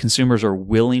shows that consumers are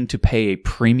willing to pay a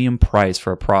premium price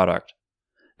for a product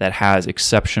that has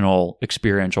exceptional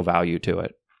experiential value to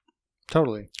it.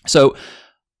 Totally. So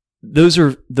those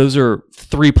are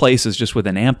three places just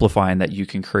within amplifying that you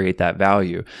can create that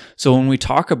value. So when we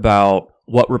talk about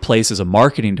what replaces a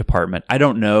marketing department, I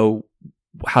don't know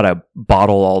how to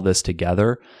bottle all this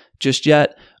together just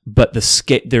yet, but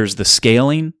there's the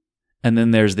scaling, and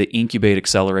then there's the incubate,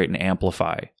 accelerate, and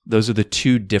amplify. Those are the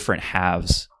two different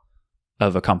halves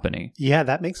of a company. Yeah,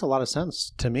 that makes a lot of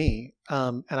sense to me.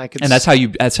 And that's how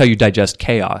you digest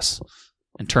chaos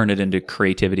and turn it into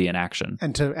creativity and action,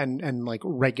 and like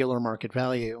regular market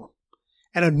value.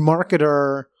 And a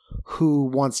marketer who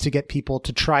wants to get people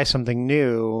to try something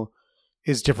new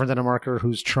is different than a marketer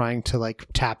who's trying to like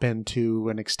tap into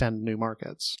and extend new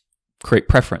markets. Create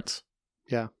preference.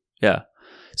 Yeah. Yeah.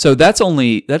 So that's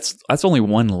only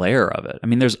one layer of it. I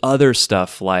mean, there's other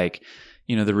stuff like,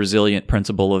 the resilient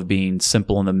principle of being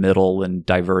simple in the middle and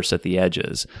diverse at the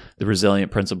edges. The resilient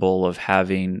principle of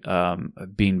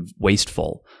being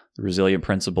wasteful. The resilient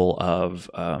principle of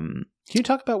Can you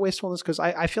talk about wastefulness? Because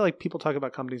I feel like people talk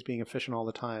about companies being efficient all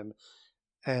the time.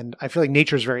 And I feel like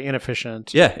nature is very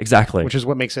inefficient. Yeah, exactly. Which is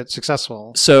what makes it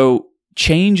successful. So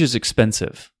change is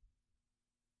expensive.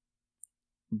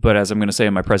 But as I'm going to say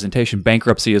in my presentation,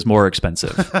 bankruptcy is more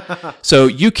expensive. So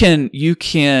you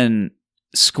can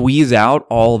squeeze out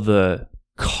all the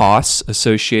costs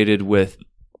associated with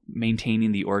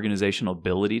maintaining the organizational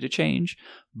ability to change,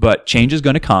 but change is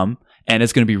going to come, and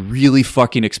it's going to be really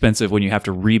fucking expensive when you have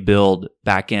to rebuild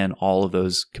back in all of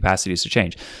those capacities to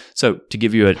change. So to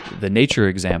give you the nature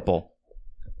example,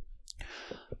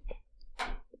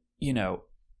 Bill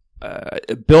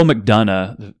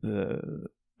McDonough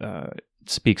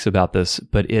speaks about this,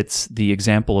 but it's the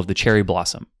example of the cherry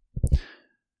blossom.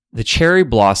 The cherry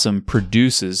blossom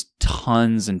produces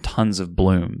tons and tons of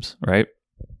blooms, right?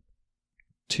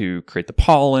 To create the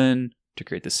pollen, to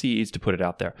create the seeds, to put it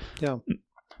out there. Yeah.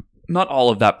 Not all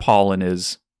of that pollen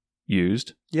is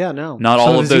used. Yeah, no. Not Some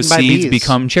all of of it those is eaten by seeds bees.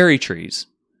 become cherry trees.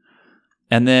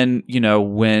 And then,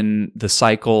 when the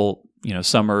cycle,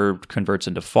 summer converts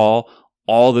into fall,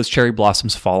 all those cherry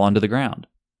blossoms fall onto the ground.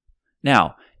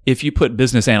 Now, if you put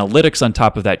business analytics on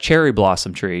top of that cherry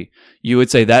blossom tree, you would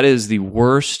say that is the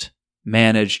worst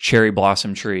managed cherry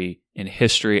blossom tree in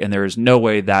history, and there is no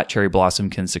way that cherry blossom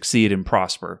can succeed and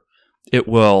prosper. It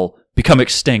will become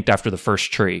extinct after the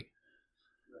first tree.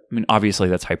 I mean, obviously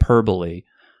that's hyperbole.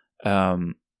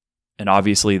 And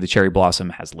obviously the cherry blossom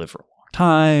has lived for a long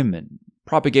time and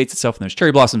propagates itself, and there's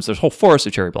cherry blossoms. There's a whole forest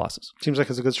of cherry blossoms. Seems like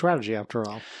it's a good strategy after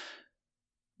all.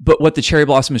 But what the cherry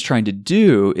blossom is trying to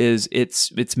do is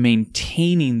it's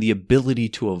maintaining the ability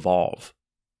to evolve.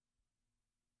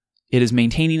 It is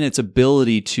maintaining its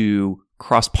ability to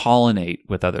cross-pollinate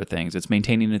with other things. It's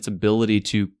maintaining its ability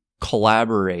to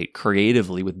collaborate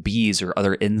creatively with bees or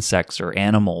other insects or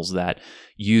animals that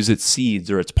use its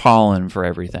seeds or its pollen for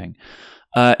everything.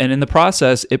 And in the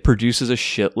process, it produces a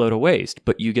shitload of waste,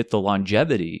 but you get the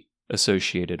longevity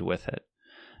associated with it.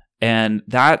 And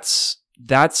that's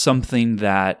something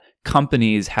that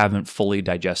companies haven't fully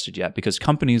digested yet, because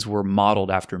companies were modeled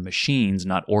after machines,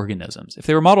 not organisms. If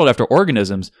they were modeled after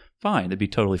organisms, fine, that'd be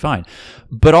totally fine.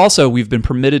 But also, we've been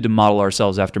permitted to model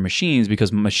ourselves after machines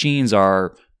because machines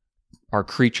are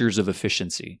creatures of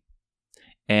efficiency.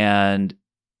 And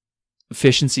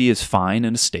efficiency is fine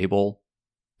in a stable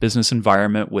business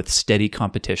environment with steady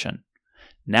competition.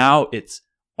 Now it's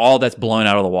all that's blown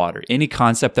out of the water. Any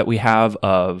concept that we have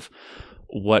of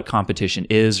what competition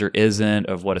is or isn't,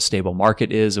 of what a stable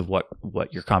market is, of what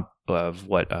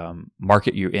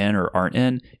market you're in or aren't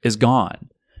in, is gone.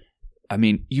 I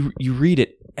mean, you read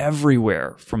it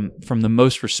everywhere from the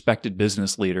most respected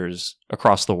business leaders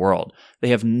across the world. They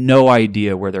have no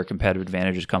idea where their competitive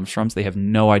advantages comes from. So they have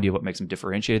no idea what makes them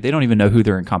differentiated. They don't even know who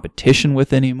they're in competition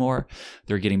with anymore.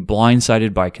 They're getting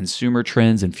blindsided by consumer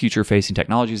trends and future-facing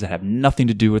technologies that have nothing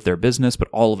to do with their business, but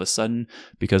all of a sudden,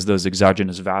 because those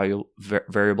exogenous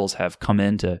variables have come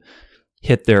in to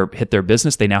hit their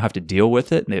business, they now have to deal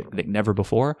with it like never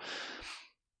before.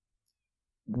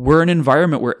 We're in an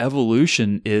environment where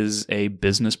evolution is a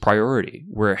business priority.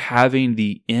 We're having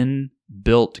the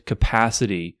inbuilt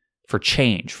capacity for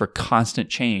change, for constant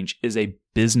change, is a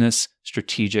business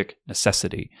strategic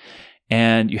necessity.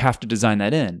 And you have to design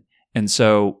that in. And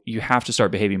so you have to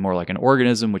start behaving more like an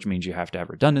organism, which means you have to have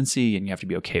redundancy and you have to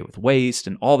be okay with waste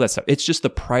and all that stuff. It's just the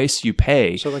price you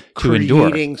pay to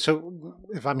endure. So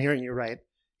if I'm hearing you right,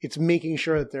 it's making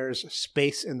sure that there's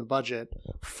space in the budget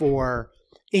for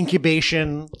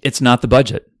incubation. It's not the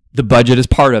budget. The budget is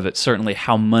part of it. Certainly,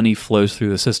 how money flows through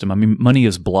the system. I mean, money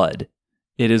is blood.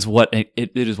 It is what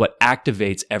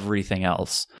activates everything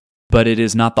else. But it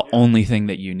is not the only thing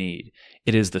that you need.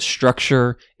 It is the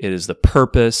structure. It is the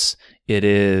purpose. It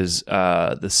is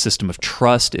the system of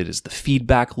trust. It is the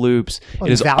feedback loops.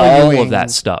 It is all of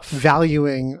that stuff.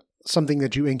 Valuing something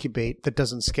that you incubate that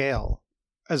doesn't scale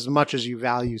as much as you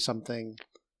value something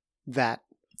that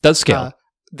does scale.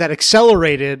 That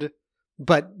accelerated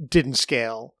but didn't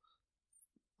scale,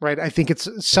 right? I think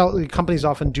companies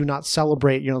often do not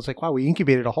celebrate. It's like, wow, we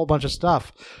incubated a whole bunch of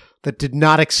stuff that did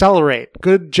not accelerate.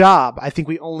 Good job. I think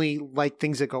we only like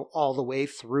things that go all the way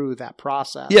through that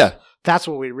process. Yeah. That's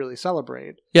what we really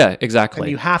celebrate. Yeah, exactly.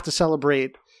 And you have to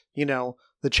celebrate,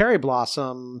 the cherry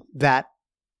blossom that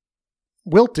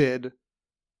wilted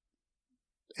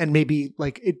and maybe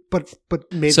but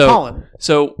made pollen.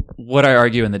 So what I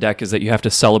argue in the deck is that you have to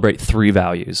celebrate three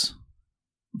values: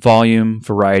 volume,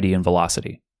 variety, and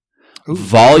velocity. Ooh,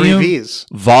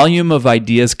 volume of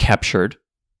ideas captured,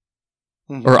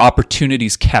 or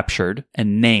opportunities captured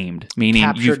and named,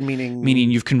 meaning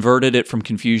you've converted it from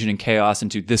confusion and chaos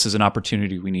into this is an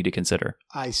opportunity we need to consider.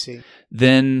 I see.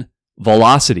 Then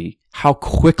velocity, how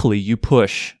quickly you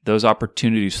push those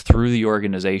opportunities through the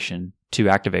organization to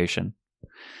activation.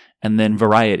 And then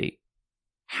variety,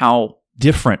 how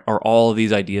different are all of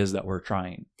these ideas that we're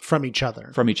trying from each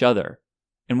other.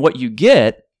 And what you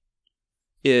get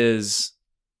is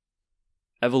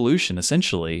evolution,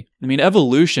 essentially. I mean,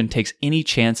 evolution takes any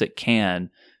chance it can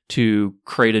to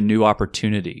create a new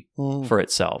opportunity for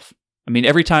itself. I mean,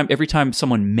 every time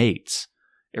someone mates,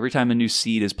 every time a new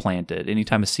seed is planted,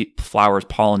 anytime a flower is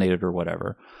pollinated or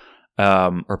whatever,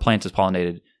 or plant is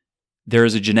pollinated, there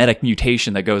is a genetic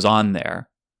mutation that goes on there.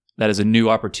 That is a new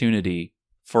opportunity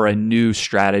for a new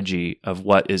strategy of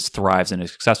what thrives and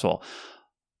is successful.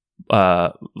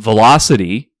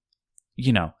 Velocity,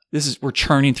 we're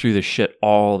churning through this shit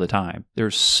all the time.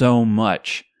 There's so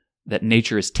much that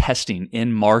nature is testing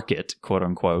in market, quote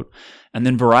unquote. And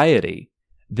then variety,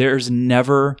 there's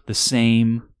never the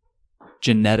same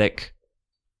genetic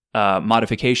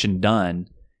modification done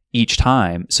each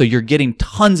time. So you're getting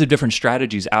tons of different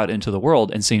strategies out into the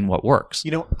world and seeing what works.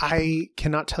 I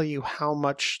cannot tell you how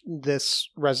much this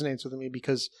resonates with me,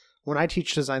 because when I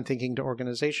teach design thinking to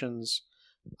organizations,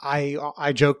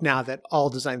 I joke now that all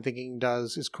design thinking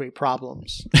does is create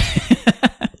problems.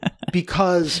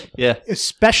 Because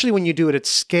especially when you do it at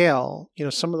scale,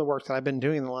 some of the work that I've been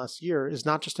doing in the last year is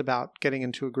not just about getting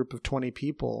into a group of 20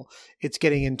 people. It's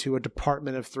getting into a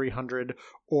department of 300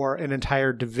 or an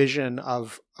entire division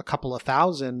of a couple of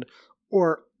thousand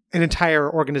or an entire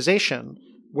organization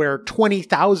where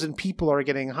 20,000 people are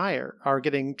getting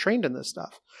trained in this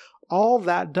stuff. All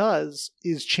that does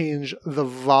is change the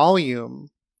volume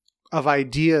of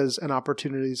ideas and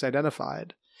opportunities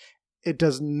identified. It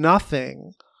does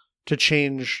nothing to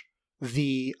change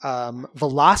the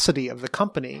velocity of the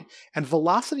company. And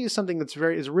velocity is something is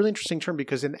a really interesting term,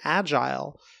 because in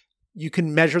Agile, you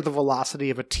can measure the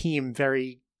velocity of a team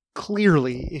very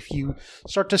clearly. If you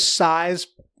start to size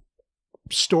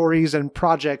stories and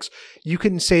projects, you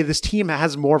can say this team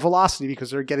has more velocity because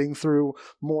they're getting through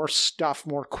more stuff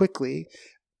more quickly.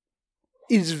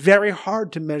 It is very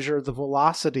hard to measure the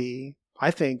velocity,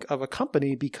 I think, of a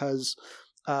company, because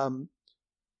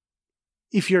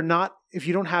if you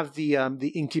don't have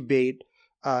the incubate,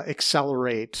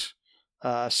 accelerate,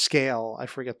 scale, I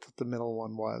forget what the middle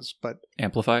one was, but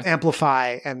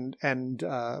amplify and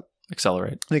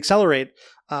accelerate.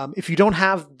 If you don't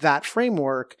have that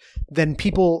framework, then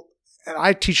people, and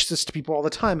I teach this to people all the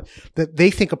time, that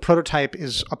they think a prototype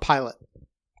is a pilot.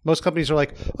 Most companies are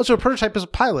like, oh, so a prototype is a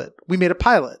pilot. We made a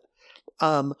pilot.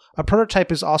 A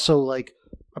prototype is also like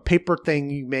a paper thing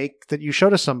you make that you show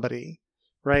to somebody.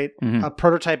 Right. Mm-hmm. A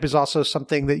prototype is also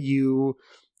something that you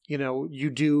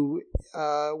do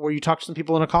where you talk to some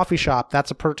people in a coffee shop. That's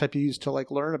a prototype you use to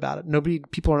learn about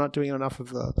it. People are not doing enough of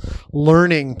the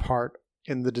learning part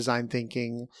in the design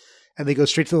thinking, and they go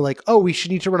straight to we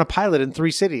need to run a pilot in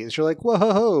 3 cities. You're like,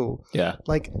 whoa, yeah,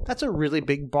 that's a really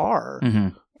big bar mm-hmm.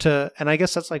 and I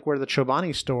guess that's where the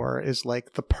Chobani store is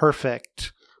the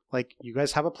perfect. You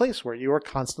guys have a place where you are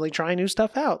constantly trying new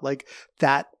stuff out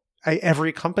that.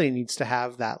 Every company needs to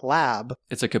have that lab.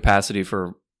 It's a capacity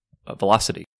for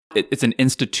velocity. It's an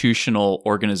institutional,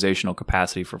 organizational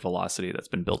capacity for velocity that's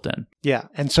been built in. Yeah,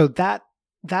 and so that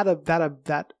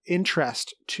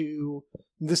interest to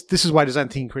this is why design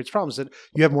thinking creates problems. That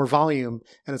you have more volume,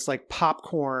 and it's like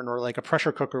popcorn or like a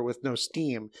pressure cooker with no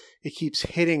steam. It keeps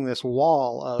hitting this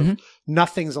wall of mm-hmm.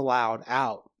 nothing's allowed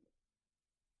out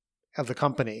of the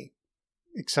company,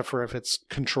 except for if it's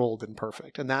controlled and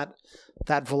perfect. And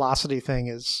that velocity thing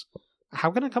is, how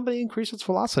can a company increase its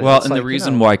velocity? Well, and the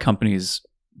reason why companies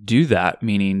do that,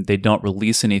 meaning they don't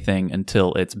release anything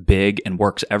until it's big and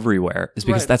works everywhere, is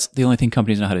because that's the only thing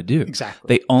companies know how to do.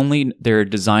 Exactly. They're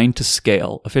designed to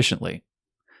scale efficiently.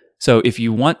 So if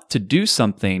you want to do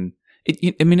something,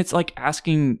 it's like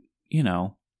asking,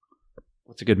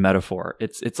 what's a good metaphor?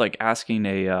 It's like asking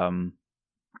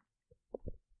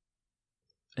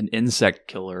an insect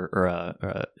killer or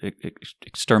a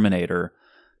exterminator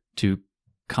to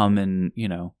come and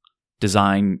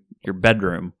design your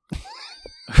bedroom.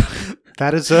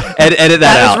 That is edit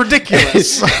that out. That is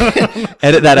ridiculous.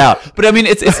 Edit that out. But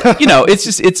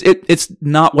it's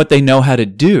not what they know how to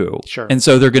do. Sure. And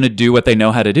so they're going to do what they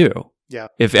know how to do. Yeah.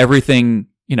 If everything,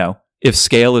 if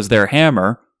scale is their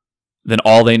hammer, then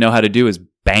all they know how to do is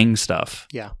bang stuff.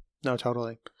 Yeah. No,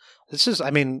 totally.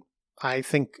 I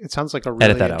think it sounds like a really...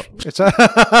 Edit that out.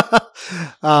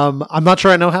 I'm not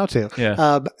sure I know how to.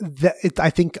 Yeah.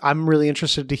 I think I'm really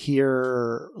interested to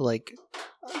hear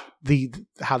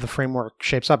how the framework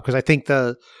shapes up, because I think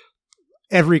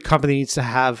every company needs to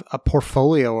have a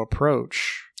portfolio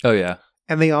approach. Oh yeah.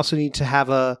 And they also need to have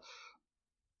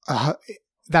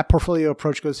that portfolio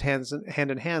approach goes hand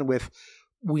in hand with,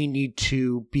 we need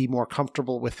to be more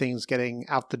comfortable with things getting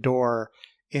out the door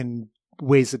in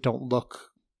ways that don't look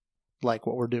like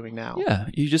what we're doing now. Yeah,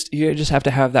 you just have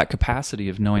to have that capacity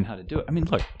of knowing how to do it.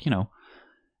 Look,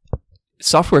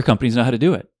 software companies know how to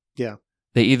do it. Yeah.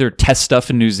 They either test stuff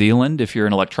in New Zealand if you're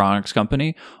an electronics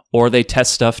company, or they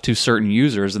test stuff to certain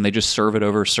users and they just serve it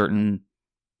over certain,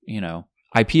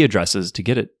 IP addresses to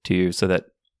get it to you, so that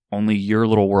only your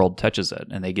little world touches it,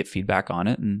 and they get feedback on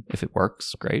it, and if it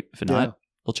works, great. If not,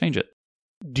 they'll change it.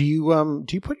 Do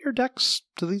you put your decks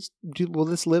to these? Will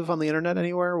this live on the internet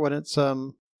anywhere when it's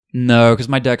No, because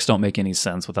my decks don't make any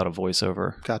sense without a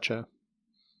voiceover. Gotcha.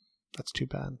 That's too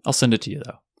bad. I'll send it to you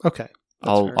though. Okay.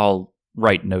 I'll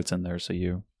write notes in there so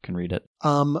you can read it.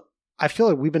 I feel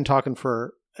like we've been talking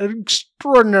for an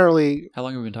extraordinarily... How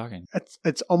long have we been talking?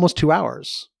 It's almost 2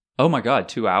 hours. Oh my God,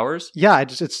 2 hours? Yeah,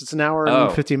 it's an hour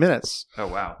and 50 minutes. Oh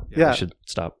wow. Yeah. We should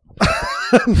stop.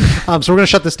 So we're going to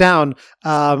shut this down.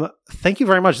 Thank you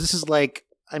very much. This is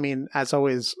as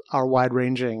always, our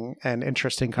wide-ranging and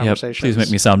interesting conversations. Please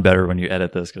make me sound better when you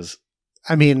edit this, because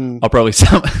I'll probably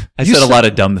sound. I said a lot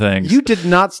of dumb things. You did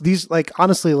not. These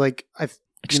honestly,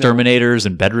 exterminators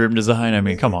and bedroom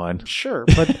design. Come on. Sure,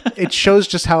 but it shows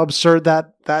just how absurd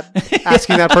that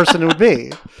asking that person would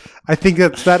be. I think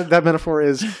that metaphor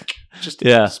is just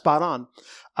spot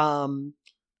on.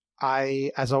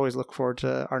 I, as always, look forward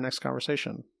to our next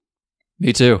conversation.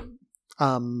 Me too.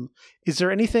 Is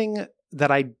there anything that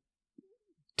I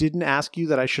didn't ask you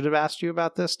that I should have asked you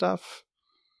about this stuff?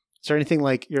 Is there anything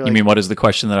you mean, what is the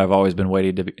question that I've always been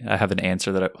waiting to I have an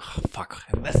answer that I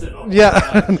messed it up.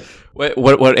 Yeah.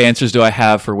 What answers do I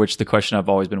have for which the question I've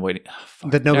always been waiting?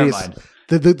 That nobody's.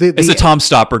 It's a Tom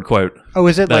Stoppard quote. Oh,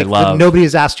 is it that nobody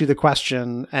has asked you the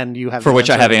question and you have for which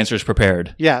I have answers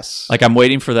prepared? Yes. I'm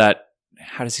waiting for that.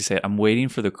 How does he say it? I'm waiting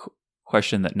for the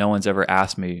question that no one's ever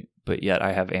asked me, but yet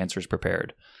I have answers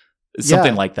prepared.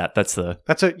 Something like that. That's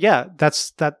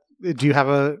that. Do you have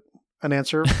an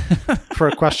answer for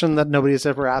a question that nobody has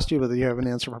ever asked you, but you have an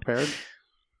answer prepared?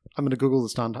 I'm going to Google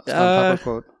this Tom Stoppard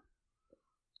quote.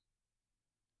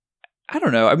 I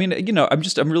don't know.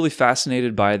 I'm really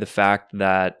fascinated by the fact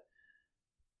that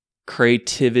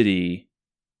creativity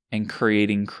and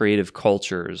creating creative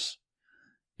cultures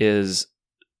is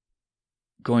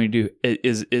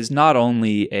not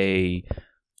only a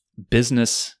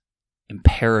business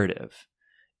imperative.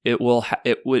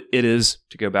 It is,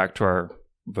 to go back to our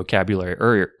vocabulary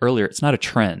earlier, it's not a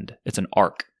trend, it's an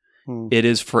arc. It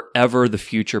is forever the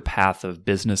future path of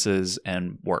businesses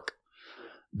and work,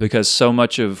 because so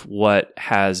much of what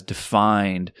has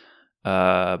defined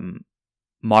modern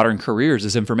careers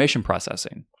is information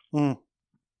processing and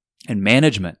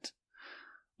management.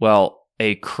 Well,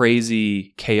 a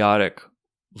crazy, chaotic,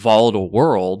 volatile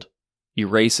world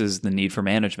erases the need for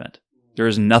management. There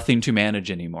is nothing to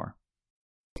manage anymore.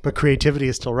 But creativity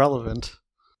is still relevant.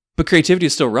 But creativity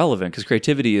is still relevant, because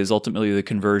creativity is ultimately the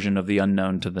conversion of the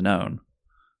unknown to the known.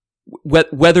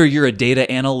 Whether you're a data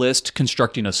analyst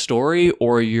constructing a story,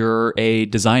 or you're a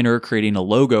designer creating a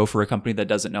logo for a company that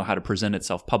doesn't know how to present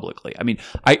itself publicly.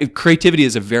 Creativity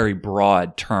is a very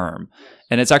broad term.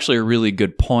 And it's actually a really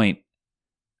good point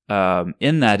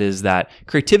in that, is that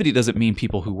creativity doesn't mean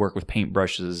people who work with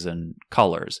paintbrushes and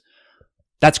colors.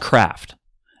 That's craft.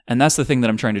 And that's the thing that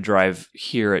I'm trying to drive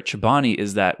here at Chobani,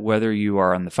 is that whether you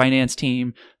are on the finance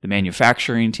team, the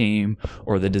manufacturing team,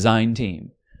 or the design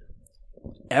team,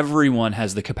 everyone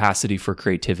has the capacity for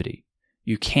creativity.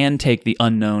 You can take the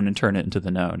unknown and turn it into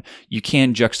the known. You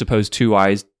can juxtapose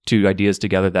two ideas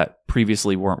together that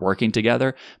previously weren't working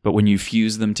together, but when you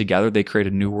fuse them together, they create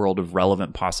a new world of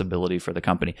relevant possibility for the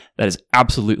company. That is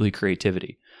absolutely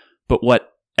creativity. But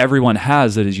what everyone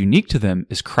has that is unique to them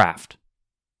is craft.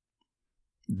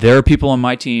 There are people on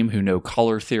my team who know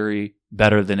color theory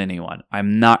better than anyone.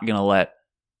 I'm not going to let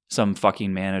some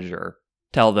fucking manager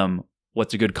tell them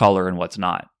what's a good color and what's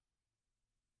not.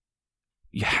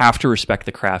 You have to respect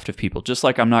the craft of people. Just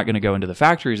like I'm not going to go into the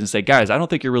factories and say, guys, I don't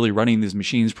think you're really running these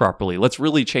machines properly. Let's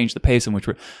really change the pace in which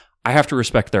I have to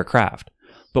respect their craft.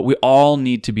 But we all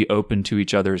need to be open to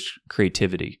each other's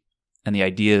creativity and the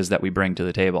ideas that we bring to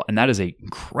the table. And that is an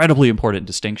incredibly important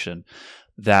distinction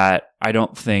that I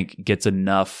don't think gets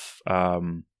enough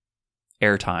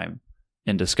airtime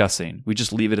in discussing. We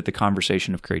just leave it at the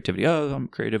conversation of creativity. Oh, I'm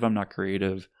creative. I'm not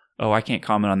creative. Oh, I can't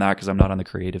comment on that because I'm not on the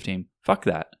creative team. Fuck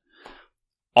that.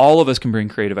 All of us can bring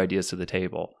creative ideas to the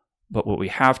table. But what we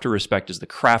have to respect is the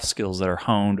craft skills that are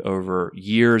honed over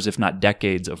years, if not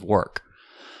decades of work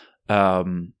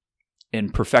in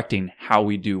perfecting how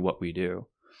we do what we do.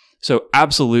 So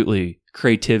absolutely,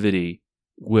 creativity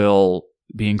will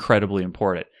be incredibly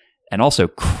important. And also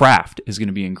craft is going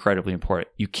to be incredibly important.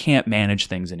 You can't manage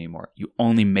things anymore. You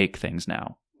only make things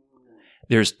now.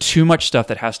 There's too much stuff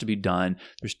that has to be done.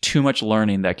 There's too much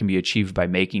learning that can be achieved by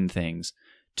making things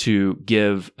to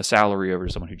give a salary over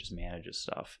to someone who just manages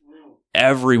stuff.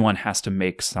 Everyone has to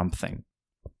make something,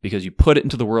 because you put it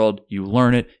into the world, you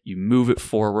learn it, you move it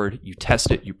forward, you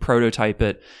test it, you prototype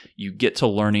it, you get to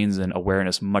learnings and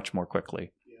awareness much more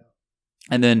quickly.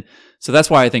 And then, so that's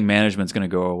why I think management's going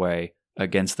to go away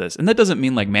against this. And that doesn't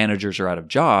mean like managers are out of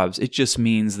jobs. It just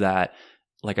means that,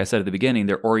 like I said at the beginning,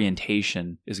 their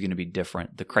orientation is going to be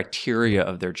different. The criteria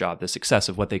of their job, the success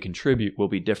of what they contribute will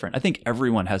be different. I think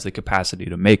everyone has the capacity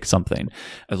to make something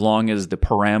as long as the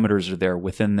parameters are there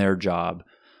within their job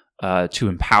to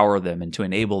empower them and to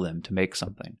enable them to make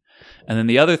something. And then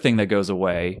the other thing that goes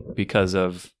away because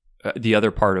of the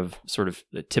other part of sort of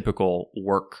the typical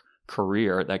work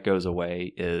career that goes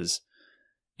away is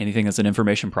anything that's an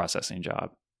information processing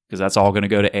job, because that's all going to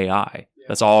go to AI. Yeah.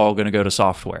 That's all going to go to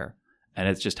software. And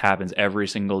it just happens every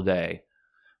single day,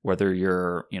 whether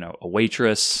you're, a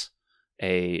waitress,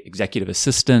 a executive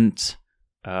assistant,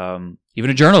 even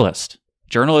a journalist.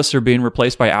 Journalists are being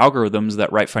replaced by algorithms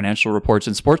that write financial reports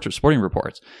and sporting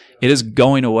reports. It is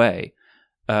going away.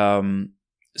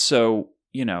 So,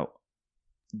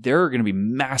 there are going to be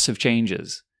massive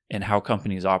changes in how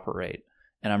companies operate.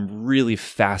 And I'm really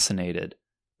fascinated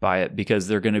by it, because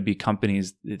they're going to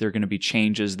be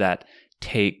changes that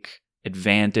take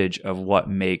advantage of what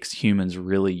makes humans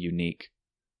really unique.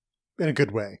 In a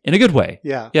good way. In a good way.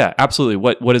 Yeah. Yeah, absolutely.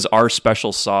 What is our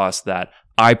special sauce that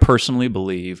I personally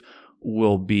believe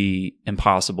will be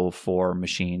impossible for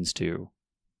machines to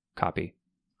copy?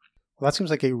 Well, that seems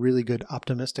like a really good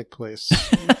optimistic place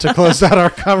to close out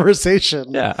our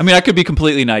conversation. Yeah. I mean, I could be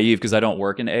completely naive because I don't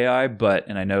work in AI,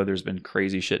 and I know there's been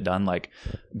crazy shit done, like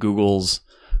Google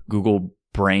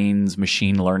Brain's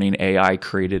machine learning AI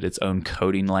created its own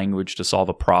coding language to solve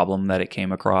a problem that it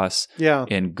came across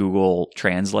in Google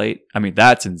Translate. I mean,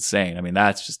 that's insane. I mean,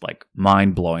 that's just like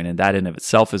mind blowing. And that in of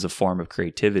itself is a form of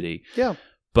creativity. Yeah.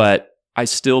 But I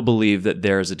still believe that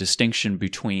there's a distinction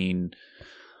between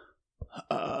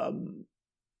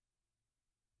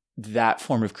that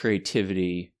form of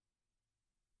creativity,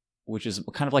 which is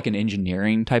kind of like an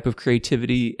engineering type of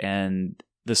creativity, and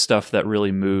the stuff that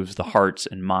really moves the hearts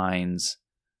and minds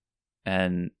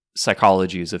and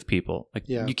psychologies of people. Like,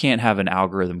 you can't have an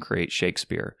algorithm create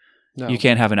Shakespeare. No. You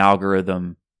can't have an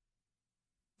algorithm.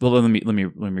 Well, let me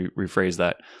rephrase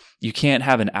that. You can't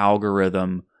have an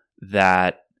algorithm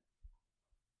that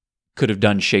could have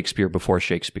done Shakespeare before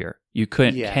Shakespeare. You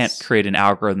can't create an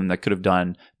algorithm that could have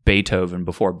done Beethoven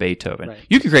before Beethoven. Right.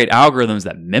 You can create algorithms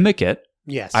that mimic it.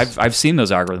 Yes. I've seen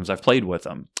those algorithms. I've played with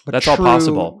them. But that's all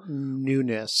possible.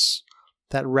 Newness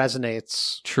that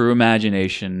resonates. True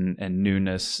imagination and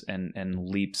newness and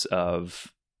leaps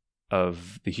of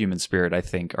the human spirit, I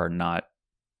think, are not.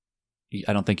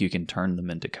 I don't think you can turn them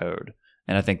into code.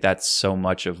 And I think that's so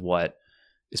much of what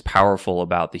is powerful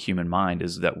about the human mind,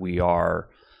 is that we are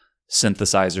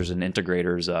synthesizers and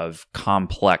integrators of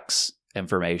complex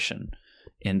information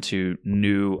into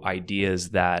new ideas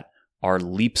that are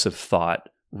leaps of thought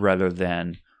rather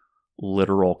than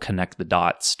literal connect the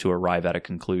dots to arrive at a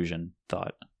conclusion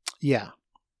thought. Yeah.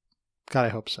 God, I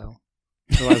hope so.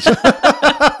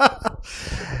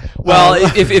 Well,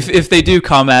 if they do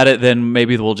come at it, then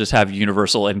maybe we'll just have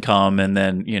universal income, and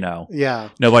then,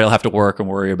 nobody will have to work and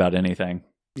worry about anything.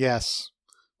 Yes.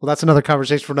 Well, that's another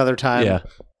conversation for another time. Yeah.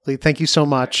 Lee, thank you so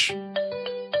much.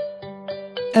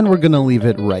 And we're going to leave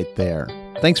it right there.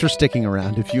 Thanks for sticking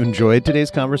around. If you enjoyed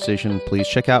today's conversation, please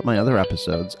check out my other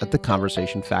episodes at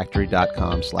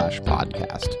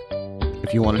theconversationfactory.com/podcast.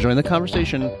 If you want to join the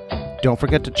conversation, don't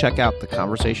forget to check out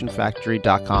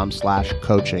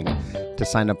theconversationfactory.com/coaching to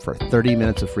sign up for 30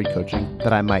 minutes of free coaching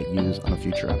that I might use on a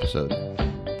future episode.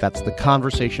 That's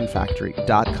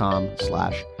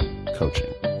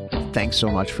theconversationfactory.com/coaching. Thanks so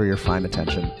much for your fine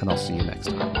attention, and I'll see you next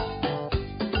time.